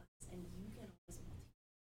multi-class, and you can always multi-class.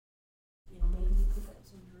 You know, maybe you pick up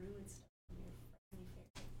some druid stuff from your friendly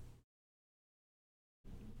fair.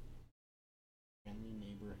 Friendly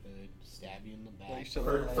neighborhood, stab you in the back.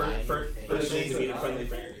 For this needs to be a friendly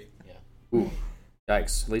fairy. Ooh,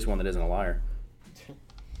 yikes! At least one that isn't a liar.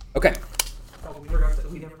 Okay. Oh, we forgot that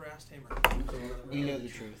we never asked Tamer. We know the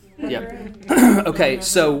truth. Yep. Okay.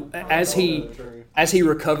 So as he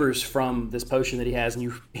recovers from this potion that he has, and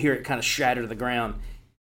you hear it kind of shatter to the ground.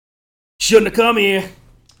 Shouldn't have come here.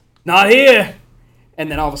 Not here.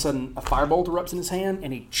 And then all of a sudden, a firebolt erupts in his hand,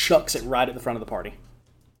 and he chucks it right at the front of the party.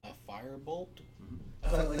 A firebolt?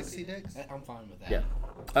 Is that Lexi Dix? I'm fine with that. Yeah.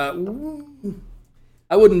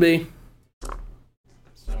 I wouldn't be.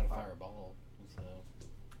 It's not a fireball. So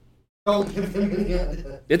Don't give him any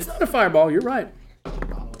idea. It's not a fireball. You're right.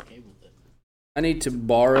 I'm okay with it. I need to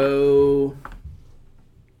borrow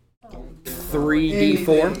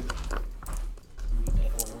 3d4.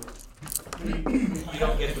 You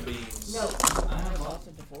don't get the beans. No. I have lots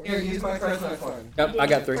of divorce. Here, use my charisma fund. Yep, I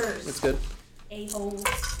got 3. That's good. A-hole.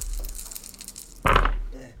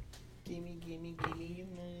 Gimme your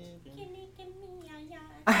money. Gimme, yeah.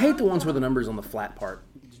 I hate the ones where the number's on the flat part.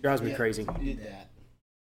 It drives me crazy. You did that.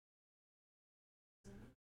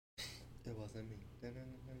 wasn't me.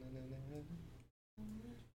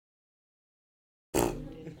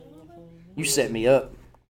 You set me up.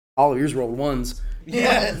 All of yours rolled ones.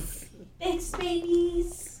 Yes. Thanks,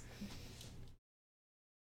 babies.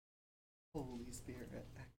 Holy Spirit,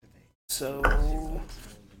 activate. So,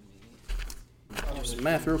 do some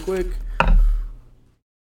math real quick.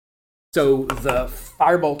 So the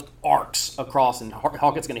firebolt arcs across, and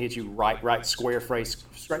Hawkett's going to hit you right square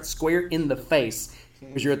in the face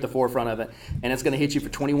because you're at the forefront of it, and it's going to hit you for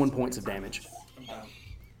 21 points of damage.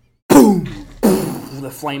 Boom! The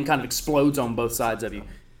flame kind of explodes on both sides of you.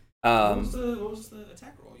 What was the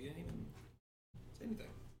attack roll? You didn't even say anything.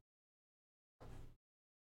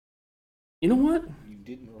 You know what? You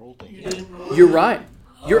didn't roll damage. You're right.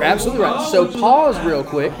 You're absolutely right. So pause real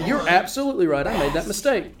quick. You're absolutely right. I made that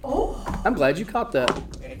mistake. I'm glad you caught that.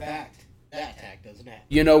 In fact, that attack doesn't happen.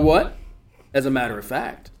 You know what? As a matter of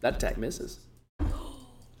fact, that attack misses.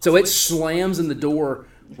 So it slams in the door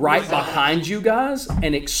right behind you guys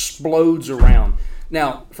and explodes around.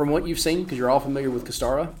 Now, from what you've seen, because you're all familiar with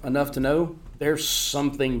Kastara, enough to know there's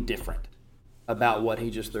something different about what he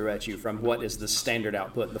just threw at you from what is the standard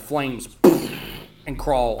output. The flames and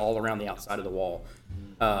crawl all around the outside of the wall.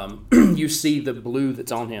 You see the blue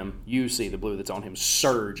that's on him.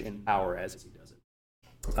 Surge in power as he does it.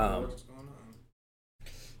 What's going on?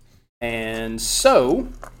 And so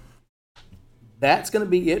that's going to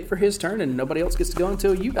be it for his turn, and nobody else gets to go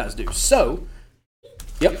until you guys do. So,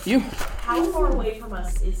 yep, you. How far away from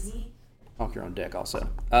us is he? Hawk, you're on deck also.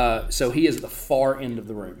 So he is at the far end of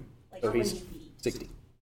the room. Like So how many he's feet? 60.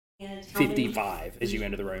 And how many 55 as you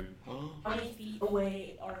enter the room. How many feet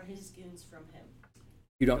away are his goons from him?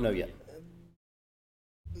 You don't know yet.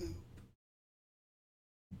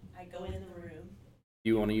 I go in the room.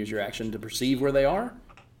 You want to use your action to perceive where they are?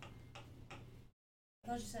 I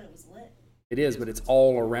thought you said it was lit. It is, but it's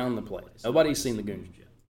all around the place. Nobody's seen the goons yet.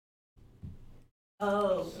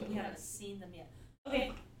 Oh, we haven't seen them yet.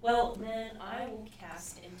 Okay, well, then I will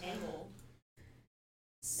cast Entangle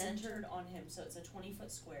centered on him, so it's a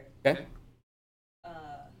 20-foot square. Okay.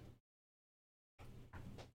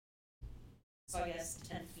 So I guess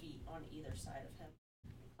 10 feet on either side of him.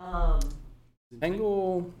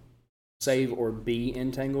 Entangle, save, or be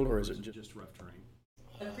entangled, or is it just rough terrain?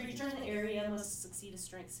 A creature in the area must succeed a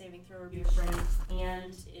strength saving throw or be afraid,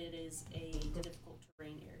 and it is a difficult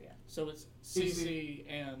terrain area. So it's CC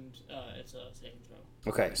and it's a saving throw.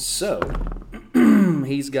 Okay, so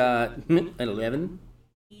he's got an 11.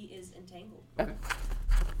 He is entangled. Okay.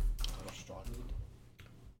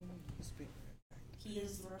 He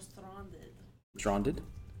is restranded. Stranded.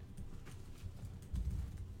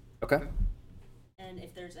 Okay. And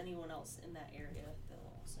if there's anyone else in that area,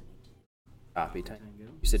 they'll also need to. Copy. Tango.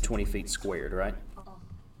 You said 20 feet squared, right? A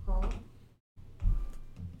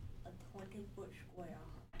 20-foot square.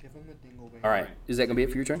 Give him a dingle. All right. Is that going to be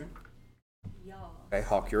it for your turn? Yeah. Okay,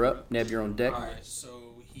 Hawk, you're up. Neb, you're on deck. Alright,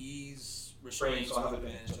 so he's restrained, so I'll have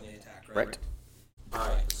advantage on the attack, right? Correct.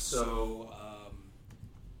 Alright, so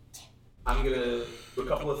I'm going to do a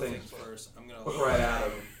couple of things first. I'm going to look right at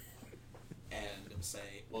him and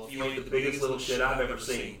say, well, if you ain't the biggest little shit I've ever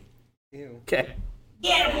seen. Ew. Okay.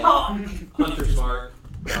 Get him, Hawk! Hunter smart.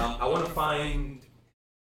 I want to find...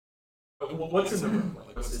 What's in the room?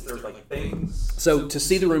 Like, is there, like, things? So to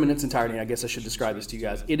see the room in its entirety, I guess I should describe this to you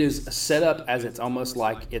guys. It is set up as it's almost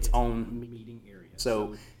like its own meeting area.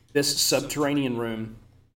 So this subterranean room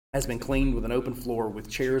has been cleaned with an open floor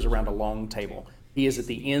with chairs around a long table. He is at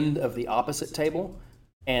the end of the opposite table,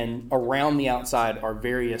 and around the outside are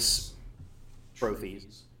various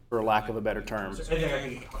trophies, for lack of a better term. Is there anything I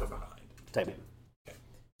can get cover behind? Table. Okay.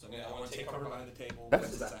 So I want to take cover behind the table. Okay.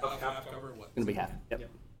 Is that half cover? What? Going to be half. Yep.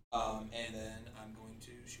 And then I'm going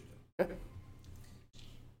to shoot him. Okay.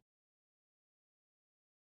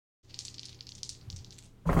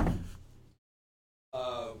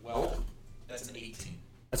 Well, that's an 18.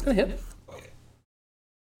 That's going to hit. Okay.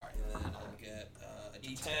 Alright, and then I'll get a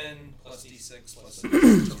d10 plus d6 plus a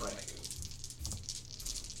d6 to my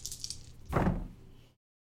goo.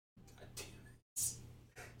 God damn it.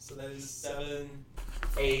 So that is 7,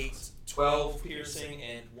 8, 12 piercing,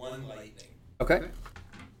 and 1 lightning. Okay.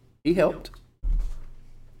 He helped.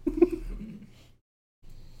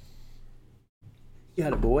 You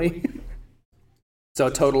had a boy. So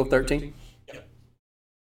a total of 13? Yep.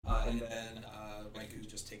 And then Raikou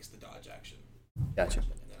just takes the dodge action. Gotcha.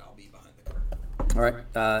 And then I'll be behind the curtain. All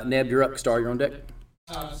right. Neb, you're up. Star, you're on deck.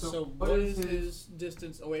 So what is his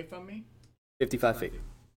distance away from me? 55 feet.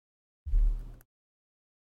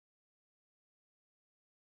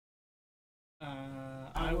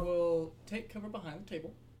 I will take cover behind the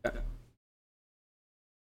table. Okay.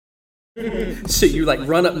 So you like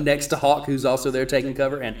run up next to Hawk, who's also there taking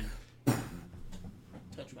cover, and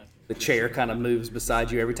Touch my the chair kind of moves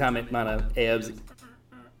beside you every time it kind of ebbs.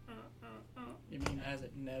 You mean as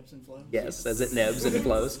it nebs and flows? Yes, as it nebs and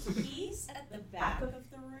flows. He's at the back of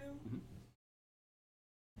the room.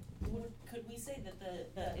 Could we say that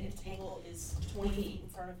the entangle is 20 feet in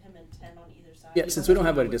front of him and 10 on either side? Yeah, since we don't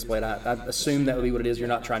have a way to display it, I assume that would be what it is. You're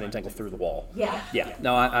not trying to entangle through the wall. Yeah. Yeah,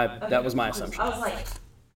 no, I that was my assumption. I was like,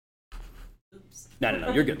 oops.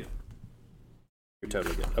 No, you're good. You're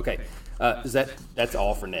totally good. Okay, that's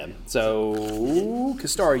all for Neb. So,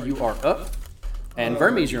 Kastari, you are up, and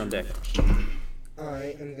Vermes, you're on deck.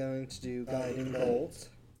 I am going to do Guiding Bolt.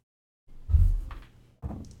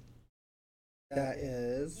 That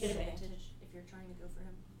is Get advantage if you're trying to go for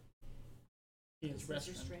him. He is He's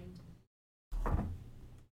restrained. restrained.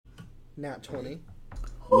 nat 20.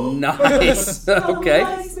 Nice. Okay.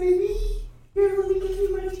 Nice, baby. Here, let me give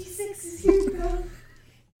you my D6s. Here you go.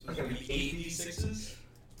 So it's going to be 8 D6s?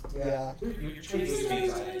 Yeah. You're trading with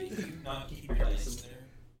anxiety. Can you not keep your dice in there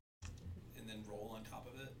and then roll on top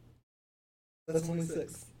of it? That's only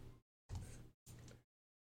 6.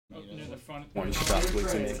 Up near the front. One shot,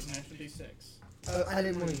 Wixymix. An extra D6. I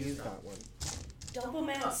didn't want to use that one. Dump them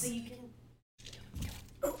out so you can.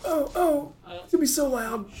 Oh, it's gonna be so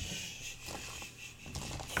loud.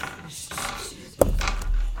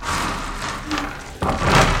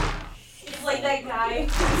 It's like that guy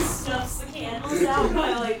who stuffs the candles out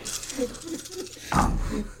by like.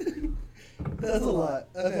 That's a lot.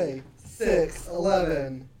 Okay. 6,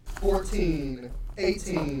 11, 14,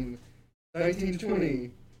 18, 19,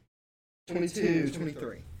 20, 22,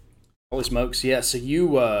 23. Holy smokes! Yeah. So you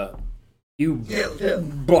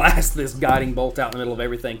blast this guiding bolt out in the middle of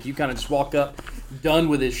everything. You kind of just walk up, done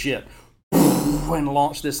with his shit, and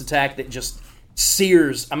launch this attack that just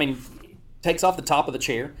sears. I mean, takes off the top of the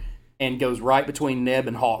chair and goes right between Neb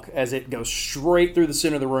and Hawk as it goes straight through the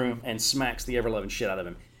center of the room and smacks the ever-loving shit out of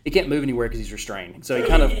him. He can't move anywhere because he's restrained. So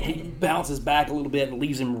he bounces back a little bit and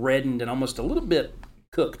leaves him reddened and almost a little bit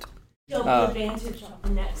cooked. Double advantage on the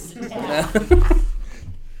next attack.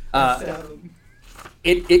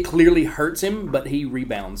 It clearly hurts him, but he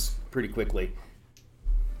rebounds pretty quickly.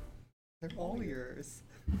 They're all yours.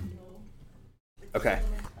 Okay.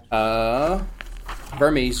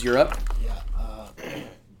 Vermes, you're up. Yeah,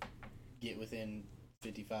 get within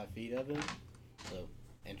 55 feet of him. So,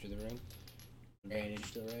 enter the room. Advantage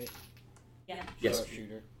still, right? Yeah. Yes.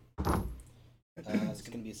 Sharpshooter. It's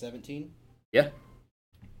going to be a 17. Yeah.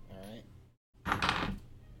 Alright.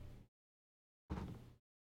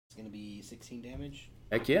 It's going to be 16 damage.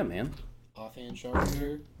 Heck yeah, man. Offhand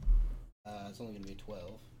sharpshooter. It's only going to be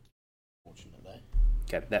 12. Fortunately.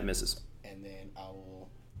 Okay, that misses. And then I will,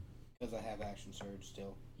 because I have action surge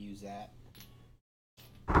still, use that.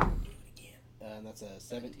 Do it again. And that's a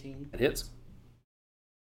 17. It hits.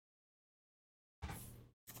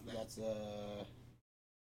 That's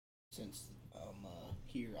since I'm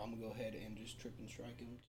here, I'm gonna go ahead and just trip and strike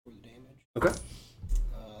him for the damage. Okay.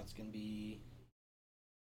 It's gonna be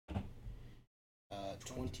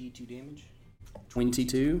 22 damage.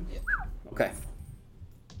 22? Yep. Okay.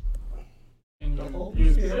 And Double you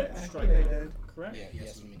use spirit it, strike it. activated. Correct? Yeah, he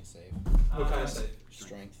has to make a save. What kind of save?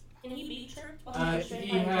 Strength. Can he be tripped while he's He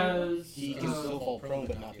restrained? has. He can still fall prone,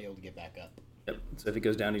 but not be able to get back up. Yep. So if he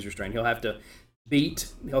goes down, he's restrained. He'll have to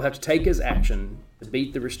take his action to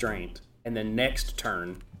beat the restraint, and then next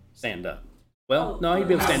turn, stand up. Well, no, he'd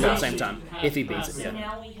be able to stand up at the same time if he beats it, So yeah.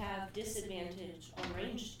 now we have disadvantage on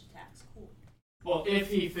ranged attacks. Cool. Well, if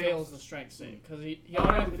he fails the strength save, because he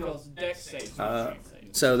automatically fails dex saves, not strength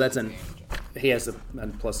saves. So that's he has a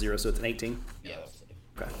 +0, so it's an 18. Yeah, that's safe.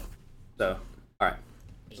 Okay. So, alright.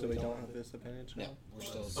 So we don't have disadvantage now? No, we're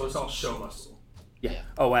still. So it's all show muscle. Yeah. Yeah.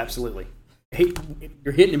 Oh, absolutely.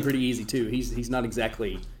 You're hitting him pretty easy, too. He's not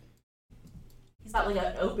exactly... He's got like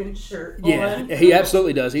an open shirt. Yeah, on. he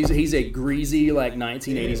absolutely does. He's a greasy, like,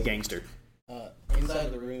 1980s gangster. Inside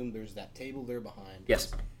of the room, there's that table there behind.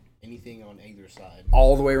 Yes. Anything on either side.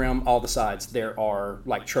 All the way around all the sides, there are,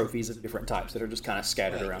 like, trophies of different types that are just kind of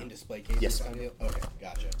scattered Like in around. display cases. Yes. Kind of deal? Okay,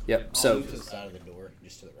 gotcha. Yep, I'll so... move to the side of the door,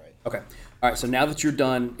 just to the right. Okay. All right, so now that you're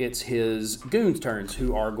done, it's his goons' turns,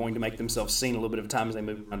 who are going to make themselves seen a little bit of time as they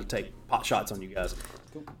move around to take pot shots on you guys.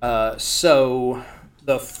 Cool. So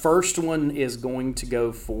the first one is going to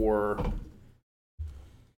go for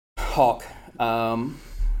Hawk. I'm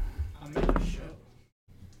making a show.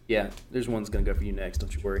 Yeah, there's one's going to go for you next,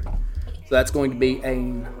 don't you worry. So that's going to be a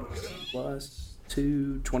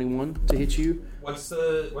 +2, 21 to hit you. What's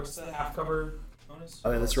the half cover bonus?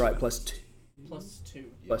 Oh, yeah, that's right, +2. +2.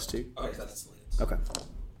 +2. Okay, so that's the lead. Okay.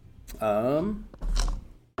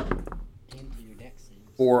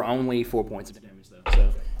 for only 4 points of damage, though.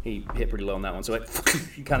 So he hit pretty low on that one. So it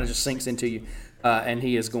kind of just sinks into you, and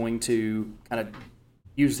he is going to kind of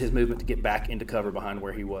use his movement to get back into cover behind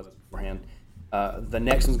where he was beforehand. The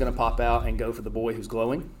next one's going to pop out and go for the boy who's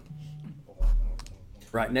glowing.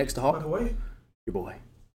 Right next to Hawk. By the way, Your boy.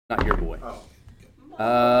 Not your boy.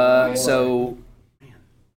 oh, So, man,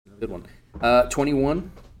 good one.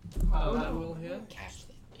 21. That will hit. Catch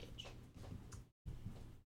that bitch.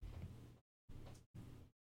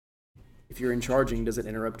 If you're in charging, does it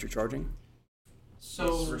interrupt your charging?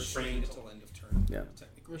 So restrained until end of turn. Yeah.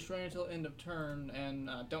 Technically. restrain until end of turn, and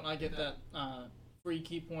don't I get that free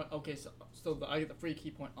key point? Okay, so I get the free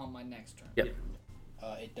key point on my next turn. Yep.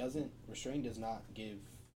 It doesn't. Restrain does not give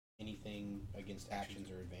anything against actions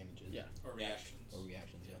or advantages. Yeah. Or reactions. Or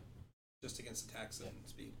reactions. Yeah. Just against attacks and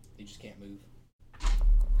speed. They just can't move.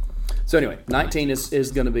 So anyway, 19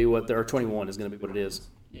 is going to be what, or 21 is going to be what it is.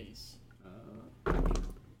 Yes.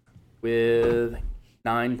 With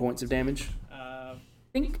 9 points of damage.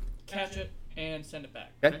 Dink. Catch it and send it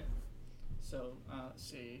back. Okay. So let's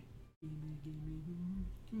see.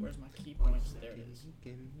 Where's my key points? There it is.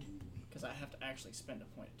 Because I have to actually spend a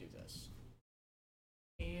point to do this.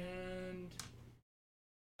 And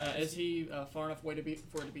is he far enough away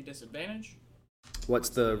for it to be disadvantage? What's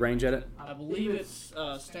the range at it? I believe it's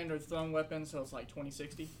standard thrown weapon, so it's like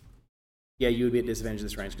 20-60. Yeah, you would be at disadvantage of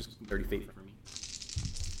this range because it's 30 feet from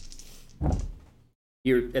you.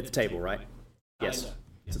 You're at the table, right? Yes. Yeah.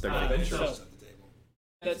 It's a 30 feet. Adventurers so- at the table.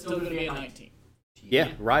 That's still going to be a 19. Yeah,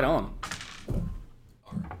 right on.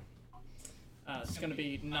 It's going to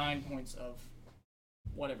be 9 points of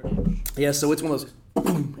whatever damage. Yeah, so it's one of those,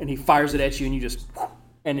 and he fires it at you, and you just,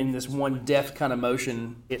 and in this one deft kind of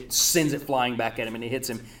motion, it sends it flying back at him, and it hits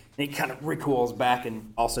him, and he kind of recoils back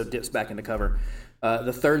and also dips back into cover.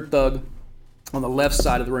 The third thug on the left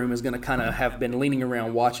side of the room is going to kind of have been leaning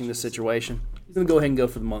around watching the situation. He's going to go ahead and go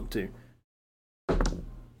for the monk, too. No,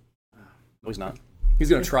 he's not. He's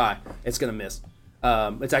going to try. It's going to miss.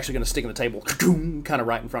 It's actually going to stick in the table, kind of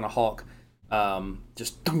right in front of Hawk.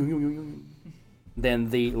 Then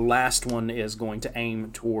the last one is going to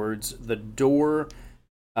aim towards the door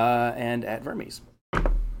and at Vermes.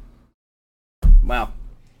 Wow.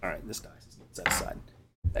 All right, this dice is set aside.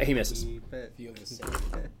 He misses. I feel the same.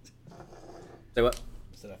 Say what?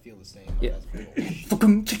 I said I feel the same. Yeah.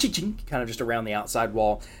 Kind of just around the outside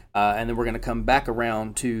wall. And then we're going to come back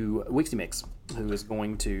around to Wixymix, who is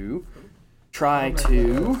going to try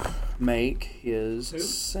to make his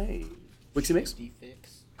save. Wixymix?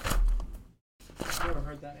 Defix. I've never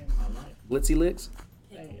heard that name in my life. Blitzy Licks?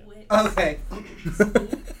 Pick Wix. Okay.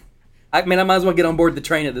 I mean, I might as well get on board the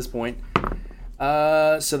train at this point.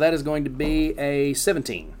 So that is going to be a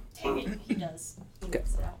 17. Dang it, he does. He Okay.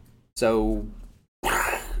 whips it out. So,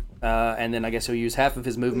 and then I guess he'll use half of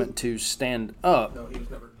his movement to stand up. No, he was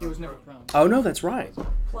never. He was never prone. Oh, no, that's right.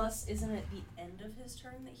 Plus, isn't it the end of his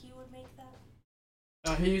turn that he would make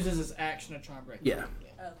that? He uses his action to try and break. Yeah.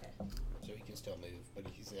 Okay. So he can still move, but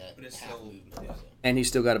he's at But it's half still- movement. yeah. So. And he's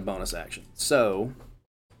still got a bonus action. So,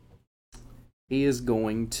 he is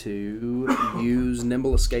going to use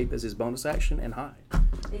Nimble Escape as his bonus action and hide.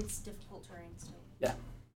 It's difficult terrain still. Yeah.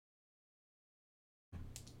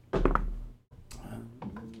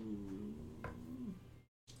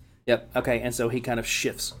 Yep. Okay. And so he kind of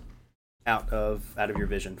shifts out of your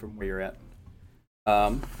vision from where you're at.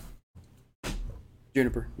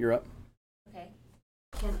 Juniper, you're up. Okay.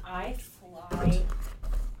 Can I fly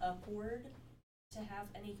upward to have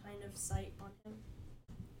any kind of sight on him?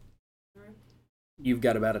 You've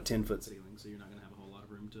got about a 10-foot ceiling, so you're not going to have a whole lot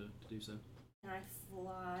of room to do so. Can I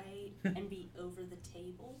fly and be over the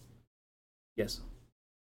table Yes.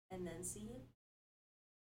 and then see it?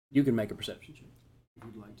 You can make a perception check if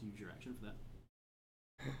you'd like to use your action for that.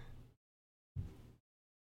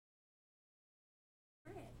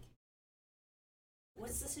 Frick.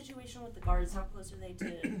 What's the situation with the guards? How close are they to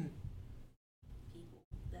people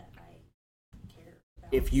that I care about?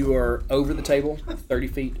 If you are over the table, 30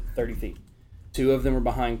 feet, 30 feet. 2 of them are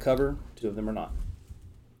behind cover, 2 of them are not.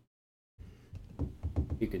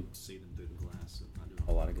 You can see them through the glass, so not doing a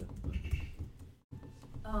whole lot of good.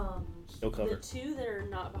 But still The covered. 2 that are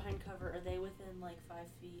not behind cover, are they within like 5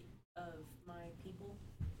 feet of my people?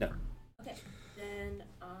 No. Okay, then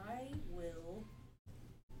I will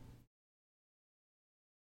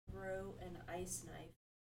throw an ice knife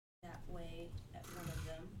that way at one of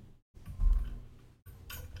them.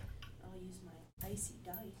 I'll use my icy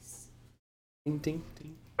dice. Ting, ting,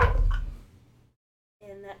 ting.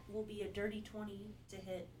 And that will be a dirty 20 to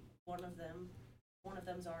hit one of them. One of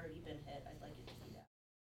them's already been hit. I'd like it to be that.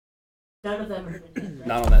 None of them have been hit, right?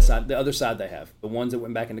 Not on that side. The other side they have. The ones that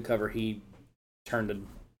went back into cover, he turned a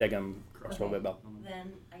daggum crossbow bell.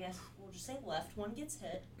 Then I guess we'll just say left one gets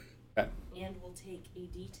hit. Okay. And we'll take a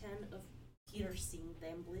D10 of piercing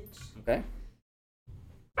damage. Okay.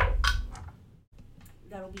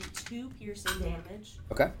 That'll be 2 piercing damage.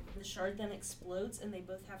 Okay. The shard then explodes, and they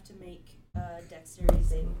both have to make dexterity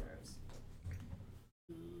saving throws.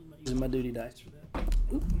 Using my duty dice for that.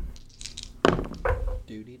 Oop.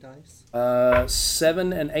 Duty dice.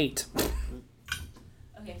 7 and 8.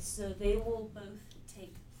 Okay, so they will both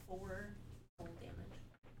take 4 full damage.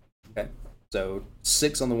 Okay. So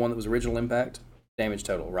 6 on the one that was original impact damage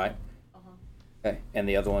total, right? Uh-huh. Okay. And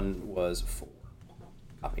the other one was 4. Uh-huh.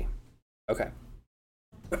 Copy. Okay.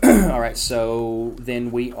 All right. So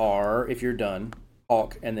then we are, if you're done,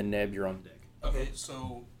 Hawk, and then Neb, you're on deck. Okay,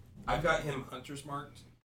 so I've got him hunter's marked,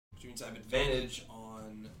 which means I have advantage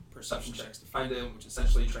on perception checks to find him, which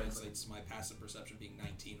essentially translates to my passive perception being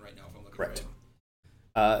 19 right now if I'm looking Correct.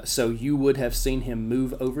 for him. So you would have seen him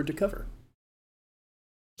move over to cover.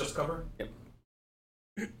 Just cover? Yep.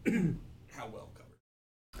 How well covered?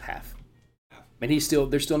 Half. Half. I mean,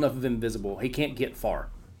 there's still enough of him visible. He can't get far,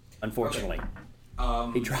 unfortunately.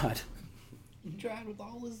 Okay. He tried. He tried with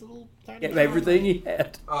all his little tiny. Get everything he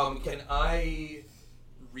had. Can I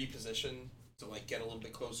reposition to like get a little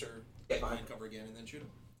bit closer, get behind cover again, and then shoot him?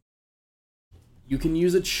 You can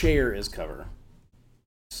use a chair as cover.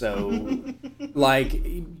 So, like,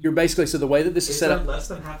 you're basically, so the way that this is set there up. less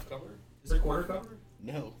than half cover? Is there quarter cover?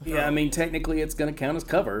 No. Yeah, I mean, technically it's going to count as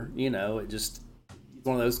cover. You know, it's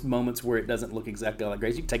one of those moments where it doesn't look exactly like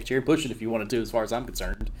Grace. You can take a chair and push it if you wanted to, as far as I'm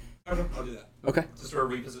concerned. Okay, I'll do that. Okay. To sort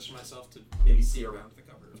of reposition myself to maybe see around the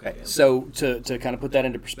cover. Okay, so to kind of put that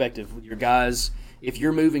into perspective, with your guys, if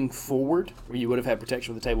you're moving forward, where you would have had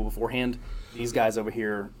protection of the table beforehand, these guys over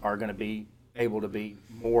here are going to be able to be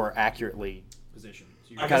more accurately positioned.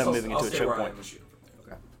 So you're kind of moving into a choke point.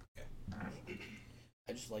 Okay.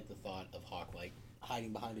 I just like the thought of Hawk like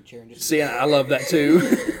hiding behind a chair and just. See, I love that too.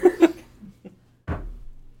 Oh,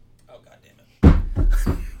 god damn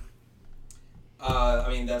it. I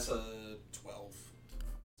mean, that's a 12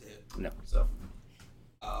 to hit. No. So.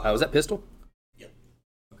 Was that pistol? Yep.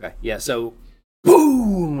 Okay. Yeah. So,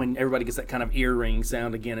 boom! When everybody gets that kind of ear ring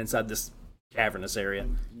sound again inside this cavernous area.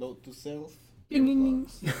 Note to self. Ding, ding,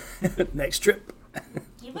 ding. Next trip.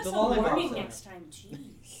 Give Put us the a lollipops warning in there. next time,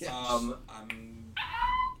 jeez. I'm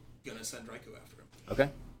gonna send Raikou after him. Okay.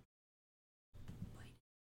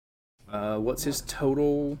 What's his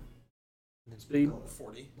total speed?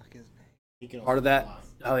 40. He can Part of also that? fly.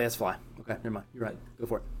 Oh, yeah, it's fly. Okay, never mind. You're right. Go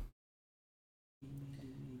for it.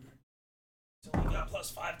 He's only got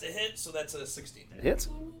 +5 to hit, so that's a 16. It hits.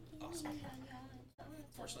 Awesome.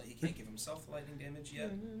 Unfortunately, he can't give himself lightning damage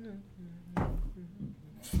yet.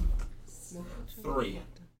 3.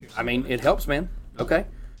 I mean, it helps, man. Okay.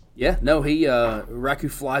 Yeah, no, Raikou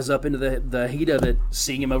flies up into the heat of it,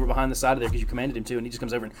 seeing him over behind the side of there because you commanded him to, and he just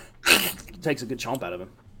comes over and takes a good chomp out of him.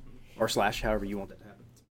 Or slash, however you want that to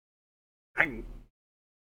happen.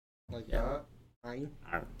 Like Yeah.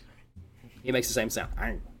 that. He makes the same sound.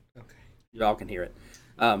 Okay. You all can hear it.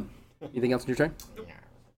 Anything else on your turn?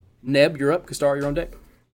 Neb, you're up. Kastar, you're on deck.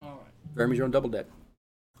 All right. Vermes, you're on double deck.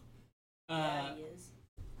 Yeah, he is.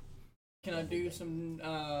 Can I do some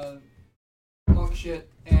monk shit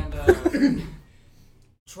and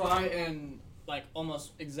try and like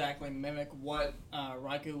almost exactly mimic what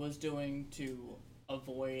Raikou was doing to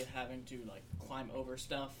avoid having to like climb over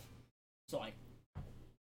stuff? So like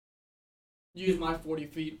use my 40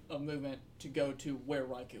 feet of movement to go to where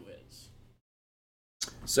Raikou is.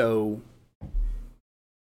 So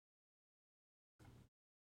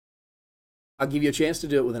I'll give you a chance to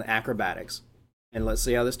do it with an acrobatics, and let's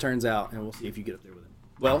see how this turns out, and we'll see if you get up there with it.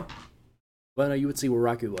 Well, no, you would see where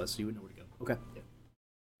Raikou was, so you would know where to go. Okay.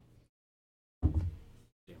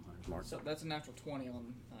 Damn, Hunter's Mark. So that's a natural 20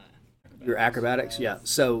 on Your acrobatics, yeah.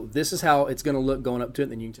 So this is how it's going to look going up to it,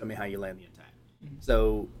 and then you can tell me how you land the attack.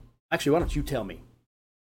 So, actually, why don't you tell me?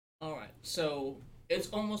 Alright, so it's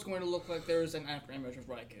almost going to look like there's an after image of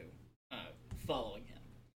Raikou following him.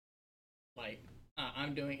 Like,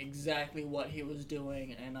 I'm doing exactly what he was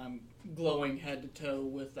doing, and I'm glowing head to toe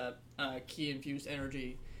with that key-infused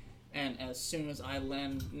energy. And as soon as I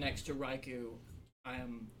land next to Raikou, I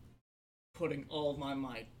am putting all of my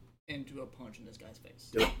might into a punch in this guy's face.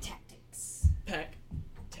 Do it. Tactics. Pack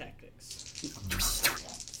tactics.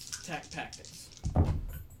 Tactics.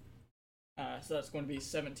 So that's going to be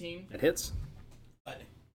 17. It hits. Lightning.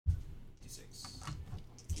 D6.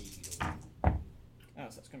 So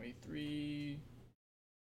that's going to be 3...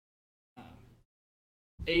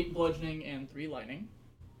 8 bludgeoning and 3 lightning.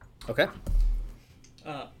 Okay.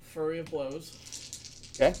 Flurry of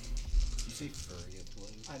blows. Okay. Did you say furry of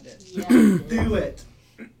blows? I did. Yeah. Do it.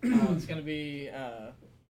 It's going to be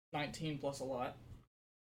 19 plus a lot.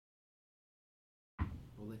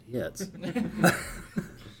 Well, it hits. It's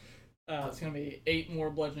going to be 8 more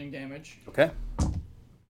bludgeoning damage. Okay.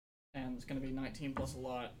 And it's going to be 19 plus a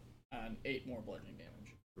lot and 8 more bludgeoning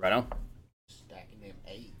damage. Right on. Stacking them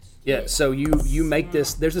 8s. Yeah, so you make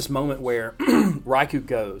this. There's this moment where Raikou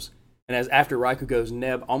goes, and after Raikou goes,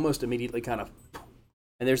 Neb almost immediately kind of,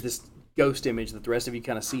 and there's this ghost image that the rest of you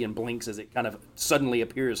kind of see and blinks as it kind of suddenly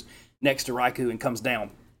appears next to Raikou and comes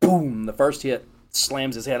down. Boom! The first hit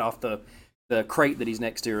slams his head off the crate that he's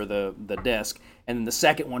next to, or the desk, and then the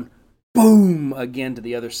second one, boom! Again to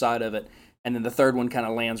the other side of it, and then the third one kind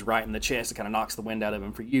of lands right in the chest. It kind of knocks the wind out of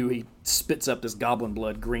him. For you, he spits up this goblin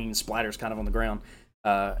blood, green splatters kind of on the ground.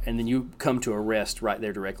 And then you come to a rest right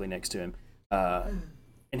there directly next to him.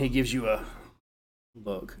 And he gives you a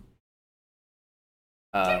look.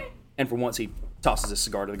 And for once, he tosses his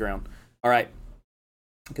cigar to the ground. All right.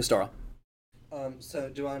 Kastara. So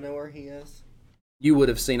do I know where he is? You would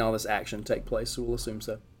have seen all this action take place, so we'll assume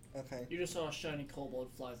so. Okay. You just saw a shiny kobold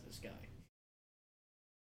fly through the sky.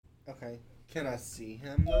 Okay. Can I see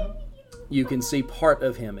him though? You can see part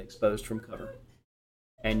of him exposed from cover.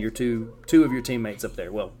 And your two of your teammates up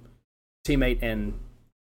there. Well, teammate of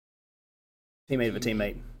a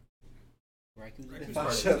teammate. If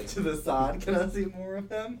I shift to the side, can I see more of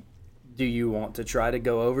him? Do you want to try to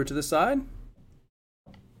go over to the side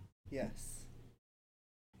Yes.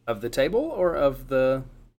 of the table or of the...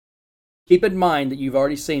 Keep in mind that you've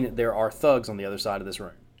already seen that there are thugs on the other side of this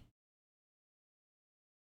room.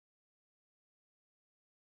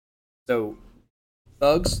 So,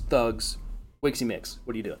 thugs, Wixymix,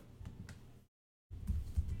 what are you doing?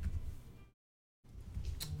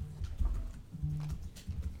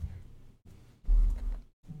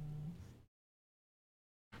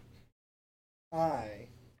 I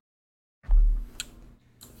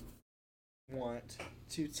want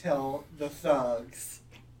to tell the thugs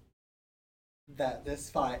that this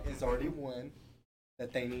fight is already won,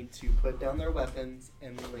 that they need to put down their weapons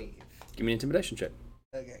and leave. Give me an intimidation check.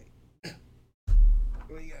 Okay. Here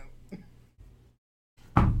we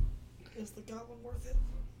go. Is the goblin worth it?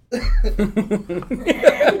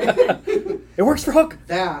 It works for Hook.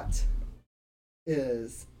 That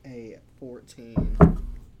is a 14.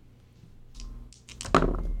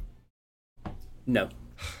 No.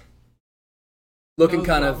 Looking Those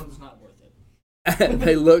kind goblins not worth of...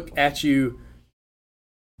 They look at you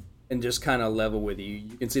and just kind of level with you.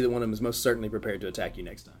 You can see that one of them is most certainly prepared to attack you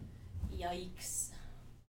next time. Yikes.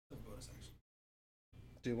 Bonus action.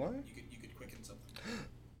 Do I? You could quicken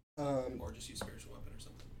something, or just use spiritual weapon or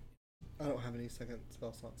something. I don't have any second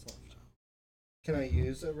spell slots left. Can I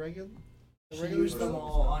use a regular? Use them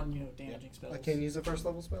all on, damaging spells. I can use a first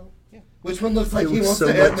level spell? Yeah. Which one looks like he There was wants so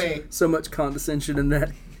to hit much, me? so much condescension in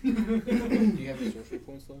that. Do you have any sorcery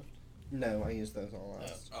points left? No, I used those all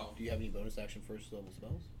last. Do you have any bonus action first level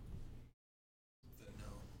spells? No.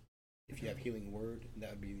 If you have healing word, that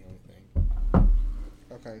would be the only thing.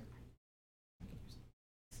 Okay.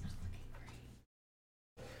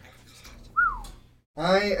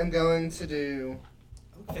 I am going to do...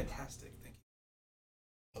 I look fantastic, thank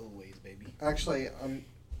you. Always, baby. Actually,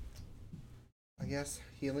 I guess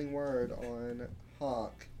healing word on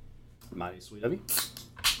Hawk. Mighty sweet of you.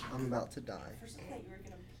 I'm about to die. First I thought you were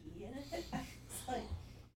gonna pee in it. I was like,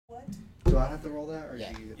 what? Do I have to roll that, or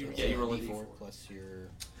Yeah. do you get to You- roll yeah, it? you roll a D4 D4 plus your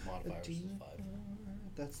A modifier, which is D4. 5.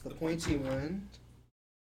 That's the pointy one.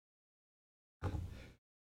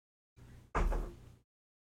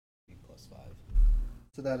 Plus 5.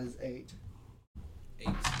 So that is 8. 8.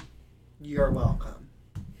 You're welcome.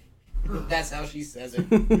 That's how she says it.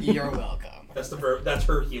 You're welcome. That's the verb. That's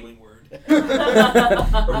her healing word.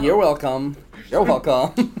 You're welcome. You're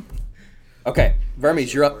welcome. Okay,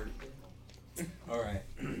 Vermes, you're up. Alright.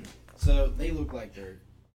 So they look like they're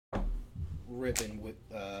ripping with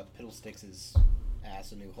Piddlesticks'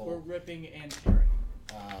 ass a new We're hole. ripping and tearing.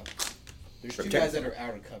 There's Rip two check. guys that are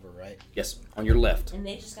out of cover, right? Yes, on your left. And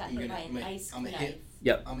they just got hit by an ice I'm gonna knife. hit.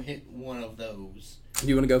 Yep. I'm gonna hit one of those. Do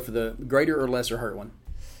you want to go for the greater or lesser hurt one?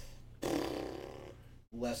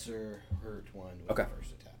 Lesser hurt one with Okay. the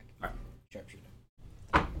first attack. Alright. Sharpshooter.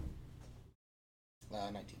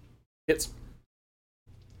 19. Hits.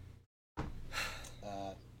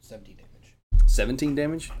 17 damage. 17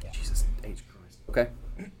 damage? Yeah. Jesus H. Christ. Okay.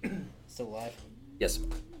 Still alive. Yes.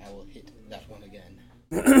 I will hit that one again.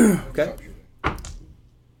 Okay. Sharpshooter.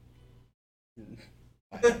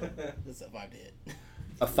 5. This is a 5 to hit.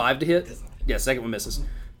 A 5 to hit? Does not. Yeah, second one misses.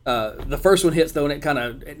 The first one hits though, and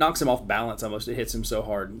it knocks him off balance almost. It hits him so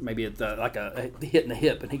hard, maybe it's like a hit in the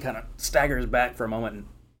hip, and he kind of staggers back for a moment and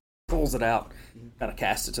pulls it out, kind of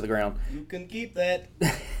casts it to the ground. You can keep that.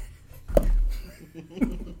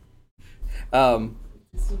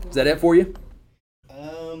 Is that it for you?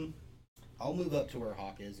 I'll move up to where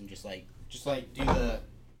Hawk is and just like do the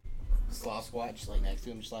sloth squat, just like next to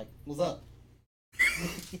him, just like, what's up?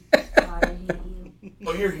 God, I hate you.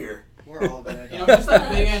 Oh, you're here. We're all bad. You know, just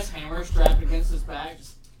that big ass hammer strapped against his back.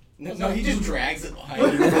 Just No, he just drags it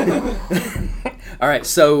behind him. All right,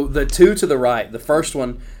 so the two to the right, the first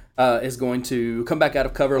one is going to come back out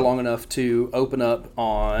of cover long enough to open up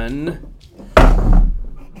on...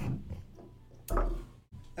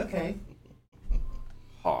 Okay.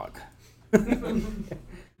 Hog.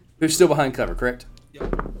 Who's still behind cover, correct?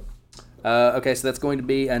 Yep. Okay, so that's going to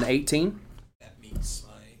be an 18. That meets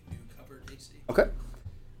my new covered AC. Okay.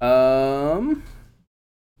 You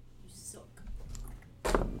suck.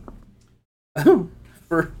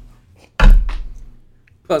 For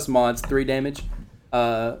plus mods, 3 damage.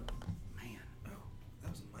 Oh, that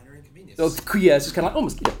was a minor inconvenience. So yeah, it's just kind of like, oh,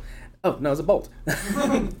 mosquito. Oh, no, it's a bolt.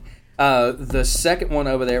 The second one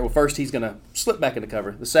over there, well, first he's going to slip back into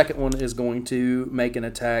cover. The second one is going to make an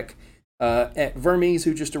attack at Vermes,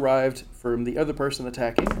 who just arrived from the other person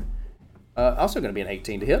attacking. Also going to be an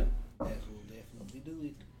 18 to hit. That will definitely do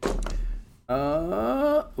it.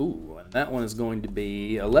 And that one is going to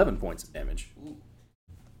be 11 points of damage. Ooh,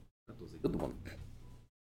 That was a good one.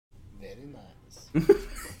 very nice.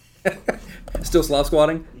 Still sloth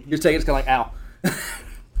squatting? You're taking it's kind of like, ow.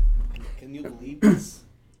 Can you believe this?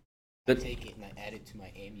 I Good. take it and I add it to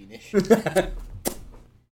my ammunition.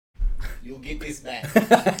 You'll get this back.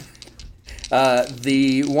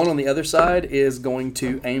 The one on the other side is going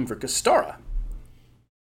to aim for Kastara.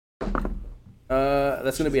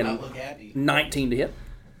 That's going to be a Not look happy. 19 to hit.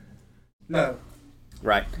 No.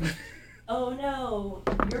 Right. Oh no,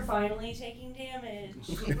 you're finally taking damage.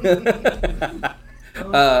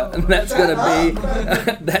 And that's going to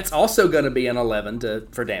be that's also going to be an 11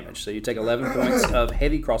 for damage. So you take 11 points of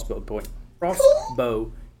heavy crossbow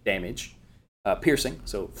damage, piercing.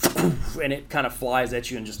 So and it kind of flies at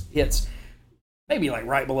you and just hits maybe like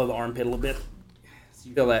right below the armpit a little bit. So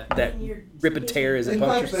you feel that And you're rip and tear as it In my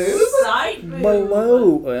punctures boots? Side boob. below.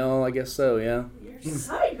 Well, I guess so. Yeah. Your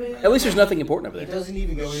side boob. At least there's nothing important over It there. doesn't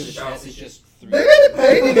even go into the chest, it's just 3. They're gonna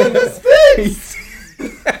pay to get this fixed!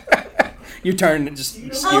 You turn and just Oh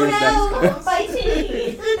skewers no, my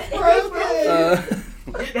teeth. It's broken!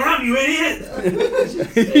 Get down, you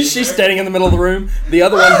idiot! She's standing in the middle of the room. The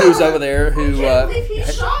other one who's over there, who can't believe he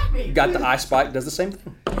shot me. got the eye spike, does the same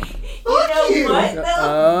thing. You know what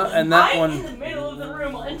though? And that I'm one, in the middle of the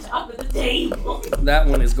room on top of the table. that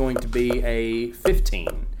one is going to be a 15.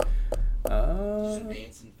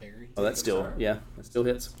 Dancing fairy. Oh, that's still, yeah, that still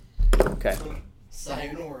hits. Okay.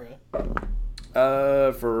 Sayonara.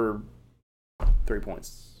 For 4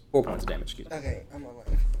 points of damage. Excuse me. Okay, I'm on my...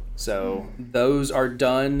 So those are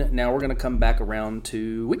done. Now we're going to come back around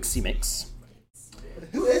to Wixymix,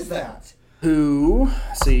 Who is that? who,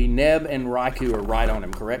 see, Neb and Raikou are right on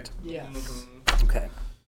him, correct? Yes. Okay.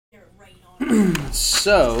 You're right on.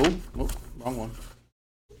 So, wrong one.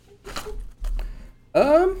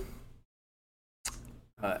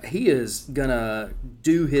 He is gonna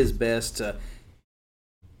do his best to.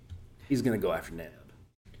 He's gonna go after Neb.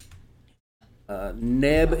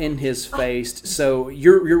 Neb in his face. So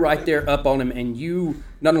you're right there up on him, and you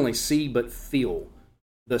not only see but feel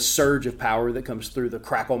the surge of power that comes through the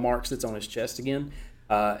crackle marks that's on his chest again,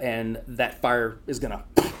 and that fire is gonna,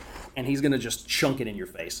 and he's gonna just chunk it in your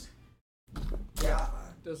face. Yeah.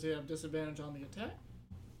 Does he have disadvantage on the attack?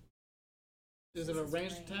 Is it a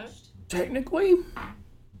ranged attack? Technically,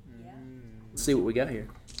 Yeah. let's see what we got here.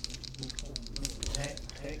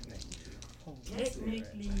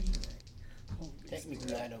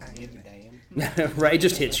 Technically, I don't give a damn. Right, it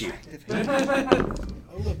just hits you.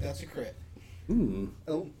 Oh, look, that's a crit.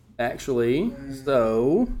 Oh. Actually,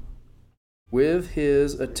 so with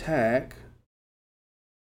his attack,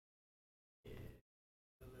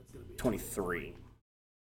 23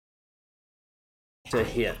 to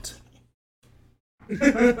hit.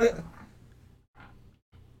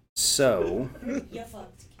 So You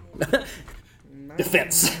fucked, kid.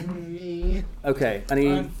 defense. Okay, I need.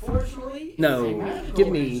 Unfortunately, No, it's a magical give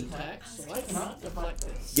me- ranged attack, so I cannot deflect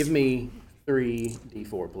this. Give me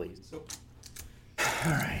 3d4, please.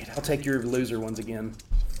 All right, I'll take your loser ones again.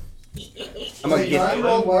 I'm gonna Wait, mine get.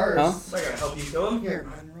 roll worse. Huh? Am I gonna help you kill him? Here,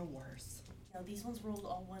 mine roll worse. No, these ones rolled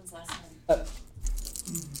all ones last time. All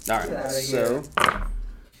Get right, outta so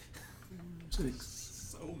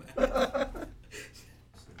So mad.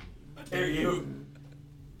 Dare you?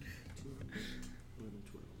 11,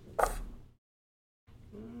 12.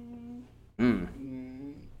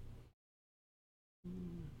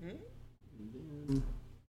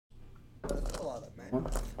 That's a lot of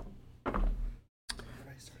math.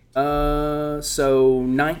 So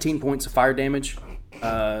 19 points of fire damage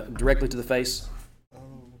directly to the face.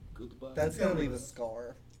 That's gonna leave a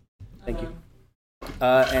scar. Thank you.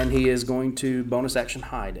 And he is going to bonus action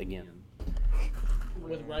hide again.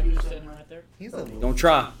 With Ragu standing right there. He's a Don't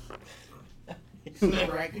try.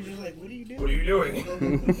 Ragu's just like, what are you doing? What are you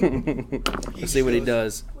doing? Let's see what he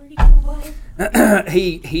does. Where'd he go, bud?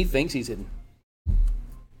 He thinks he's hidden.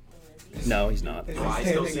 No, he's not. Is Do he I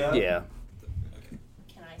still standing see up? Yeah.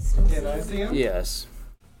 Can I still see Can I him? see him? Yes.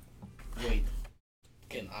 Wait,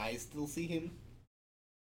 can I still see him?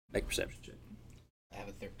 Make perception check. I have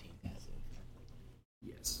a 13 passive.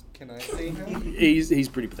 Yes. Can I see him? He's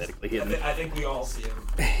pretty pathetically I, hidden. I think we all see him.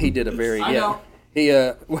 He did a very I know. He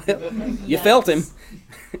well, you felt him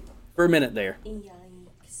for a minute there.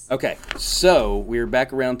 Yikes. Okay, so we're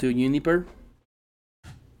back around to Uniper.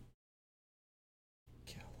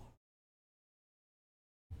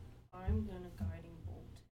 I'm gonna guiding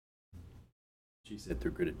bolt. She said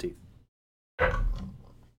through gritted teeth.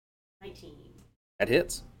 19. That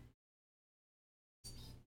hits.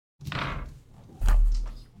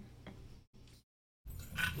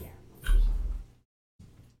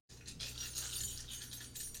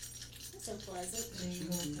 So pleasant.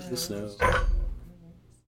 The snow.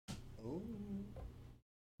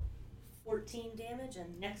 14 damage,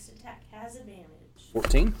 and next attack has advantage.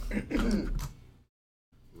 14.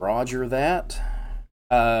 Roger that.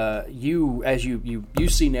 You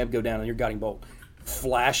see Neb go down and your guiding bolt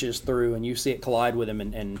flashes through and you see it collide with him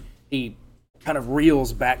and he kind of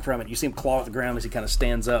reels back from it. You see him claw at the ground as he kind of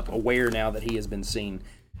stands up, aware now that he has been seen.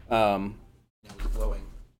 Now he's glowing.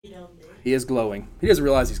 You know, He is glowing. He doesn't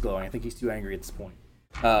realize he's glowing. I think he's too angry at this point.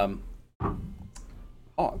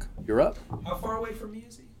 Hog, you're up. How far away from me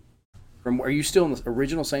is he? Are you still in the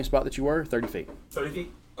original same spot that you were? 30 feet. 30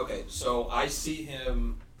 feet? Okay, so I see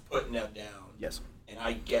him put Neb down. Yes. And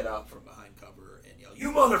I get up from behind cover and yell,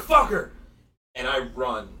 "You motherfucker!" And I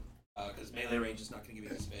run, because melee range is not going to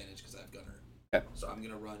give me disadvantage because I have gunner. Okay. So I'm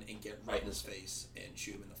going to run and get right in his face and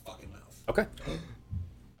shoot him in the fucking mouth. Okay.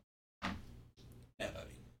 Neb, I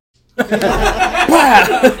mean.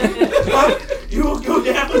 You will go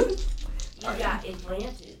down! you got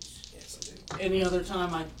advantage. Yes, I do. Any other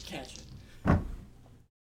time I catch it.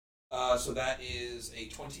 So that is a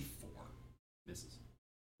 24. Misses.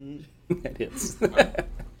 That hits.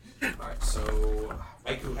 Alright, so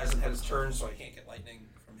Raikou hasn't had his turn, so I can't get lightning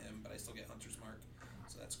from him, but I still get Hunter's Mark,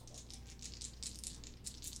 so that's cool.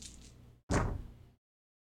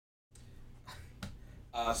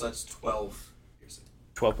 So that's 12 piercing.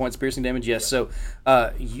 12 points piercing damage, yes. So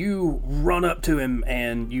you run up to him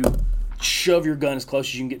and you shove your gun as close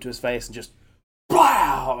as you can get to his face and just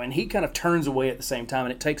wow! And he kind of turns away at the same time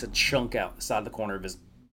and it takes a chunk out the side of the corner of his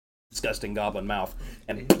disgusting goblin mouth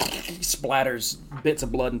and splatters bits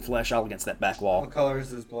of blood and flesh all against that back wall. What color is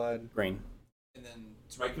his blood? Green. And then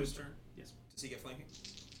it's Raikou's turn? Yes. Does he get flanking?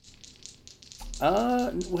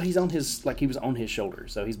 Well, he was on his shoulder,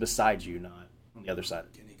 so he's beside you, not on the other side.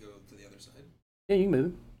 Can he go to the other side? Yeah, you can move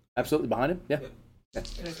him. Absolutely behind him. Yeah. Yep. Okay.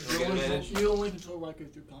 And You if get advantage? you only control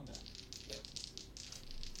Ragu through combat.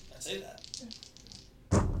 I say that. It's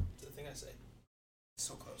the thing I say.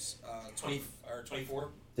 So close. 20 or 24?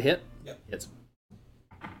 The hit? Yep. Hits.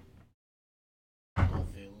 I'll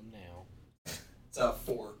feel him now. It's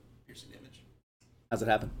 4 piercing damage. How's it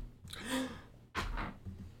happen?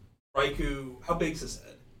 Raikou, how big's his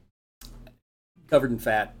head? Covered in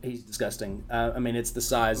fat. He's disgusting. I mean, it's the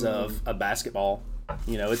size of a basketball.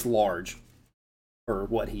 You know, it's large for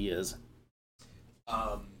what he is.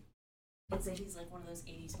 I'd say he's like one of those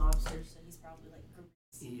 80s mobsters, so he's probably like...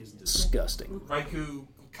 He is disgusting. Raikou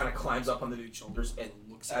kind of climbs up on the dude's shoulders and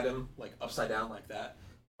looks at him like upside down like that.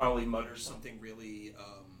 Probably mutters something really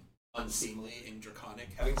unseemly and draconic,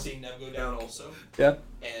 having seen Neb go down also. Yeah.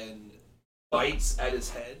 And bites at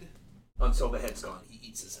his head until the head's gone. He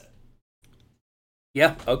eats his head.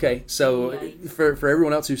 Yeah. Okay. So for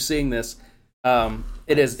everyone else who's seeing this,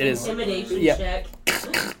 it is. Intimidation Yeah. check.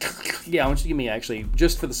 Yeah. I want you to give me actually,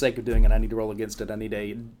 just for the sake of doing it, I need to roll against it. I need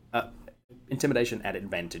a intimidation at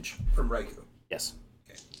advantage. From Raikou. Yes.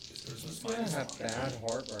 Okay. There's He's gonna have bad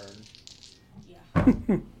heartburn.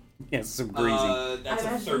 Yeah. Yes. Some greasy. That's I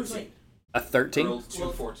a imagine he's 13. like... A 13. Rolled 2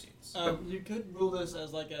 14s. You could rule this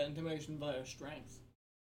as like an intimidation via strength.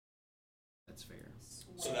 That's fair.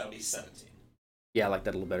 So that would be 17. Yeah, I like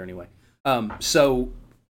that a little better anyway. So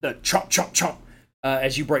the chomp, chomp, chomp.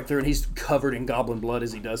 As you break through, and he's covered in goblin blood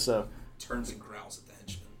as he does so. Turns and growls at the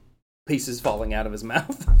henchman. Pieces falling out of his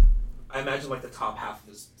mouth. I imagine like the top half of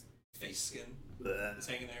his face skin is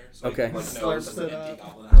hanging there. So Okay. Like Slurps nose it and empty up.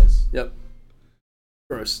 goblin eyes. Yep.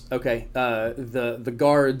 Gross. Okay. The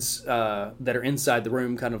guards that are inside the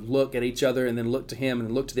room kind of look at each other and then look to him and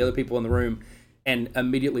then look to the other people in the room and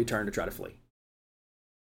immediately turn to try to flee.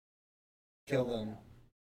 Kill them.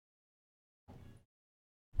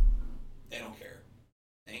 They don't care.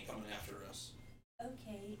 They ain't coming after us.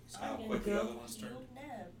 Okay, So how I'm gonna quick the go other ones turn? heal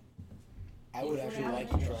Neb. I would actually like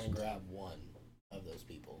to try and grab one of those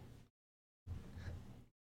people.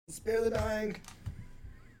 Spare the dying.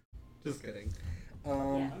 Just kidding. Yeah,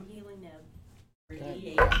 I'm healing Neb. For Can I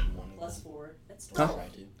D8 grab one of plus them? 4. That's Huh? 12. Try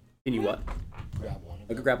to Can you what? grab one of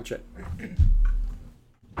Make a them. grapple check.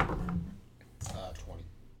 20.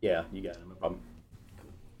 Yeah, you got it. No problem.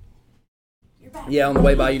 You're back. Yeah, on the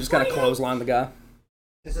way by, you just kind of clothesline the guy.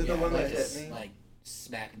 Is it the one that like, hit me? like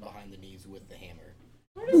smack him behind the knees with the hammer.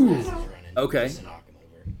 What is As that? he's running, Okay. just to knock him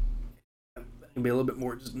over. Can be a little bit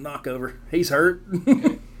more just knock over. He's hurt.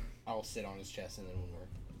 Okay. I'll sit on his chest, and then when we're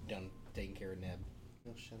done taking care of Neb,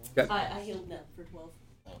 Oh, shit. Okay. I healed Neb for 12.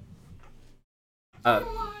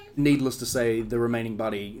 Needless to say, the remaining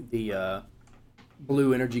body, the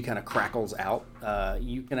blue energy kind of crackles out.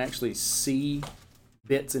 You can actually see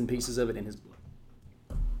bits and pieces of it in his blood.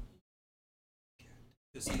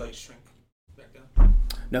 Does he like shrink back down?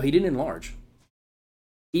 No, he didn't enlarge.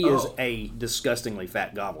 He is Oh. a disgustingly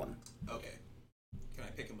fat goblin. Okay. Can I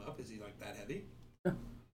pick him up? Is he like that heavy?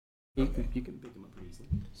 You, Okay. you can pick him up pretty easily.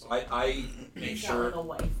 So I make He's got like a sure.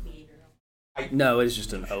 wife beater. No, it's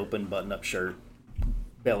just an open button-up shirt,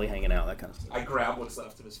 belly hanging out, that kind of stuff. I grab what's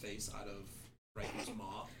left of his face out of Riku's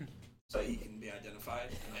maw so he can be identified,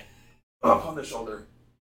 and I up on the shoulder.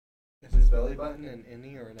 Is his belly button an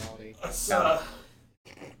innie or an outie? Let's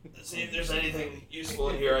see if there's anything useful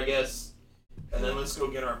in here, I guess. And then let's go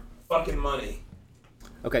get our fucking money.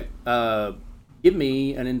 Okay, give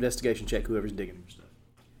me an investigation check, whoever's digging your stuff.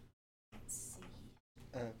 Let's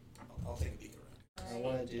see. I'll take a peek around. I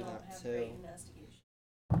wanna do don't that have too. great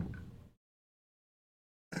investigation.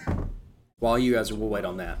 While you guys we'll wait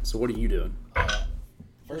on that. So what are you doing?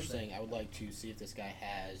 first thing, I would like to see if this guy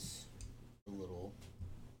has a little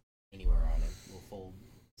anywhere on it, little fold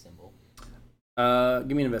symbol.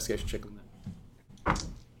 Give me an investigation check on that.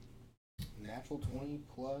 Natural 20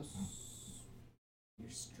 plus You're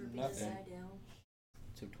stripping Nothing. this guy down.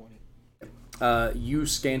 to 20. You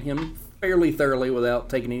scan him fairly thoroughly without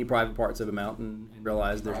taking any private parts of him out and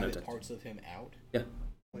realize there's no Private text. parts of him out. Yeah.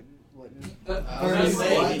 What? I was gonna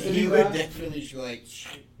say, He would definitely just be like,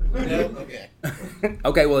 no, okay.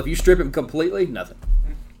 Okay, well, if you strip him completely, nothing.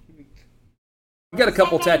 You got a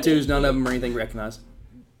couple tattoos, none of them are anything recognized.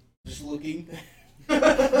 Just looking.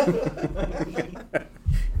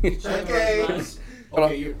 Okay. Hold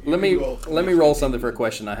on. you Let me roll. let me roll something for a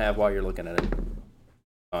question I have while you're looking at it.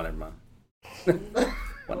 Oh, never mind.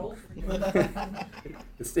 Roll for you.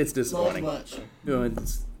 It's Not disappointing. much. No,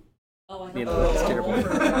 it's- Oh, I You thought know, it's roll terrible. for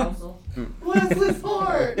arousal. Bless this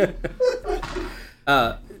heart. Is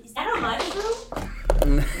that a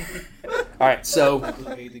mushroom? all right. So,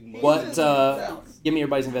 Bathing mud. what? Give me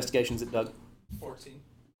everybody's investigations at Doug. 14.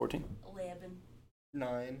 14. 11.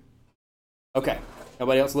 9. Okay.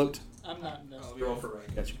 Nobody else looked. I'm not Let me roll for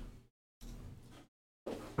Riku. Gotcha.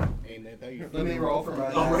 Hey, man, how you Let me roll for my.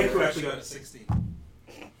 Oh, Riku actually got a 16.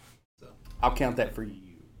 I'll count that for you.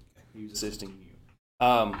 He's assisting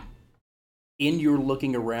you. In your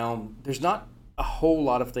looking around, there's not a whole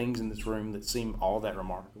lot of things in this room that seem all that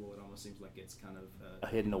remarkable. It almost seems like it's kind of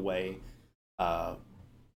hidden away.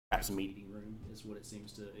 Perhaps a meeting room is what it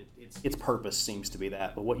seems to. Its purpose seems to be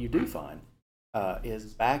that. But what you do find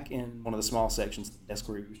is back in one of the small sections, the desk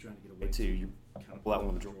where he was trying to get away to. You kind of pull out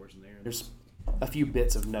one of the drawers in there. There's a few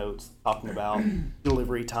bits of notes talking about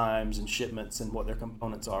delivery times and shipments and what their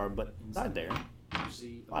components are. But inside there, you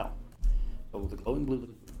see a vial filled with a glowing blue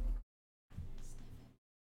liquid.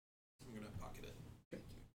 I'm gonna pocket it.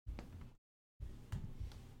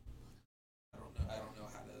 I don't know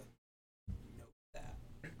how to note that.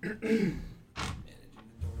 Manage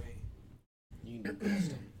inventory. You can do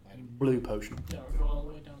custom item. Blue potion. Yeah, we'll go all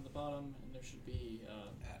the way down to the bottom, and there should be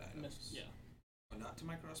Add items. yeah. Oh, not to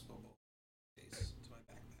my crossbow bolt. Case to my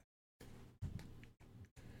backpack.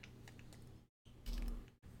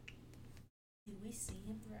 Did we see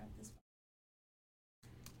him throughout this?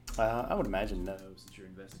 I would imagine no, since you're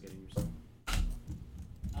investigating yourself.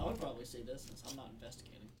 I would probably see this since I'm not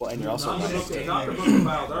investigating. Well, and you're also not the investigating. book of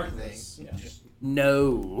Vile Darkness. Yeah.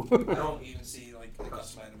 No. I don't even see like the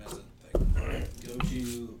custom item as a thing. Go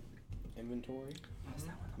to inventory.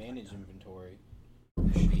 manage inventory,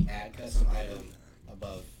 there should be add custom item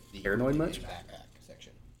above the Paranoid much? backpack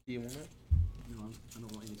section. Do you want it? No, I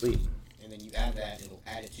don't want any Sweet. And then you add that, it'll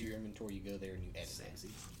add it to your inventory, you go there and you edit sexy.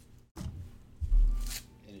 it.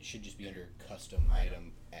 And it should just be under custom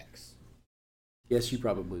item X. Yes, you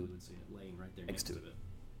probably would see it laying right there next to it.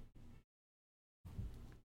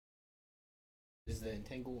 Is the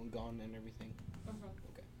entangle gone and everything?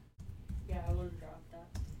 Okay. Yeah, I would have dropped that.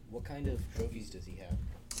 What kind of trophies does he have?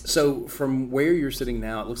 So from where you're sitting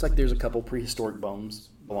now, it looks like there's a couple prehistoric bones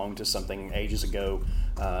belonging to something ages ago.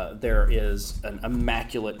 There is an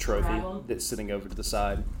immaculate trophy Grab 'em. that's sitting over to the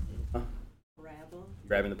side. Huh? Grab them.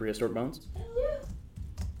 Grabbing the prehistoric bones? Hell yeah.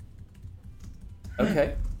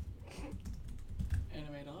 Okay.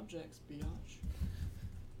 Animate objects, biatch.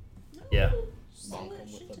 Yeah. Sell that Bonk 'em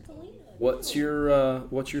shit with to a Kalina.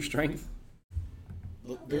 What's your strength?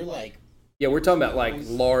 Look, they're like, Yeah, we're talking about like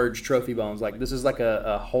large trophy bones. Like this is like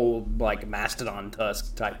a whole like mastodon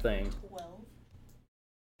tusk type thing. 12.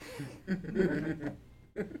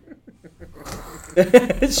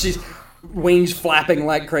 She's wings flapping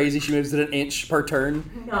like crazy. She moves at an inch per turn.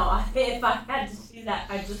 No, if I had to do that,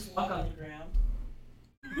 I'd just walk on the ground.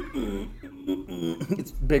 It's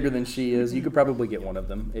bigger than she is. You could probably get one of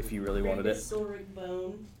them if you really wanted it. Historic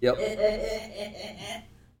bone. Yep.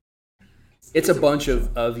 It's a bunch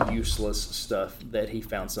of useless stuff that he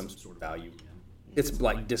found some sort of value in. It's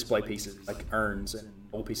like display pieces, like urns and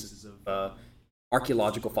old pieces of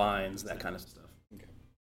archaeological finds, that kind of stuff. okay.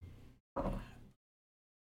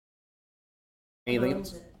 Anything What else?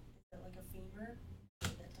 is it? Is it like a femur? A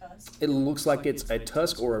tusk? It looks like it's a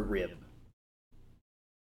tusk or a rib.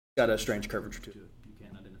 It's got a strange curvature to it. You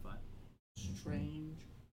can't identify. Strange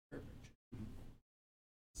curvature.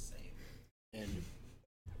 Same. And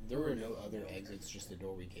there were no other exits, just the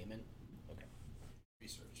door we came in? Okay.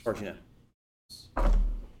 Research. As far as you know.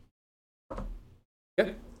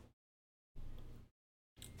 Okay.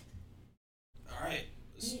 All right.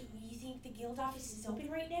 You think the guild office is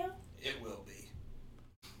open right now? It will be.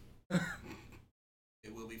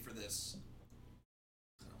 It will be for this.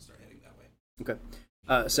 And I'll start heading that way. Okay.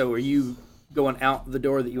 So are you going out the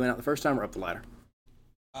door that you went out the first time or up the ladder?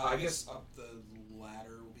 I guess up the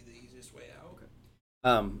ladder will be the easiest way out. Okay.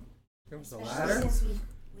 There was a Especially ladder? since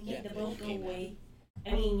we made the boat go away.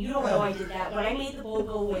 I mean, you don't know I did that, but I made the boat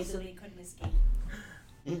go away so they couldn't escape.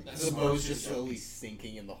 The boat's just slowly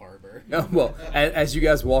sinking in the harbor. No, well, as you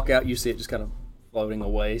guys walk out, you see it just kind of floating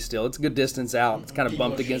away still. It's a good distance out. It's kind of People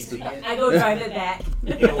bumped against chasing the... it. I go drive it back.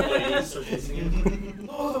 The old ladies start chasing it.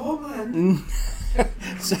 Oh, the homeland!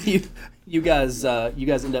 So you guys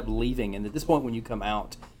end up leaving, and at this point when you come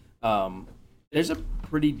out, there's a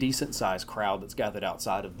pretty decent sized crowd that's gathered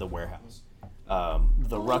outside of the warehouse.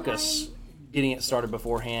 The ruckus getting it started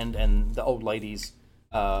beforehand, and the old ladies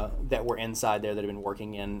that were inside there that had been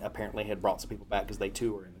working in apparently had brought some people back because they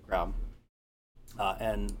too were in the crowd.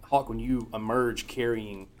 And Hawk, when you emerge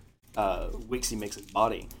carrying Wixymix's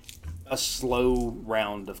body, a slow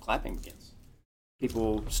round of clapping begins.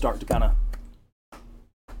 People start to kind of... I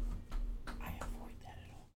avoid that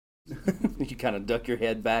at all. You kind of duck your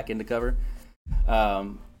head back into cover. Tell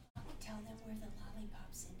them we're the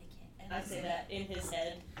Lollipop Syndicate. And I say that in his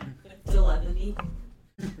head with telepathy.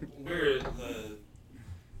 We're the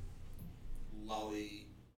lolly.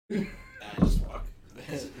 I just walk.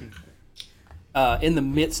 In the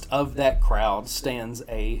midst of that crowd stands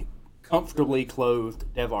a comfortably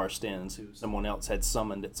clothed Devar Stens, who someone else had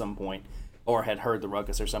summoned at some point, or had heard the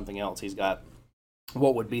ruckus or something else. He's got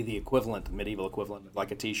what would be the equivalent, the medieval equivalent, of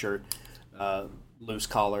like a t-shirt, loose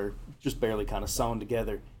collar, just barely kind of sewn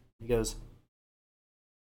together. He goes,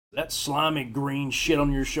 "That slimy green shit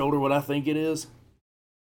on your shoulder what I think it is?"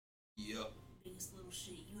 Yup. Biggest little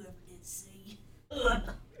shit you ever did see.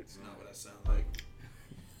 It's not what I sound like.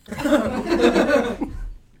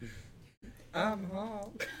 I'm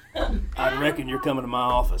Hawk. I reckon you're coming to my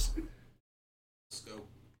office. Let's go.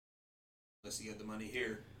 Unless you get the money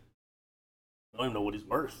here. I don't even know what he's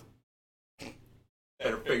worth.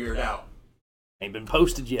 Better figure it out. Ain't been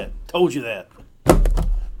posted yet. Told you that. I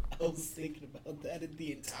was thinking about that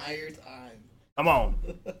the entire time. Come on.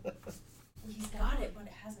 He's got it, but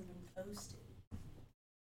it hasn't been posted.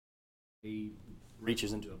 He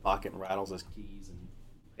reaches into a pocket and rattles his keys and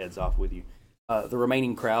heads off with you. The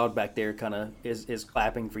remaining crowd back there kind of is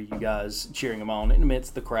clapping for you guys, cheering them on. In the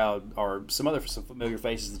midst of the crowd are some familiar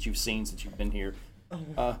faces that you've seen since you've been here.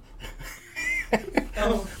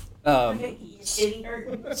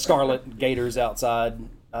 Scarlet Gators outside,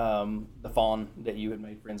 the fawn that you had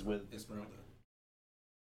made friends with. Esmeralda.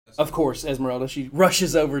 Of course, Esmeralda. She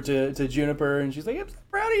rushes over to Juniper and she's like, "I'm so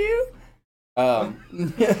proud of you." Little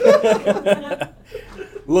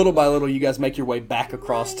by little, you guys make your way back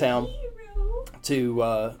across town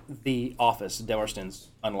to the office. Dellerstons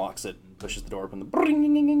unlocks it and pushes the door open.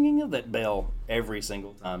 That bell every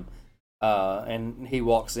single time. And he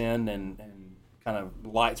walks in and kind of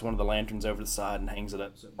lights one of the lanterns over the side and hangs it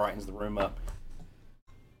up so it brightens the room up.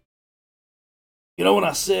 You know, when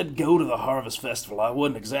I said go to the Harvest Festival, I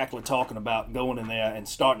wasn't exactly talking about going in there and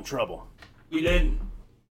starting trouble. We didn't.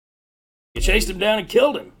 You chased him down and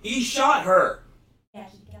killed him. He shot her. Yeah,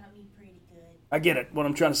 he got me pretty good. I get it. What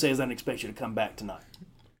I'm trying to say is I didn't expect you to come back tonight.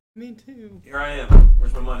 Me too. Here I am.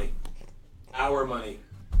 Where's my money? Our money.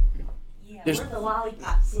 Yeah, There's- we're the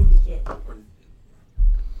Lollipop Syndicate. That's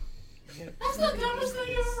the dumbest thing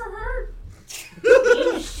I've ever heard.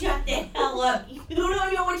 You shut the hell up. You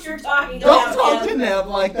don't know what you're talking Don't about. talk to Tim. Neb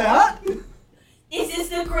like that. This is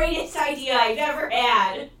the greatest idea I've ever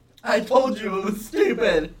had. I told you it was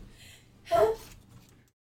stupid. Why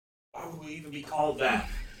would we even be called that?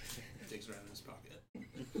 He takes it out in his pocket.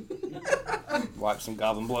 Wipe some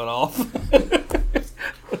goblin blood off.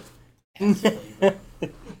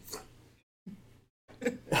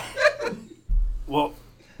 Well,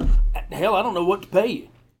 hell, I don't know what to pay you.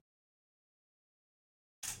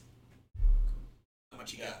 How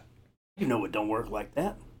much you got? You know it don't work like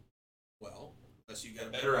that. Well, unless you got a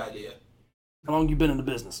better idea. How long you been in the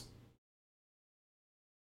business?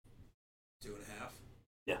 2.5.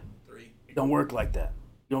 Yeah. 3. It don't work like that.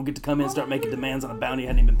 You don't get to come in and start making demands on a bounty that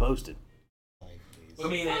hadn't even been posted. I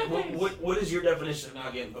mean, what is your definition of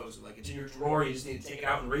not getting posted? Like, it's in your drawer, you just need to take it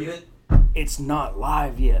out and read it? It's not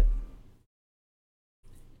live yet.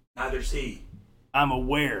 Neither's he. I'm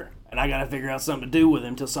aware, and I gotta figure out something to do with him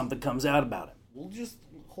until something comes out about it. We'll just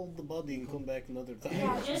hold the body and come back another time.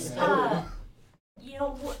 Yeah, just, you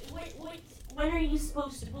know, when are you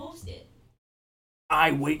supposed to post it?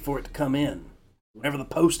 I wait for it to come in. Whenever the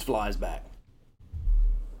post flies back.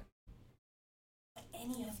 What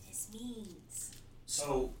any of this means.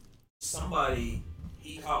 So,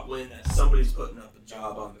 he caught wind that somebody's putting up a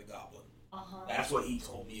job on the Goblin. Uh-huh. That's what he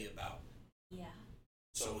told me about. Yeah.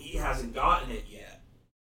 So he hasn't gotten it yet,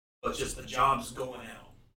 but just the job's going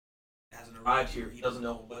out. It hasn't arrived here. He doesn't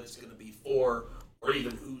know what it's going to be for, or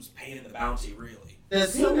even who's paying the bounty, really.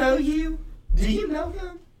 Does he know you? Do you know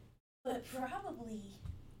him? But probably...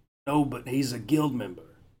 No, but he's a guild member.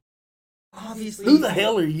 Obviously. Who the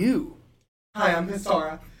hell are you? Hi, I'm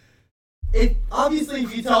Hisara. If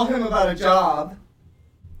you tell him about a job,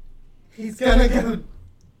 he's gonna go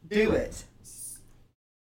do it.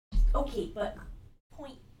 Okay, but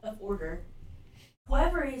point of order.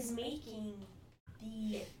 Whoever is making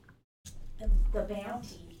the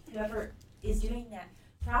bounty, whoever is doing that,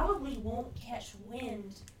 probably won't catch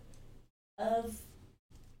wind of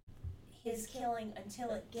his killing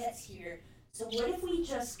until it gets here. So what if we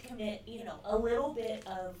just commit, a little bit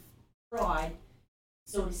of fraud,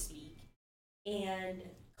 so to speak, and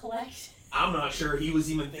collect... I'm not sure he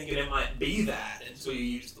was even thinking it might be that until you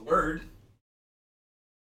used the word.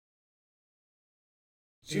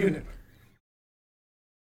 Juniper.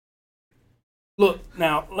 Look,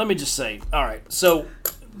 now, let me just say, alright, so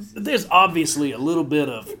there's obviously a little bit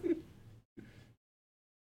of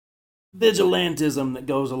vigilantism that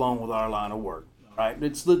goes along with our line of work, right?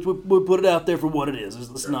 We'll put it out there for what it is.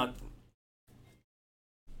 Let's not...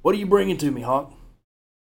 What are you bringing to me, Hawk?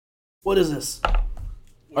 What is this?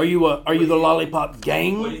 Are you the Lollipop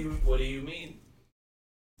Gang? What do you mean?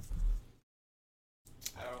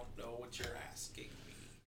 I don't know what you're asking me.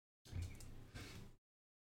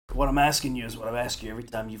 What I'm asking you is what I've asked you every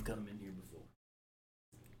time you've come in here before.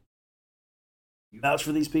 You vouch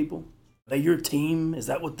for these people? Are they your team? Is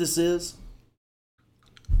that what this is?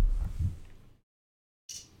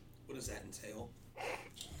 What does that entail?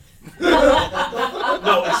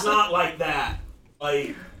 No, it's not like that.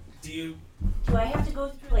 Like, do I have to go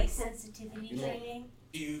through, sensitivity No. training?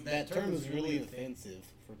 That term is really offensive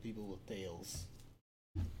for people with tails.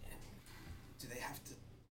 Do they have to?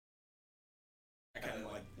 I kind of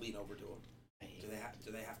lean over to them. Do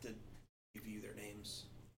they have to give you their names?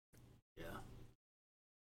 Yeah.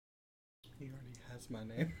 He already has my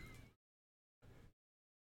name.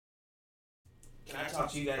 Can I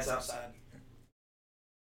talk to you guys outside?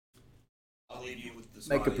 I'll leave you with this.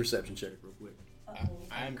 Make a body. perception check real quick.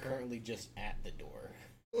 I'm currently just at the door.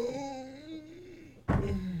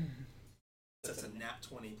 That's a nat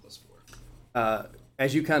 20 plus 4.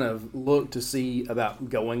 As you kind of look to see about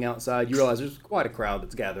going outside, you realize there's quite a crowd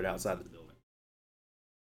that's gathered outside of the building.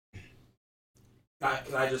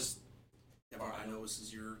 Can I just? I know this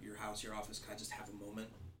is your house, your office. Can I just have a moment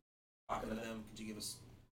talking to them? Could you give us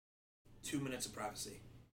 2 minutes of privacy?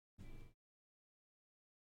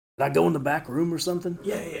 Did I go in the back room or something?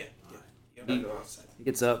 Yeah. You gotta go outside. He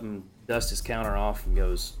gets up and dusts his counter off and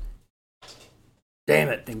goes, damn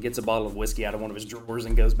it, and gets a bottle of whiskey out of one of his drawers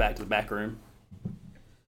and goes back to the back room.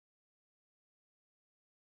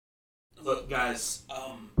 Look, guys,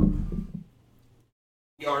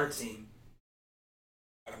 we are a team.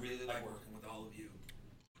 I really like working with all of you.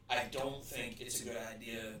 I don't think it's a good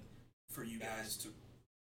idea for you guys to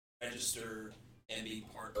register and be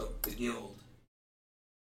part of the guild.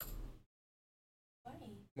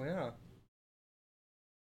 Why? Yeah.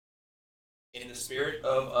 In the spirit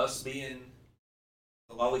of us being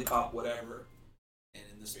the lollipop whatever, and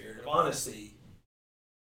in the spirit of honesty,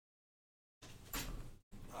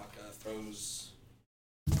 Haka throws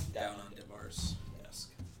down on Devar's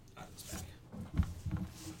desk out of his bag.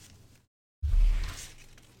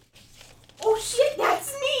 Oh shit,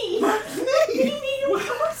 that's me! That's me! He made a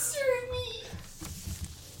poster of me!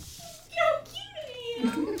 How cute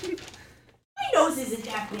I am! My nose isn't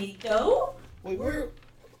that big though! Wait, where?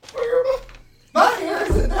 My hair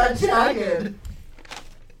isn't that jagged.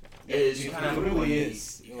 It is, you kind of really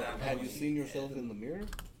is. is. Have you seen yourself in the mirror?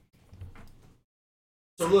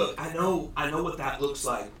 So look, I know what that looks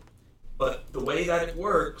like, but the way that it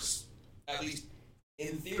works, at least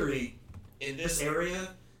in theory, in this area,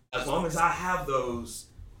 as long as I have those,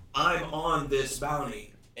 I'm on this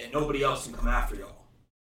bounty, and nobody else can come after y'all.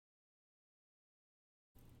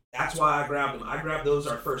 That's why I grabbed them. I grabbed those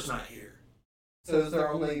our first night here. So is there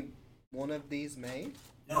only one of these made?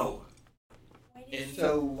 No. Why did In,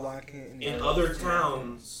 So why can't in other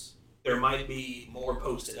towns, there might be more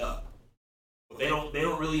posted up. But they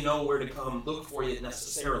don't really know where to come look for you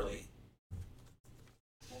necessarily.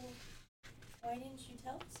 Why didn't you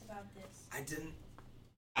tell us about this? I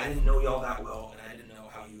didn't know y'all that well, and I didn't know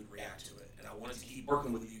how you would react to it. And I wanted to keep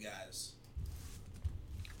working with you guys.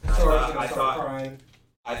 And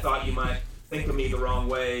I thought you might think of me the wrong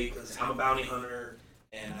way, because I'm a bounty hunter,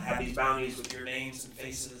 and I have these bounties with your names and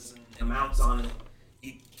faces and amounts on it.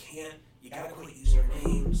 You gotta quit using your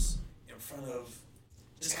names in front of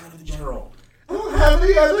just kind of the general. I don't have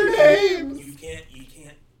any other names. You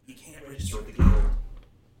can't register with the guild.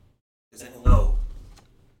 Because then he'll know.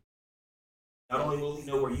 Not only will he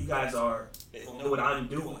know where you guys are, but he'll know what I'm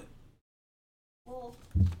doing. Well,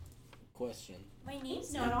 Question. my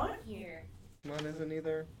name's not on here. Mine isn't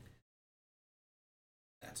either.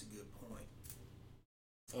 That's a good point.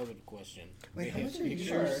 Other question. Wait, how His much are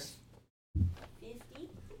pictures. 50?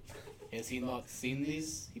 Has he not seen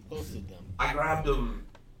these? He posted them, I grabbed them,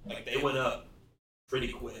 like they went up pretty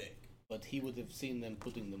quick. but he would have seen them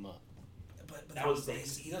putting them up. But that was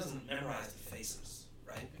he doesn't memorize the faces,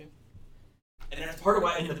 right? Okay. And that's part of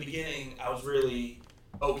why in the beginning I was really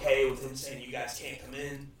okay with him saying you guys can't come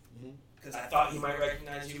in, because I thought he might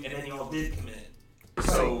recognize you, and then y'all did come in.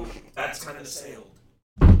 So that's kind of sailed.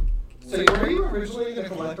 So were you originally going to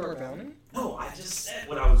collect our bounty? No, I just said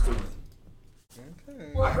what I was doing.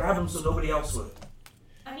 Okay. I grabbed him so nobody else would.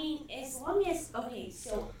 I mean, as long as... Okay,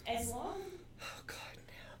 so as long... Oh, God.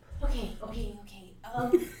 Okay.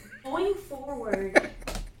 Going forward,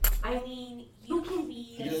 I mean, you can be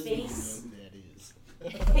He the doesn't face... even know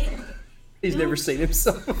who that is. He's never seen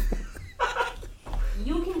himself.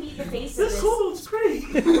 You can be the face of this. Cobalt's great.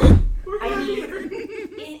 I mean,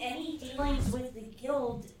 in any dealings with the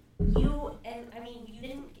guild, you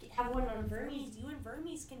didn't have one on Vermes. You and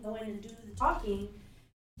Vermes can go in and do the talking.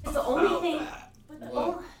 But the only thing... But the,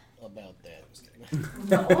 What about that?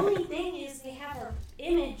 the only thing is they have our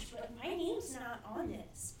image, but my name's not on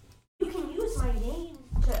this. You can use my name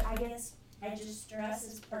to, I guess, register us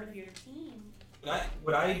as part of your team.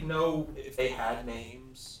 Would I know if they had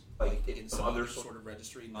names, like in some other sort of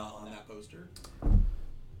registry, not on that poster?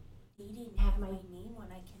 They didn't have my name when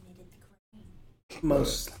I committed the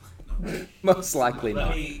crime. Most likely Let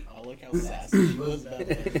not. me I like how sassy she was about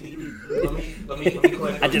that. let me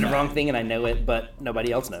collect. I did the wrong thing and I know it, but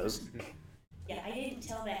nobody else knows. Yeah, I didn't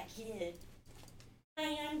tell that kid.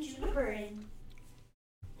 Hi, I'm Juniper, and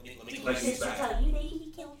Let me did your collect these sister back. tell you that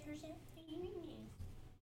he killed herself?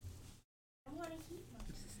 I want to keep mine.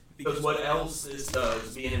 Because what else this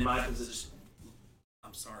does, being in my position,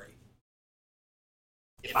 I'm sorry.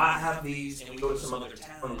 If I have these and we go to some other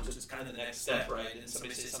town, which is kind of the next step, right? And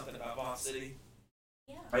somebody says something about Boss City,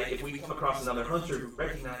 Yeah. right? If we come across another hunter who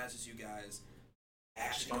recognizes you guys, I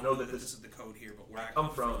actually don't know that this is the code here, but where I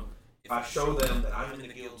come from, if I show them that I'm in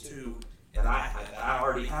the guild too, and I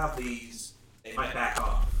already have these, they might back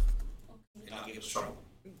off and not give us trouble.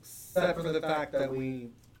 Except for the fact that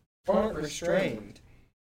we aren't restrained.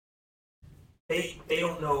 They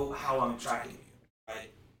don't know how I'm tracking you,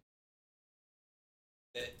 right?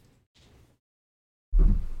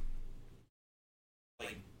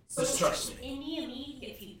 Just trust me. In the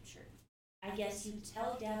immediate future, I guess you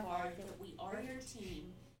tell Devar that we are your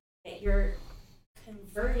team, that you're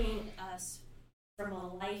converting us from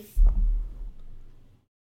a life.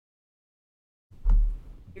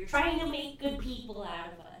 You're trying to make good people out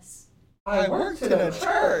of us. I worked in a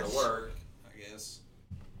church. Work, I guess.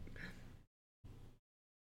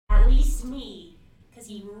 At least me, because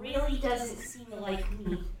he really doesn't seem to like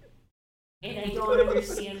me. And I don't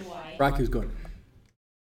understand why. Raiku's going.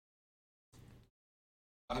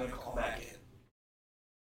 I'm gonna call back in.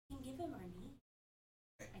 We can give him our name.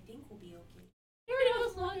 I think we'll be okay. Here it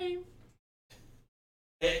is, my name.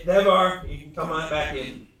 Hey, Devar, you can come on back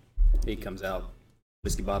in. He comes out,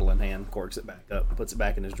 whiskey bottle in hand, corks it back up, puts it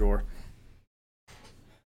back in his drawer.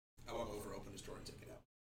 I walk over, open his drawer, and take it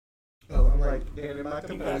out. Oh, I'm like gaining my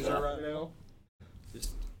composure right now.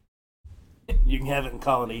 Just, you can have it and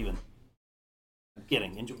call it even. I'm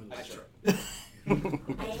kidding. Enjoy the I sure.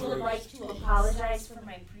 I would like to apologize for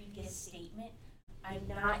my previous statement. I'm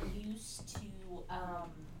not used to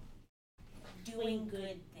doing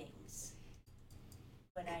good things,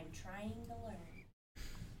 but I'm trying to learn.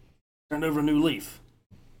 Turned over a new leaf.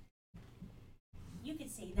 You could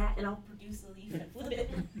say that, and I'll produce a leaf and flip it.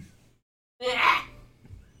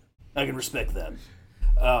 I can respect that.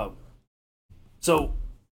 So,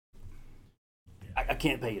 I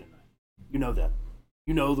can't pay you tonight. You know that.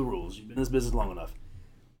 You know the rules. You've been in this business long enough.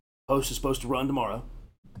 Post is supposed to run tomorrow,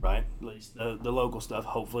 right? At least the local stuff.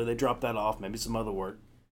 Hopefully they drop that off. Maybe some other work.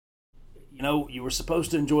 You know, you were supposed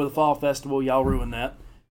to enjoy the fall festival. Y'all ruined that.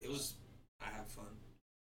 It was. I had fun.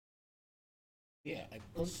 Yeah, I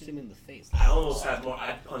punched him in the face. I almost had more.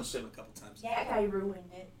 I punched him a couple times. That guy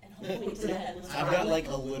ruined it, and hopefully to the head was I've got like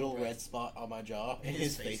a little red spot on my jaw, and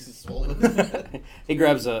his face is swollen. He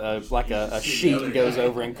grabs a sheet and goes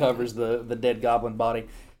over and covers the dead goblin body.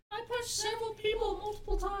 I punched several people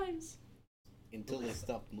multiple times. Until they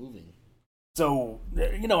stopped moving. So,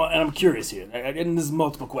 you know, and I'm curious here, and there's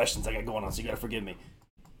multiple questions I got going on, so you gotta forgive me.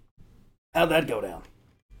 How'd that go down?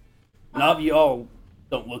 Now, you all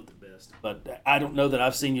don't look the best, but I don't know that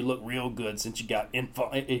I've seen you look real good since you got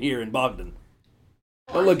here in Bogdan.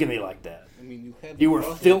 Don't look at me like that. I mean, You were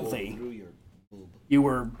filthy. Through your boob. You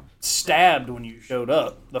were stabbed when you showed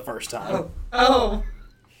up the first time. Oh.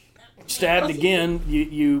 Stabbed again.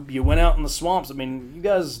 You went out in the swamps. I mean, you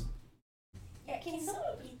guys. Yeah, can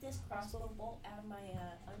someone beat this crossbow bolt out of my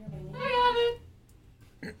under my knee? I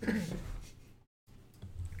have it.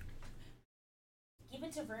 Give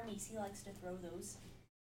it to Vermes. He likes to throw those.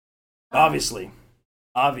 Obviously,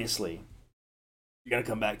 you're gonna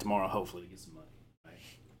come back tomorrow, hopefully, to get some money.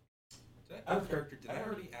 Right? Out of character, did I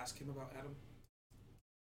already ask him about Adam?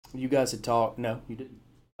 You guys had talked. No, you didn't.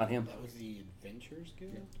 Not him. That was the Adventurers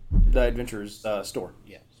Guild? The Adventurers store.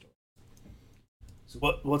 Yeah, store. So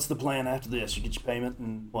what's the plan after this? You get your payment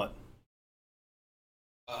and what?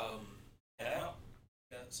 Head out.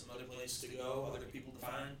 Got some other places to go, other people to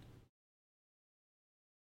find.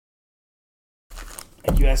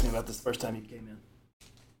 And you asked me about this the first time you came in.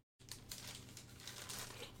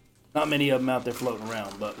 Not many of them out there floating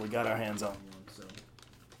around, but we got our hands on one, so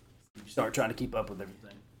you start trying to keep up with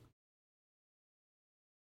everything.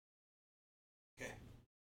 Okay.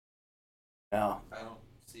 Now, I don't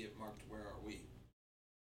see it marked. Where are we?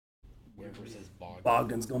 Where says Bogdan?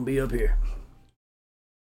 Bogdan's gonna be up here.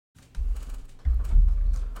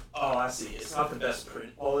 Oh, I see. It's not the best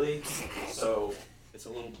print quality, so it's a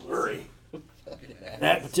little blurry.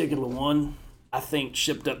 That particular one, I think,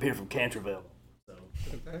 shipped up here from Canterville. So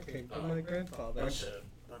That came from my grandfather. Bunch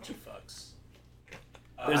of fucks.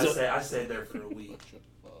 There's I stayed there for a week.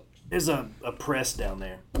 there's a press down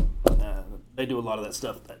there. They do a lot of that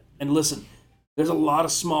stuff. And listen, there's a lot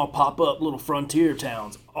of small pop-up little frontier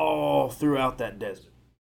towns all throughout that desert.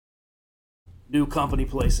 New company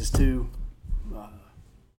places too.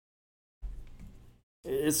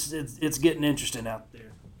 It's getting interesting out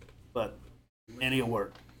there, but any will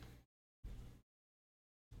work.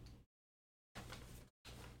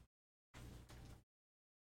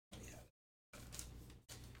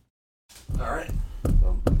 All right.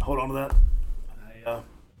 So, hold on to that.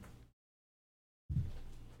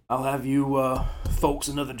 I'll have you folks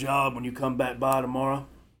another job when you come back by tomorrow,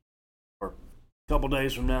 or a couple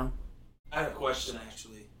days from now. I had a question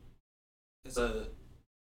actually. I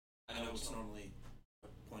know it's normally a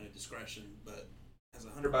point of discretion, but has a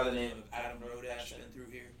hunter by the name of Adam Rodash been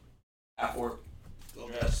through here? Half orc, well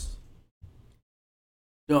dressed.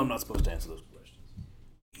 No, I'm not supposed to answer those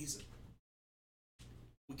questions.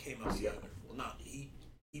 We came up together. Well, not he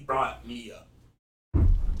brought me up,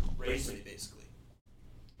 raised me basically.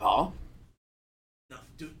 Paul? No,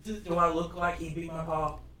 do I look like he beat my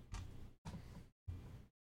paw?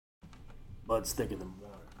 Blood's thicker than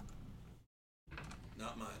water.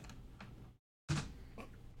 Not mine. The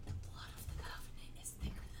blood of the covenant is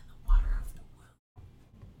thicker than the water of the world.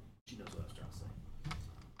 She knows what I was trying to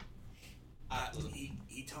say. Look,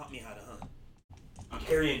 he taught me how to hunt. I'm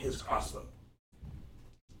carrying his crossbow.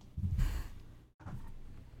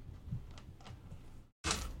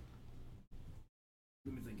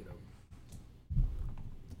 Let me think it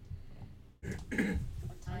over.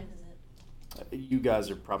 What time is it? You guys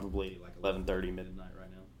are probably like 11:30 midnight right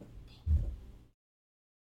now.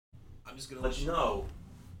 I'm just gonna let you know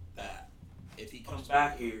that if he comes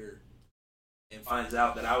back here and finds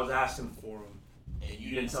out that I was asking for him and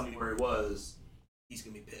you didn't tell me where he was, he's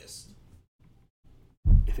gonna be pissed.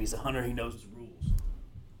 If he's a hunter, he knows his rules.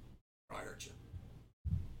 Or I hurt you.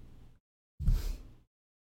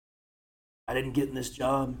 I didn't get in this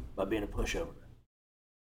job by being a pushover.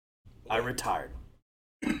 I retired.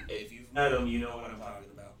 If you've met him, you know what I'm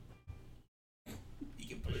talking about. He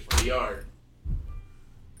can push pretty hard.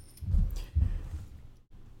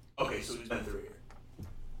 Okay, so he's been through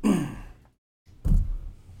here.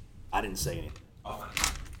 I didn't say anything. I'll find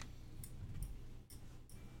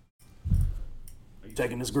Are you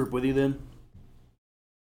taking this group with you then?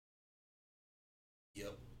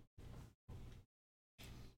 Yep.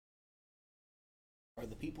 Are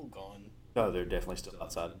the people gone? Oh, they're definitely still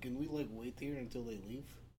outside. Can we like wait here until they leave?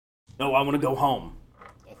 No, I want to go home.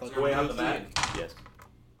 I thought Your way you out the were back? Yes.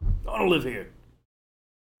 I want to live here.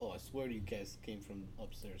 Oh, I swear you guys came from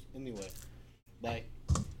upstairs. Anyway, bye.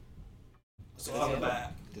 So out the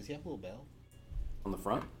back. Does he have a little bell On the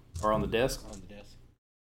front? Or on the desk? on the desk?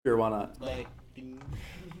 Sure, why not? Bye. Ding.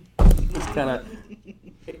 He's kind of...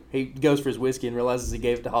 He goes for his whiskey and realizes he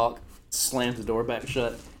gave it to Hawk. Slams the door back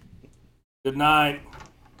shut. Good night.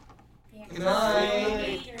 Good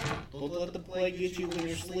night. Don't let the plague get you when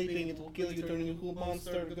you're sleeping. It will kill you, turning you into a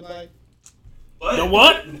monster. Goodbye. What? The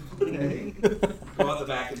what? Go out the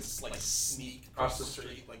back and like sneak across the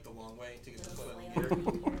street like the long way to get to the toilet here.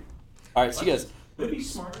 Alright, so you guys... Would it be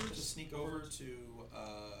smarter to sneak over to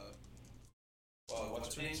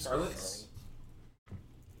what's her name? Scarlett's?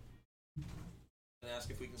 And ask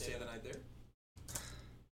if we can stay the night there?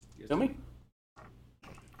 Tell me?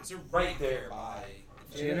 Because they're right there by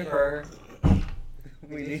Jennifer,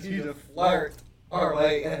 we need you to flirt our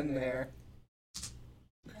way in there.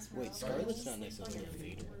 Wait, Scarlett's not necessarily a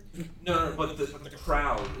theater. No, but the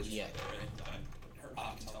crowd is Yeah. right there. Her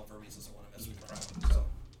Hawk can tell for reasons I want to mess with the crowd. So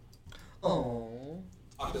Oh,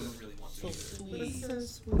 Hawk doesn't really want to So either. sweet. so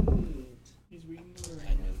sweet. He's reading the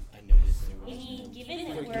I noticed there I was mean, no given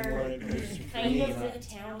that freaking we're word kind of the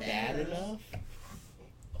town bad heroes, enough.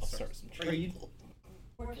 I'll start some Read. trouble.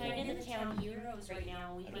 we're kind of the town heroes right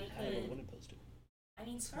now. We I might don't could. want to post it. I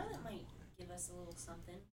mean, Scarlett might give us a little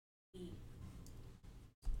something. We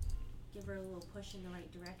give her a little push in the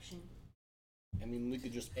right direction. I mean, we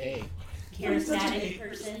could just pay. Charismatic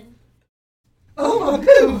person. Oh my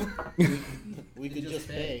poo! We could just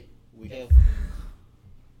pay. We have.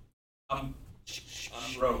 I'm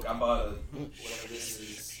broke. I bought a whatever this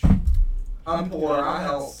is. I'm poor. I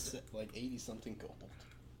help. Like 80 something gold.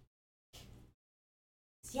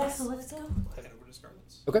 Yeah, so let's go. Head over to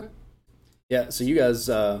Scarlett's. Okay. Yeah, so you guys,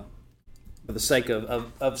 for the sake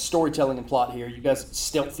of storytelling and plot here, you guys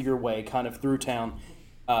stealth your way kind of through town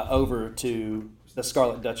over to the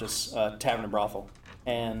Scarlet Duchess Tavern and Brothel.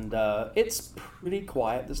 And it's pretty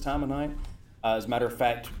quiet this time of night. As a matter of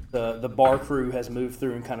fact, the bar crew has moved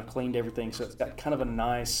through and kind of cleaned everything, so it's got kind of a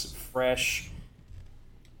nice, fresh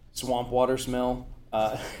swamp water smell.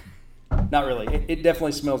 Not really. It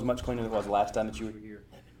definitely smells much cleaner than it was the last time that you were here.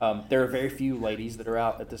 There are very few ladies that are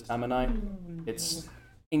out at this time of night. It's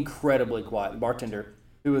incredibly quiet. The bartender,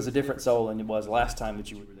 who is a different soul than it was last time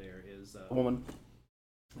that you were there, is a woman.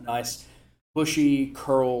 A nice, bushy,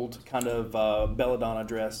 curled, kind of belladonna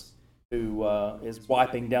dress, who is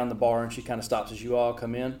wiping down the bar, and she kind of stops as you all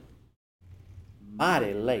come in.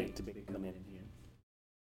 Mighty late to be coming in here.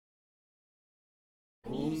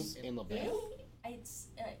 Rooms in the bath. It's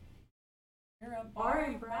you're a bar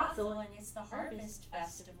and brothel, and it's the Harvest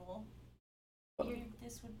Festival.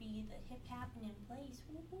 This would be the hip happening place.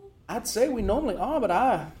 Woo-hoo. I'd say we normally are,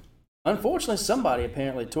 but unfortunately, somebody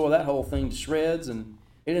apparently tore that whole thing to shreds, and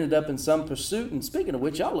it ended up in some pursuit. And speaking of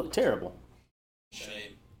which, y'all look terrible.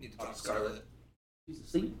 Shame. Need to talk to Scarlett. She's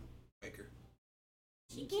asleep. Wake her.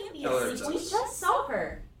 She can't be Tell her asleep. We it's us. just saw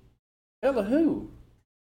her. Tell her who?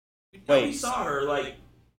 No, Wait. we saw her like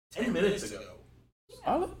 10 minutes ago.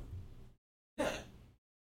 Charlotte? Yeah.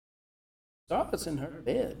 Charlotte's in her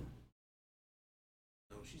bed.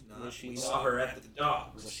 No, she's not. Was she We not- saw her at the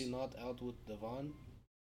docks. Was she not out with Devon?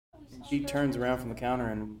 We saw She her turns earlier. around from the counter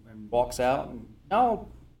and walks out. And y'all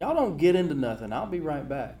don't get into nothing. I'll be right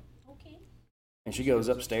back. Okay. And she goes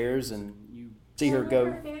upstairs, and you see her Tell go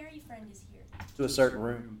Her fairy friend is here. to a certain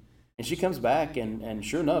room. And she comes back, and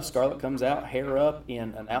sure enough, Scarlet comes out, hair up,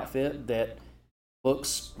 in an outfit that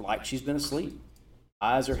looks like she's been asleep.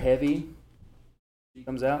 Eyes are heavy. She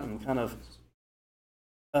comes out and kind of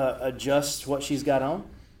adjusts what she's got on.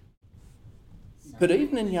 Good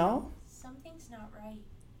evening, y'all. Something's not right.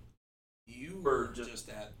 You were just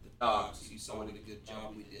at the docks. You saw what a good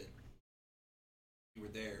job we did. You were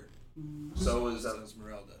there. So was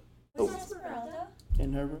Esmeralda. Was Esmeralda?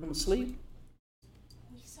 In her room asleep.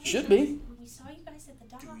 We saw Should you be. guys- We saw you guys at the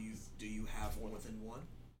docks. Do you have more than one?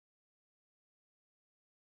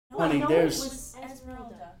 No, Honey, I know there's- it was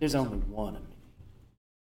Esmeralda. There's only one of me.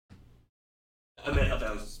 I meant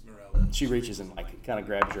that was Esmeralda. She reaches and like kind of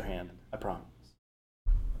grabs your hand. I promise.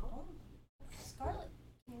 Oh, Scarlet,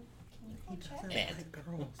 can you go check? Bad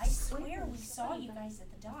girls. I swear we saw you guys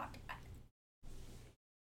at the dock.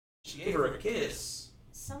 She gave her a kiss.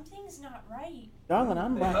 Something's not right. Darling,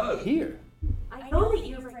 I'm They right hug. here. I know that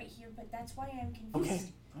you're right here, but that's why I'm confused.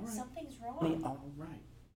 Okay. All right. Something's Honey, wrong. all right.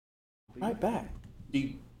 Right back.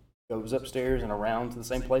 She goes upstairs and around to the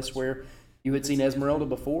same place where you had seen Esmeralda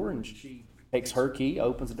before, and she takes her key,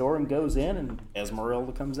 opens the door, and goes in, and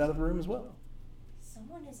Esmeralda comes out of the room as well.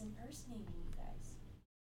 Someone is impersonating you guys.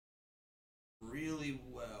 Really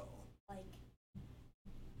well. Like,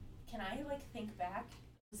 can I think back?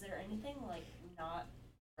 Was there anything not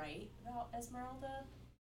right about Esmeralda?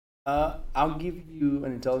 I'll give you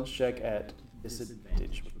an intelligence check at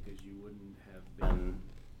disadvantage because you wouldn't have been,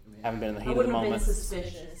 haven't been in the heat of the moment.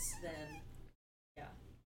 suspicious then. Yeah.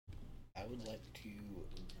 I would like to.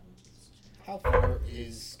 How far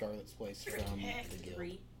is Scarlet's place from the guild?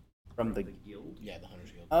 3. From the guild? Yeah, the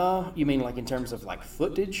Hunters Guild. You mean like in terms of like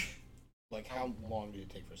footage? Like, how long did it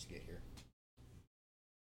take for us to get here?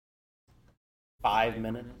 5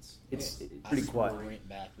 minutes. It's pretty I quiet. sprint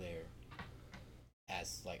back there.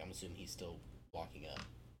 As I'm assuming he's still walking up.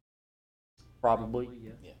 Probably.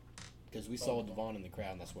 Yeah, because we saw Devon in the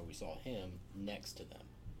crowd, and that's where we saw him next to them.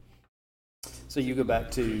 So you go back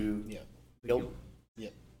to Yeah. guild.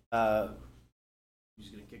 Yep.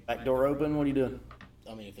 Back door open. What are you doing?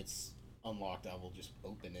 I mean, if it's unlocked, I will just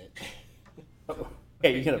open it.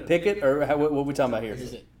 Okay, you gonna pick it, or what are we talking about here?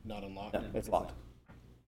 Is it not unlocked? No, it's locked.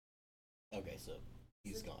 Okay, so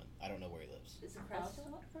he's gone. I don't know where he lives. Is the crowd still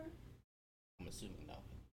up front? I'm assuming no.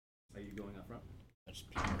 Are you going up front? I just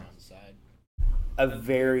peek around the side. A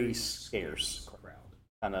very scarce crowd.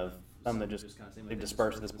 Kind of some that just they've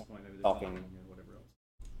dispersed at this point, talking.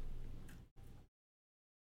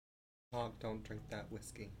 Honk, don't drink that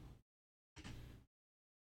whiskey.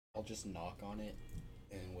 I'll just knock on it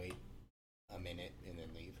and wait a minute and then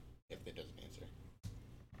leave if it doesn't answer.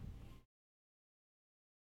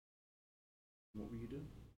 What were you doing?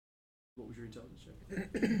 What was your intelligence check?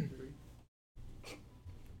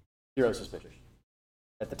 0 suspicion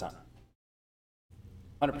at the time.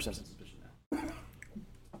 100% suspicion now.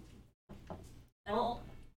 I'll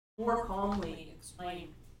more calmly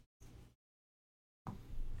explain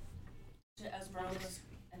to Esmeralda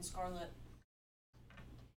and Scarlet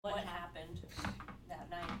what happened that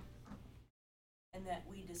night, and that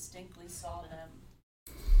we distinctly saw them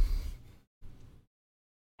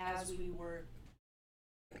as we were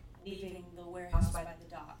leaving the warehouse by the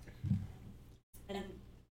dock. And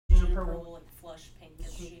Juniper will flush pink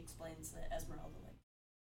as she explains that Esmeralda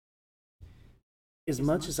As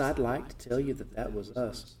much as I'd like to tell you that that was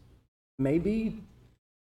us, maybe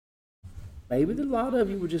a lot of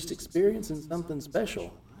you were just experiencing something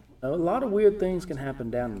special. A lot of weird things can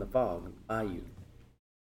happen down in the fog and by you.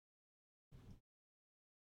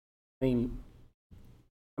 I mean,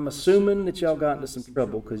 I'm assuming that y'all got into some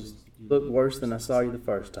trouble because you looked worse than I saw you the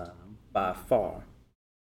first time, by far.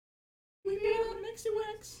 We beat up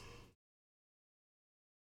Mixie-Wix.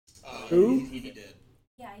 Who? He did.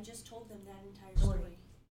 Yeah, I just told them that entire story.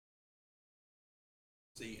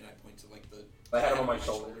 See, and I point to the. I had him on my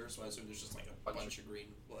shoulder, so I assume there's just a bunch of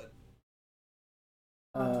green blood.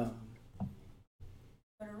 But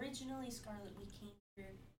originally, Scarlet, we came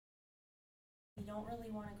here. We don't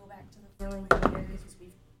really want to go back to the throwing here because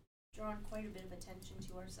we've drawn quite a bit of attention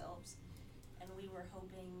to ourselves, and we were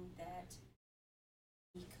hoping that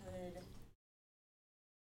we could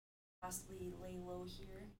possibly lay low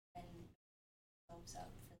here and ourselves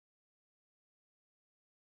up for.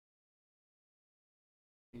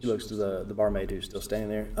 He looks to the barmaid who's still standing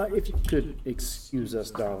there. If you could excuse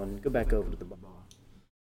us, darling, go back over to the bar.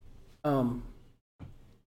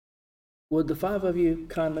 Would the 5 of you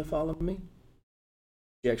kindly follow me?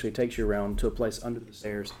 She actually takes you around to a place under the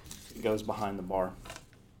stairs. It goes behind the bar,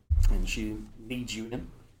 and she leads you in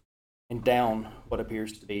and down what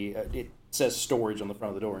appears to be, it says storage on the front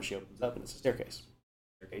of the door, and she opens up, and it's a staircase.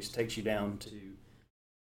 The staircase takes you down to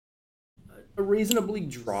a reasonably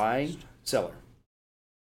dry cellar.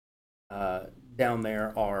 Down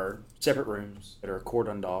there are separate rooms that are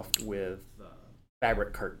cordoned off with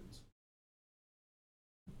fabric curtains.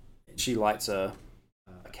 She lights a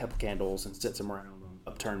couple candles and sets them around on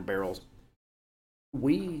upturned barrels.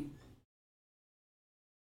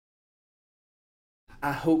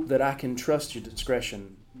 I hope that I can trust your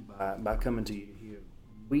discretion by coming to you here.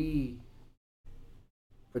 We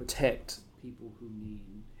protect people who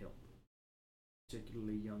need help,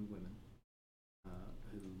 particularly young women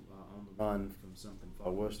who are on the run from something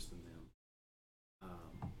far worse than them.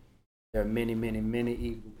 There are many, many, many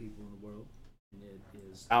evil people in the world, and it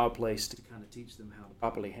is our place to kind of teach them how to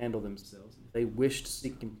properly handle themselves. If they wish to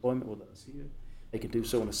seek employment with us here, they can do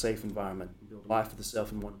so in a safe environment, build a life for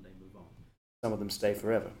themselves, and one day move on. Some of them stay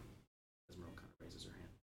forever. Esmeralda kind of raises her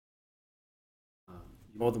hand.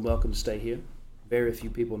 You're more than welcome to stay here. Very few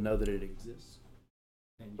people know that it exists,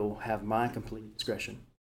 and you'll have my complete discretion.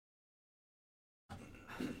 I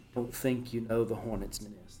don't think you know the hornet's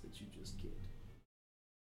nest that you just kicked.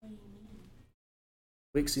 What do you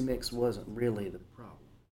mean? Wixymix wasn't really the problem.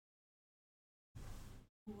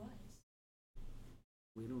 Who was?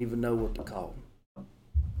 We don't even know what to call him.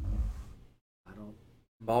 I don't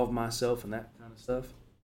involve myself in that kind of stuff.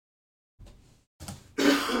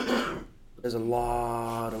 There's a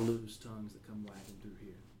lot of loose tongues that come wagging through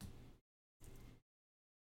here.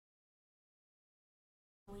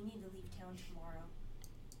 We need to leave town tomorrow.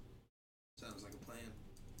 Sounds like a plan.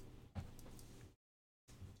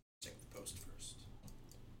 Check the post first.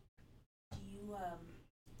 Do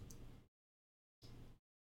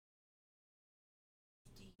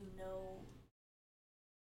you know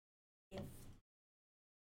if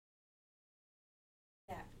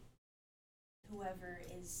that whoever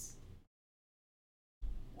is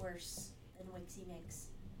worse than Wixymix,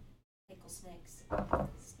 Pickle Snicks,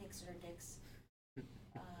 Snicks or Dicks,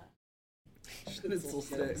 Schnitzel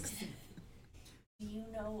sticks. do you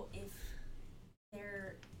know if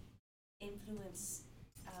their influence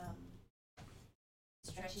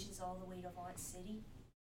stretches all the way to Vaunt City?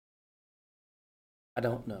 I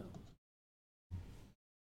don't know.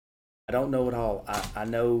 I don't know at all. I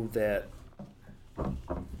know that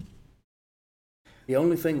the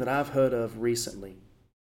only thing that I've heard of recently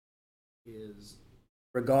is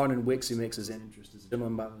regarding Wixymix's interest is a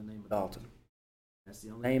gentleman by the name of Dalton. That's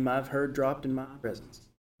the only name I've heard dropped in my presence.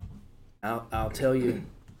 I'll tell you,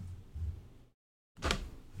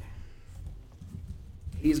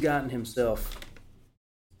 he's gotten himself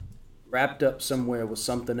wrapped up somewhere with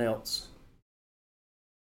something else.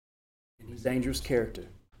 And he's a dangerous character.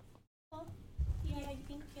 Oh, yeah, I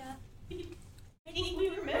think we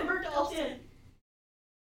remember Dalton.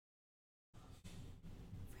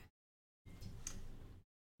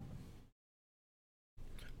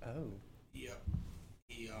 Oh. Yep.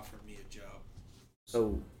 He offered me a job.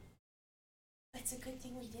 So, It's a good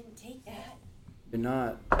thing we didn't take that. you're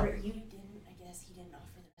not Or you didn't. I guess he didn't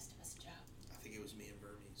offer the rest of us a job. I think it was me and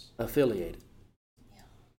Vermes. affiliated, Yeah.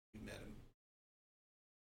 We met him.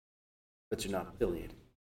 but you're not affiliated.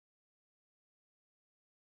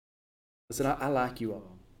 Listen, I like you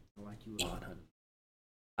all. I like you a lot, honey.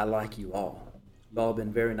 I like you all. You've all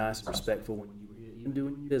been very nice and respectful when you were here, even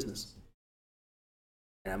doing your business.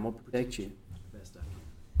 And I'm going to protect you the best I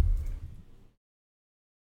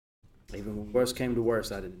can. Even when worst came to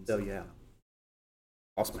worst, I didn't sell you out.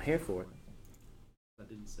 Lost my hair for it. I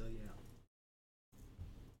didn't sell you out.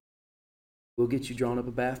 We'll get you drawn up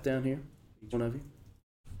a bath down here, each one of you.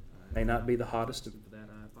 May not be the hottest, and for that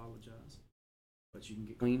I apologize. But you can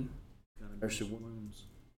get clean, kind of nurse your wounds.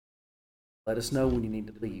 Let us know when you need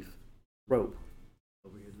to leave. Rope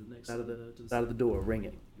over here to the next side of the door. Ring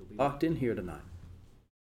it. You'll be locked in here tonight.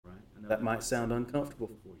 Right? I know that might sound uncomfortable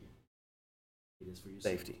for you. It is for your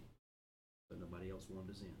safety, but nobody else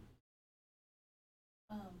wanders in.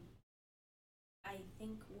 I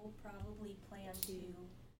think we'll probably plan to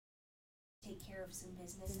take care of some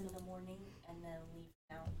business in the morning and then leave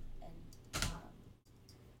town and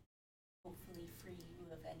hopefully free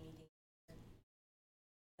you of any danger.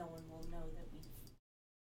 No one will know that we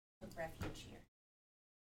took refuge here.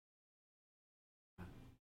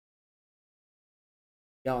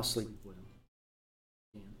 Y'all sleep well.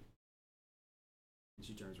 Yeah. And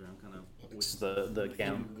she turns around, kind of with the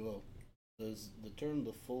gown. Go. Does the term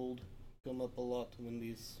 "the fold" come up a lot when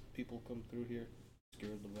these people come through here?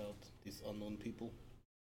 Scared about these unknown people?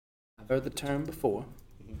 I've heard the term before.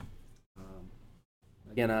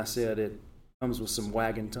 Again, I said it comes with some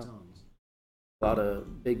wagging tongues. A lot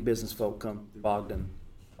of big business folk come through Bogdan.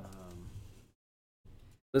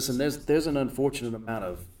 Listen, there's an unfortunate amount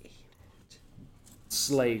of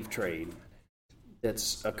slave trade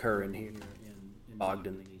that's occurring here in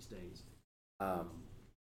Bogdan these days. A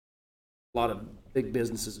lot of big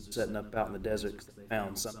businesses are setting up out in the desert because they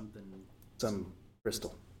found some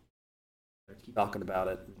crystal. They keep talking about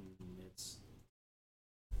it.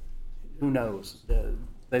 Who knows?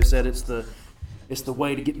 They've said it's the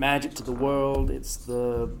way to get magic to the world. It's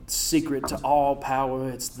the secret to all power.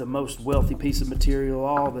 It's the most wealthy piece of material.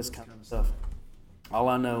 All this kind of stuff. All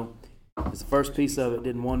I know is the first piece of it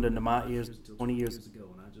didn't wander into my ears until 20 years ago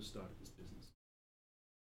when I just started this business.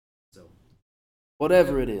 So,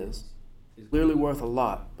 whatever it is clearly worth a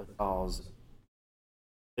lot because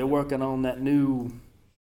they're working on that new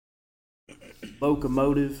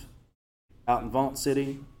locomotive out in Vaunt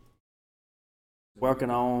City.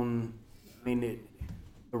 Working on, the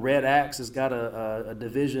Red Axe has got a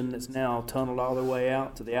division that's now tunneled all the way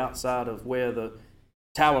out to the outside of where the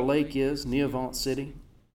Tower Lake is, near Vaunt City.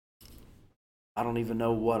 I don't even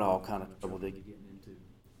know what all kind of trouble they're getting into.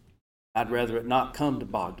 I'd rather it not come to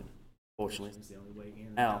Bogdan. Fortunately, it's the only way in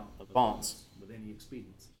and out of Vaught's with any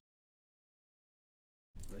expediency.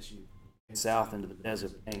 Unless you head south into the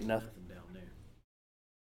desert, ain't nothing down there.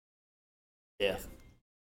 Death.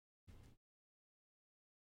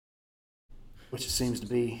 Which it seems to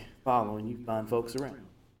be following you fine folks around.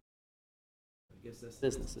 I guess that's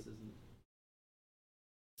business, isn't it?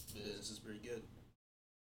 Business is pretty good.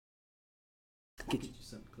 Get you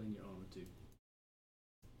something to clean your armor too.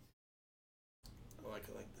 I like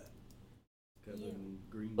it like that. Covered in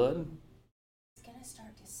green blood. It's gonna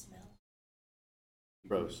start to smell.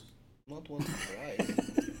 Gross. Not once it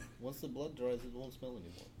dries. Once the blood dries, it won't smell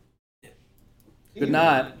anymore. Good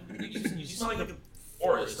night. You smell like a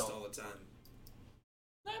forest all the time.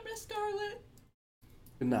 Hi, Miss Scarlet.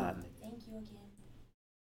 Good night. Thank you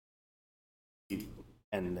again.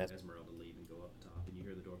 And that's Esmeralda leave and go up top, and you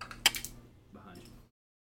hear the door behind you.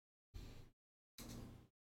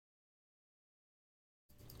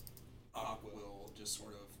 Aqua will just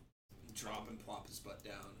sort of drop and plop his butt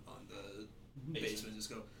down on the basement and just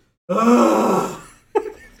go, "Ugh!"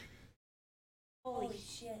 Holy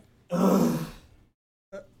shit.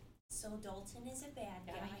 So Dalton is a bad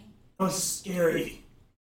guy. That was scary.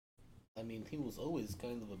 I mean, he was always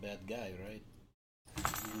kind of a bad guy, right?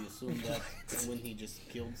 We assume that when he just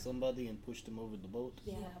killed somebody and pushed him over the boat?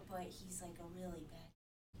 Yeah, but he's like a really bad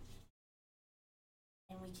guy.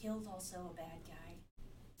 And we killed also a bad guy.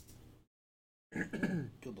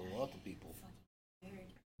 Killed a lot of people. Fucking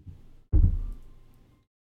weird.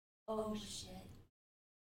 Oh shit.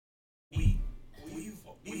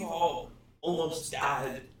 We've all almost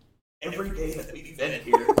died every day that we've been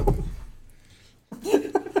here.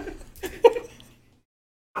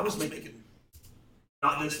 I was making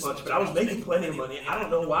not this much, but I was making plenty of money. I don't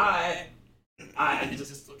know why. I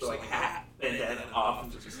just looked like hat and then off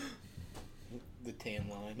and just The tan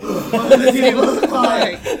line. What does he look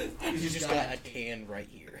like? You just got a tan right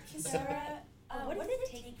here. Sarah, what does it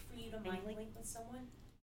take for you to mind link with someone?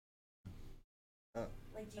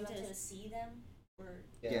 Like, do you have to see them? Or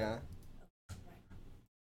Yeah.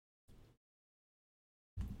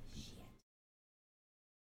 Shit.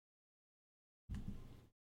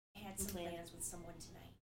 I had some plans with someone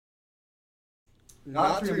tonight.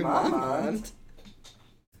 Not through my mind.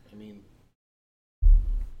 I mean,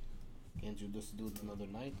 can't you just do it another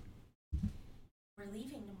night? We're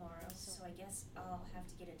leaving tomorrow, so I guess I'll have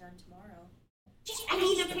to get it done tomorrow. I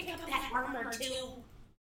need to pick up that armor too.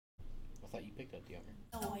 I thought you picked up the armor.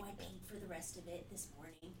 Oh, I paid for the rest of it this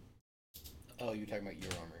morning. Oh, you're talking about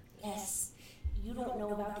your armor. Yes. You don't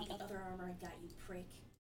know about the other armor I got, you prick.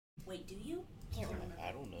 Wait, do you? Can't remember.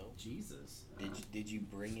 I don't know. Jesus. Did you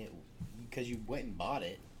bring it? Because you went and bought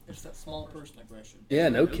it. It's that small person aggression. Yeah,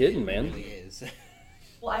 no kidding, It man. really is.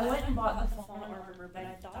 Well, I went and bought the fawn armor, but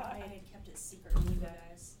I thought I had kept it secret from you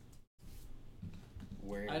guys.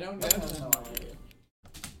 Where? I don't know. I have no idea.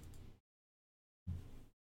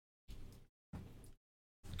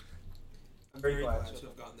 I'm very glad to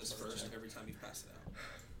have gotten this first every time you pass it out.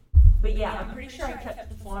 But yeah, I'm pretty sure I kept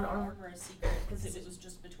the fawn armor a secret because it was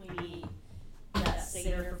just between me and that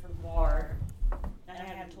satyr from War. And I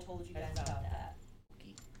haven't told you guys about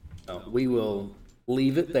that. We will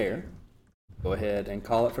leave it there. Go ahead and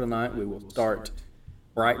call it for the night. We will start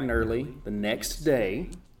bright and early the next day.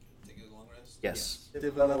 Take a long rest? Yes.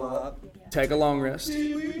 Develop up. Take a long rest.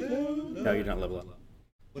 No, you're not level up.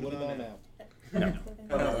 What about now? No.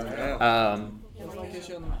 If I kiss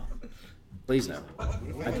you on the mouth. Please no.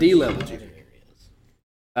 I D-leveled you.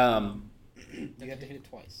 You have to hit it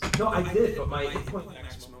twice. No, I did, but my hit point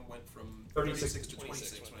maximum went from 36 to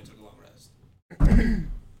 26 when I took a long rest.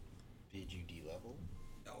 Did you D-level?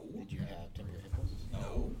 No. Did you have temporary hit points?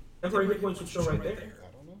 No. Temporary hit points would show right there. I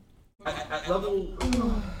don't know. At level...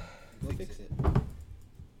 Go fix it.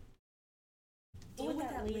 Deal with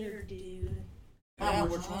that later, dude. Yeah,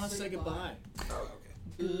 we're trying to say goodbye. Oh, okay.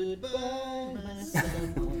 Goodbye, my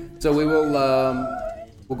son. So we will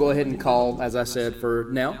we'll go ahead and call, as I said, for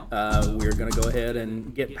now. We're going to go ahead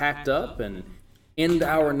and get packed up and end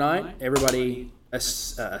our night. Everybody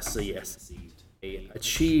achieved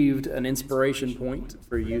an inspiration point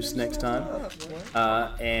for use next time.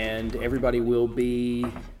 And everybody will be,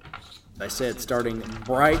 as I said, starting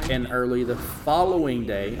bright and early the following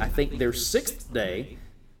day. I think their 6th day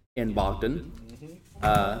in Bogdan.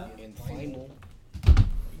 And final.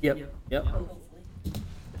 Yep.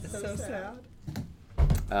 So sad.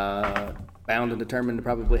 Bound and determined to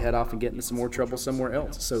probably head off and get into some more trouble somewhere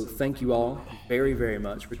else. So thank you all very, very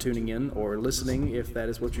much for tuning in or listening if that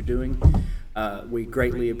is what you're doing. We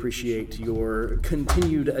greatly appreciate your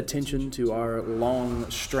continued attention to our long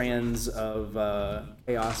strands of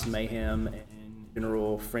chaos, mayhem, and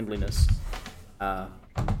general friendliness.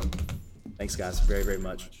 Thanks, guys, very, very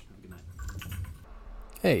much. Good night.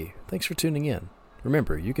 Hey, thanks for tuning in.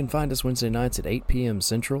 Remember, you can find us Wednesday nights at 8 p.m.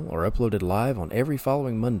 Central or uploaded live on every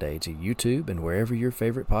following Monday to YouTube and wherever your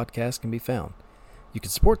favorite podcast can be found. You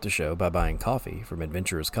can support the show by buying coffee from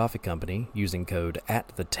Adventurers Coffee Company using code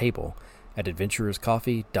ATTHETABLE at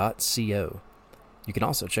adventurerscoffee.co. You can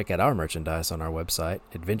also check out our merchandise on our website,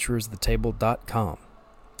 adventurersthetable.com.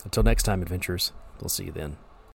 Until next time, adventurers, we'll see you then.